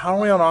 Time out. How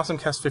are we on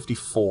AwesomeCast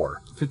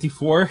 54?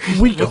 54.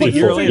 We A couldn't year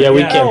figure- later. Yeah,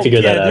 we can't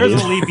figure that out There's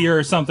either. a leap year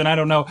or something. I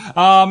don't know.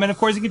 And of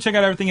course, you can check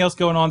out everything else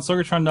going on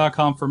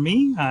Sorgatron.com for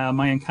me.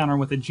 My encounter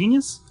with a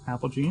genius,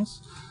 Apple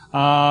Genius.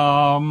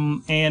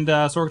 And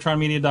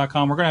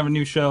SorgatronMedia.com. We're going to have a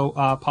new show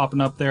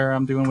popping up there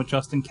I'm doing with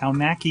Justin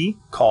Kaunacki.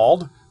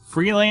 Called?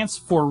 Freelance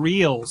for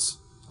Reals.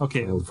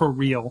 Okay, for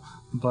real.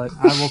 But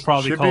I will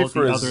probably Should call be it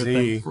for the a other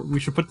Z. thing. We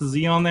should put the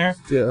Z on there.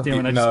 Yeah.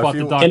 Damn it, I No, just if bought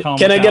you- the .com.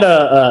 Can I get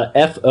without.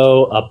 a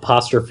FO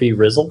apostrophe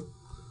Rizzle?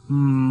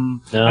 No?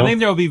 I think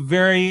there will be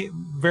very,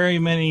 very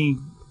many.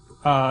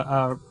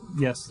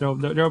 Yes, there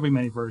will be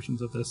many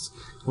versions of this.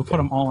 We'll put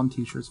them all on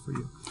T-shirts for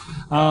you.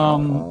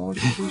 Oh,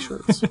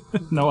 t-shirts.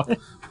 No,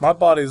 My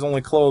body is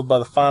only clothed by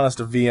the finest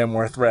of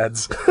VMware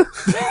threads.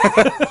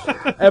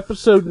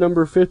 Episode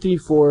number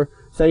 54.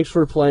 Thanks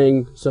for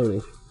playing,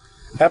 Sony.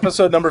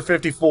 Episode number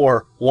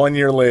 54. 1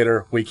 year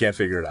later, we can't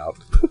figure it out.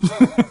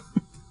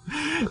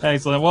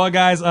 excellent. Well,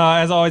 guys,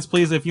 as always,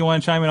 please, if you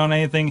want to chime in on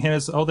anything, hit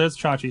us. Oh, there's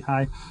Chachi.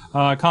 Hi.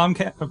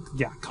 Contact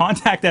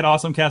at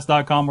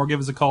awesomecast.com or give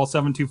us a call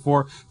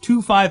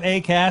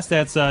 724-25-ACAST.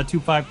 That's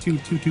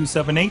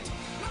 252-2278.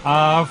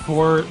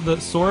 For the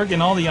Sorg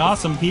and all the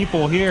awesome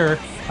people here,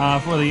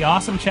 for the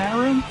awesome chat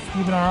room,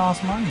 even our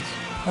awesome minds.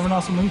 Have an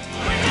awesome week. I'm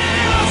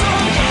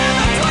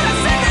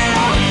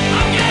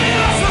getting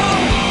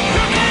awesome.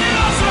 You're getting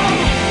awesome.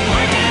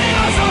 We're getting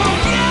awesome.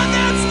 Yeah,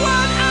 that's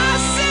what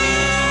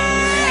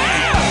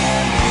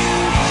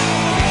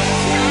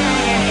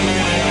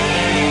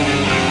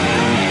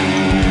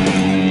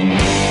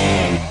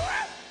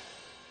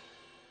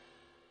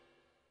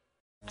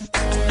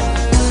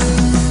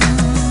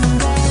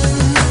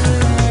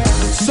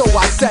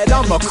said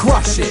I'ma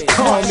crush it.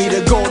 Call me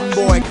the golden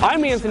boy.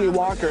 I'm Anthony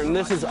Walker, and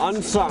this is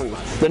Unsung,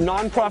 the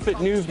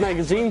nonprofit news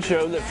magazine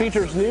show that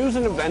features news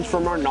and events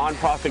from our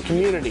nonprofit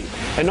community,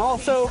 and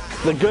also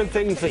the good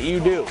things that you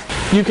do.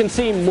 You can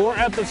see more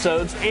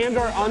episodes and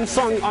our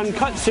Unsung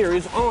Uncut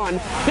series on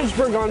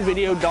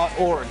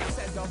PittsburghOnVideo.org.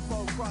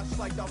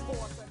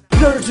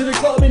 Nerds to the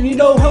club and you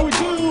know how we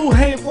do.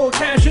 Handful of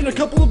cash and a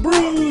couple of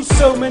brews.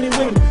 So many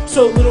women,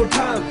 so little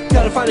time.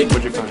 Gotta find a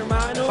good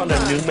I found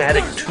a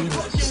pneumatic tube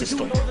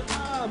system.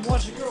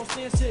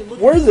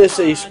 Were this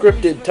a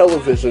scripted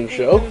television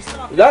show,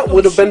 that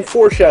would have been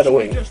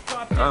foreshadowing. Either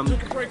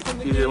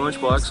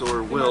Lunchbox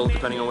or Will,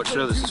 depending on what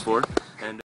show this is for.